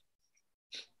weapons.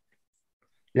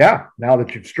 Yeah, now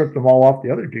that you've stripped them all off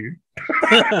the other dude.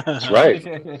 That's right.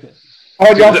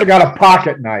 Oh, you also got a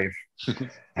pocket knife.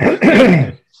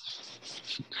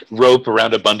 Rope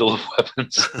around a bundle of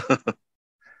weapons.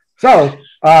 So,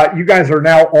 you guys are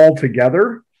now all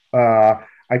together.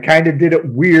 I kind of did it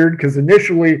weird because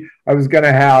initially I was going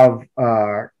to have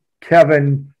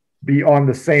Kevin be on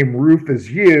the same roof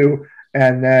as you.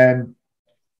 And then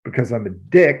because I'm a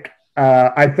dick,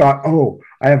 I thought,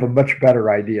 I have a much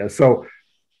better idea. So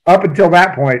up until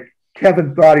that point,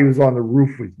 Kevin thought he was on the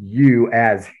roof with you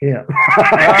as him.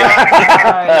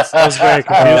 That was very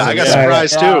confusing. I got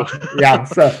surprised too. Yeah,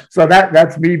 so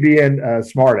that's me being a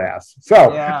smart ass.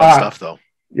 So stuff though.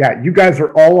 Yeah, you guys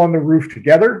are all on the roof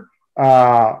together.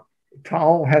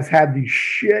 Tal has had the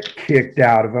shit kicked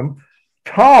out of him.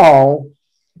 Tal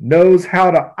knows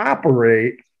how to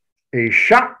operate a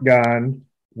shotgun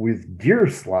with deer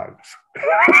slugs.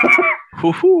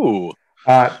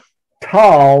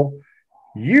 Tal,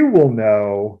 you will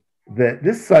know that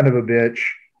this son of a bitch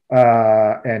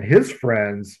and his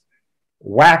friends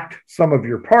whacked some of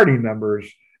your party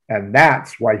members, and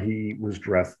that's why he was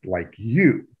dressed like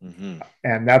you. Mm-hmm.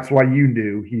 And that's why you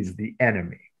knew he's the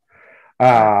enemy.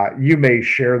 You may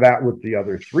share that with the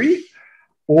other 3,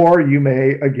 or you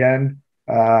may, again,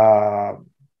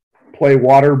 play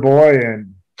water boy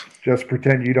and just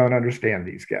pretend you don't understand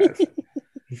these guys.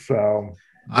 So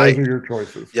those are your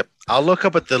choices. Yep. I'll look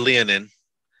up at the Leonin.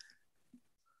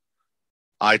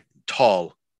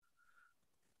 Tall.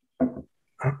 And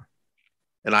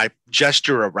I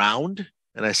gesture around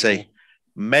and I say,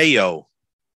 Mayo.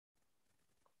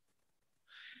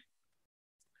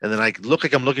 And then I look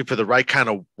like I'm looking for the right kind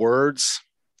of words.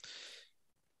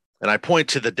 And I point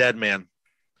to the dead man.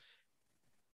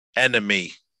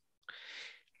 Enemy.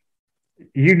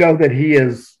 You know that he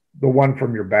is the one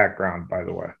from your background, by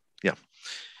the way. Yeah.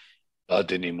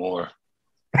 Not anymore.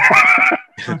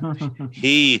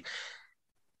 He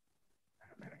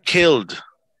killed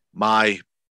my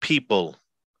people.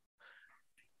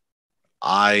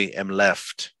 I am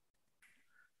left.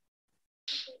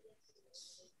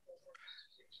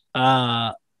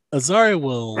 Azari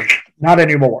will not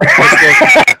anymore.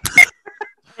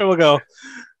 Here we'll go.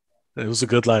 It was a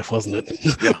good life, wasn't it?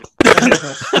 Yep.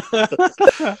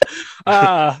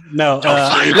 No.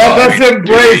 Let us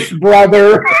embrace,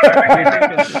 brother.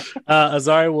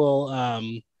 Azari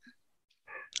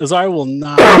will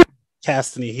not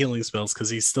cast any healing spells because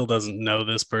he still doesn't know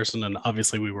this person, and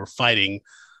obviously we were fighting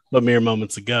but mere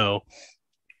moments ago.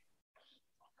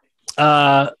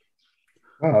 Oh,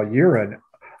 you're an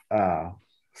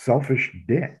selfish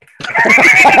dick.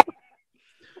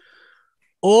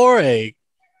 Or a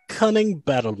cunning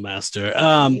battle master.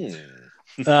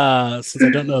 Since I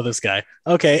don't know this guy.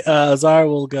 Okay, Azar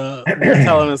will go. We'll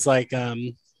tell him it's like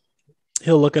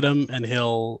he'll look at him and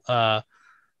he'll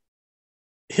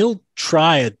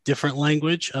try a different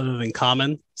language other than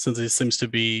common, since he seems to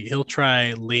be. He'll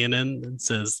try Leonin and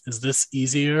says, "Is this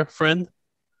easier, friend?"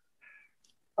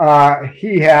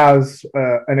 He has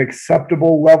an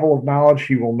acceptable level of knowledge.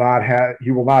 He will not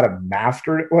have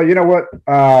mastered it. Well, you know what?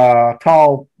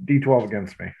 Tall D12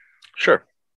 against me. Sure.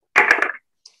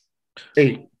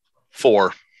 8.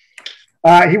 4.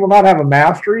 He will not have a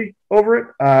mastery over it,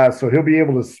 so he'll be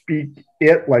able to speak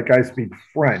it like I speak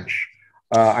French.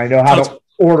 I know how to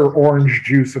order orange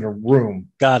juice in a room.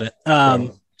 Got it.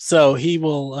 So he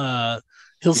will.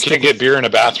 He'll. You can't get beer in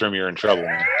a bathroom. You're in trouble.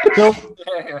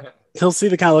 He'll see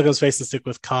the kind of look on his face and stick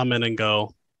with common and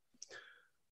go,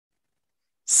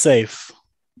 safe,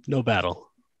 no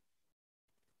battle.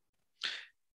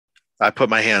 I put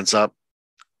my hands up.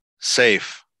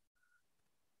 Safe.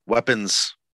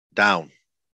 Weapons down.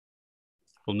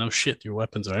 Well, no shit. Your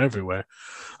weapons are everywhere.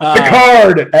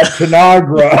 Picard at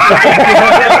Tanagra.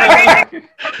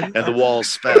 And the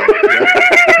walls fell.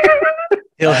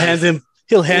 He'll hand him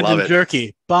Love it.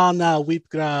 jerky. Bana weep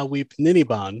gra weep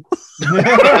niniban.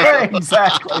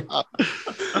 Exactly.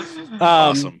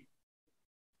 Awesome.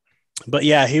 But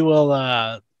yeah, he will.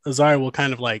 Azar will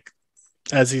kind of like,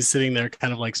 as he's sitting there,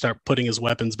 kind of like start putting his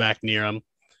weapons back near him,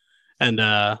 and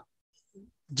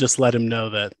just let him know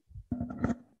that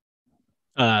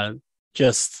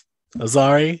just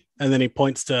Azari, and then he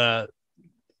points to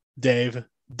Dave, and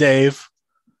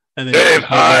then Dave,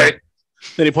 hi.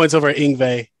 Then he points over at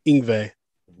Ingve.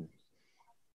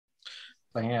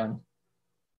 Man.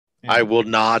 I will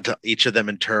nod to each of them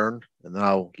in turn, and then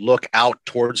I'll look out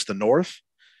towards the north.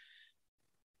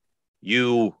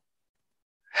 You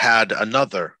had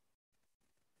another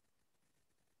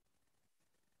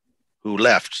who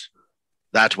left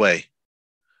that way.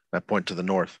 I point to the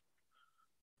north.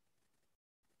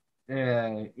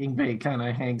 Ingve kind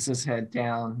of hangs his head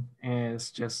down and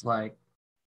is just like,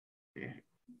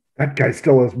 That guy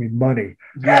still owes me money.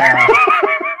 yeah.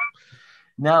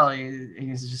 No, he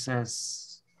just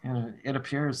says, it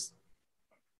appears,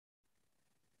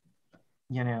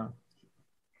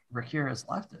 Rakir has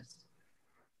left us.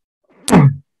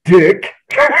 Dick.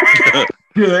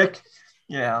 Dick.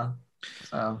 Yeah.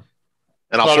 So.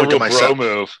 And I'll point to myself.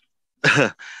 Move.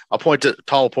 I'll point to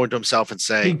himself and He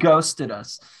say, ghosted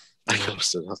us. I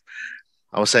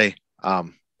will say, I'll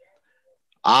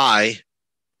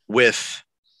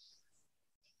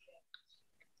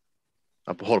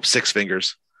hold up 6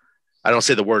 fingers. I don't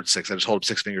say the word 6. I just hold up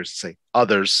 6 fingers and say,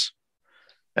 others.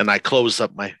 And I close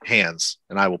up my hands,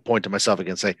 and I will point to myself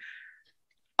again and say,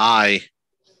 I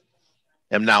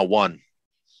am now one.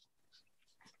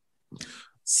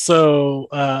 So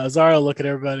Azara will look at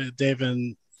everybody, Dave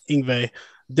and Ingve.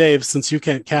 Dave, since you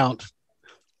can't count,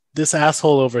 this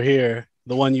asshole over here,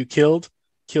 the one you killed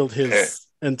his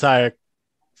entire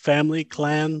family,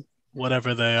 clan,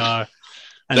 whatever they are.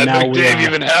 And that now makes Dave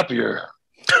even happier.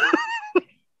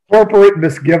 Corporate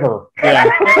misgiver.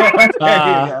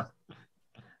 Yeah.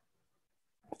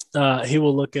 He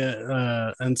will look at,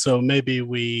 and so maybe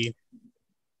we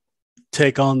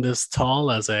take on this Tall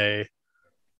as a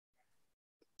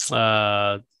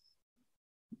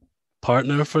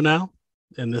partner for now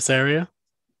in this area.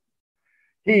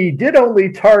 He did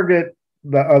only target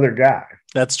the other guy.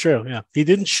 That's true. Yeah, he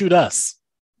didn't shoot us,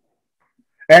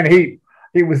 and he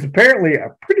was apparently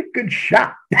a pretty good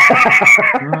shot.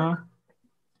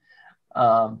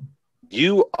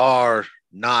 You are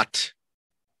not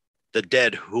the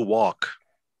dead who walk.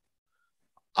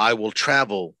 I will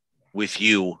travel with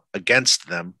you against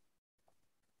them.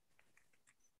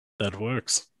 That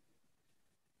works.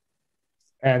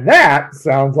 And that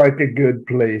sounds like a good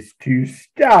place to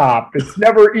stop. It's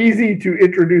never easy to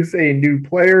introduce a new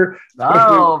player.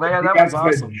 Oh, man, that was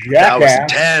awesome. That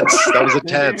was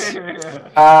intense.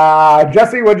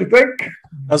 Jesse, what'd you think?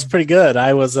 That was pretty good.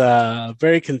 I was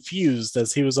very confused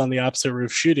as he was on the opposite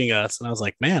roof shooting us. And I was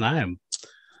like, man,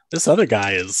 this other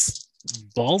guy is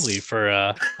ballsy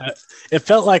for it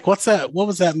felt like what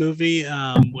was that movie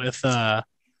with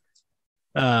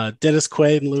Dennis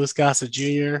Quaid and Louis Gossett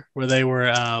Jr., where they were where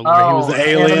he was the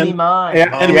alien. Enemy Mine.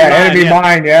 Enemy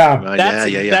Mine.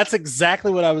 That's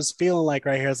exactly what I was feeling like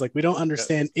right here. It's like we don't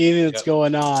understand anything that's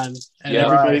going on, and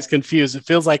everybody's confused. It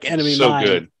feels like Enemy Mine.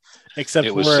 Good. Except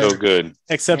it was so good.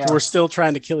 Except we're still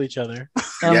trying to kill each other.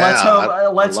 And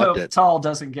let's hope Tall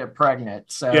doesn't get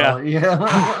pregnant. So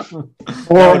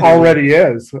or already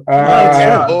is.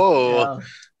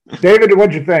 David,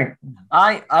 what'd you think?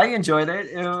 I enjoyed it.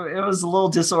 It was a little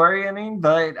disorienting,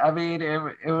 but I mean, it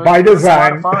was by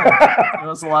design. It was a lot of fun. It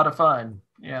was a lot of fun.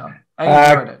 Yeah,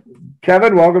 I enjoyed it.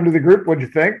 Kevin, welcome to the group. What'd you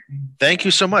think? Thank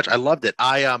you so much. I loved it.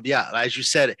 As you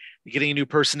said, getting a new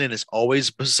person in is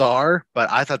always bizarre,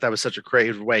 but I thought that was such a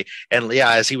creative way. And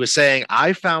as he was saying,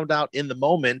 I found out in the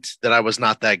moment that I was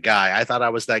not that guy. I thought I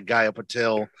was that guy up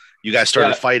until you guys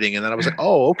started fighting, and then I was like,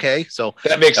 "Oh, okay." So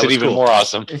that makes it even more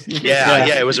awesome.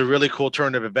 It was a really cool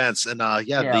turn of events, and I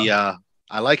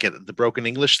like it. The broken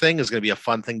English thing is going to be a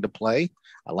fun thing to play.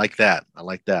 I like that.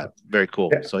 Very cool.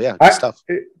 Yeah. So good stuff.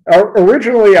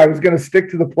 Originally, I was going to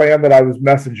stick to the plan that I was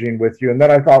messaging with you, and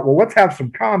then I thought, well, let's have some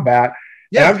combat.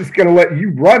 Yeah, and I'm just going to let you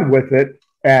run with it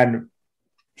and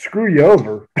screw you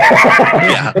over,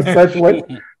 essentially.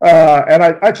 And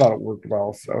I thought it worked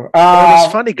well. So it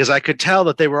was funny because I could tell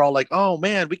that they were all like, "Oh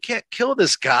man, we can't kill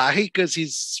this guy because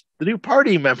he's the new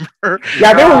party member."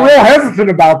 Yeah, they were real hesitant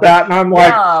about that, and I'm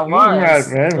like,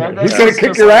 man, he's gonna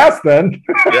kick your ass then.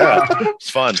 Yeah,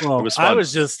 it's fun. Well, it was fun.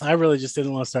 I really just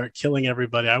didn't want to start killing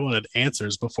everybody. I wanted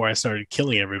answers before I started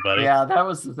killing everybody. Yeah, that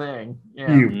was the thing.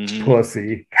 Yeah. You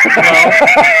pussy.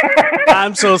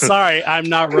 I'm so sorry. I'm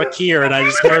not Rakir, and I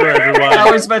just murder everyone. I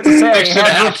was about to say,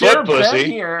 Rakir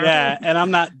been here. Yeah, and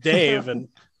I'm not Dave, and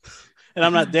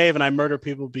I'm not Dave, and I murder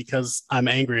people because I'm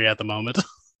angry at the moment.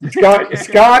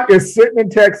 Scott is sitting in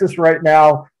Texas right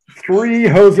now, 3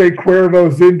 Jose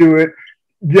Cuervos into it,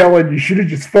 yelling, "You should have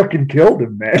just fucking killed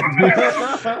him, man."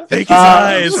 Take his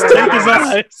eyes. Take his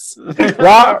eyes.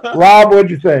 Rob,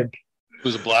 what'd you think? It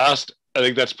was a blast. I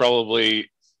think that's definitely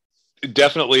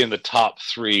in the top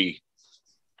 3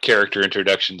 character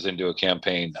introductions into a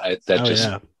campaign.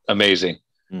 Amazing.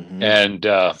 Mm-hmm. And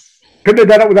couldn't have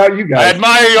done it without you guys. I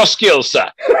admire your skills, sir.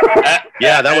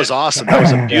 That was awesome. That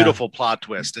was a beautiful plot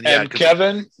twist. And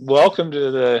Kevin, welcome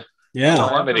to the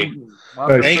Calamity.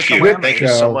 Thank you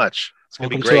so much. It's gonna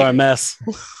be great. To our mess.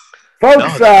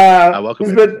 Folks,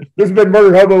 this has been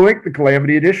Murder Hobo Inc., the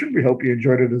Calamity Edition. We hope you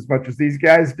enjoyed it as much as these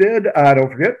guys did.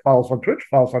 Don't forget, follow us on Twitch,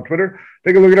 follow us on Twitter.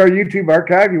 Take a look at our YouTube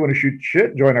archive. You want to shoot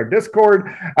shit, join our Discord.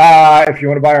 If you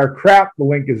want to buy our crap, the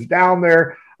link is down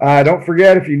there. Don't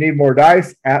forget, if you need more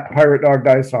dice, at Pirate Dog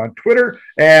Dice on Twitter.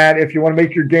 And if you want to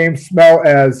make your game smell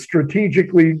as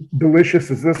strategically delicious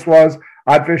as this was,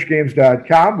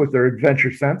 oddfishgames.com with their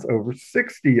adventure scents, over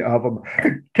 60 of them.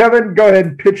 Kevin, go ahead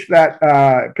and pitch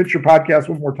your podcast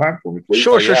one more time for me, please.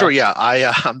 Sure. Yeah,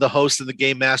 I'm the host and the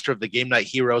game master of the Game Night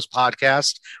Heroes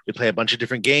podcast. We play a bunch of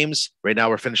different games. Right now,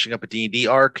 we're finishing up a D&D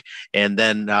arc, and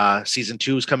then season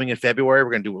 2 is coming in February.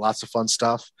 We're going to do lots of fun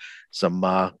stuff. Some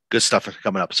good stuff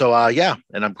coming up. So,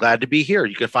 and I'm glad to be here.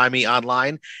 You can find me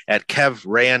online at Kev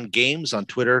Ran Games on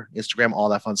Twitter, Instagram, all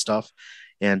that fun stuff.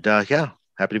 And,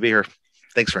 happy to be here.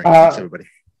 Thanks, Frank. Thanks, everybody.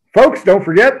 Folks, don't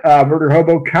forget, Murder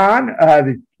Hobo Con.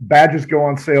 The badges go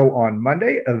on sale on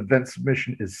Monday. Event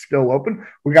submission is still open.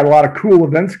 We got a lot of cool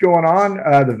events going on.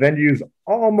 The venue's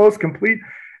almost complete.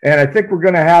 And I think we're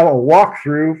going to have a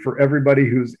walkthrough for everybody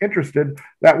who's interested.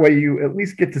 That way you at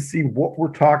least get to see what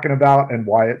we're talking about and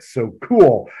why it's so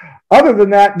cool. Other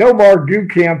than that, no Margoo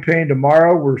campaign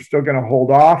tomorrow. We're still going to hold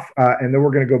off, and then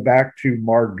we're going to go back to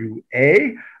Margoo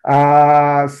A.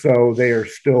 So they are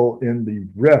still in the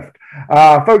rift.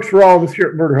 Folks, for all of us here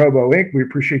at Murder Hobo Inc., we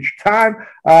appreciate your time.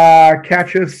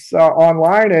 Catch us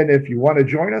online, and if you want to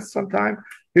join us sometime,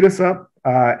 hit us up,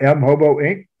 mhobo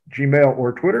inc, Gmail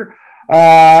or Twitter.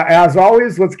 As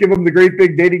always, let's give them the great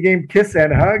big dating game kiss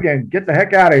and hug and get the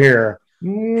heck out of here.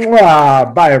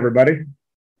 Mwah! Bye, everybody.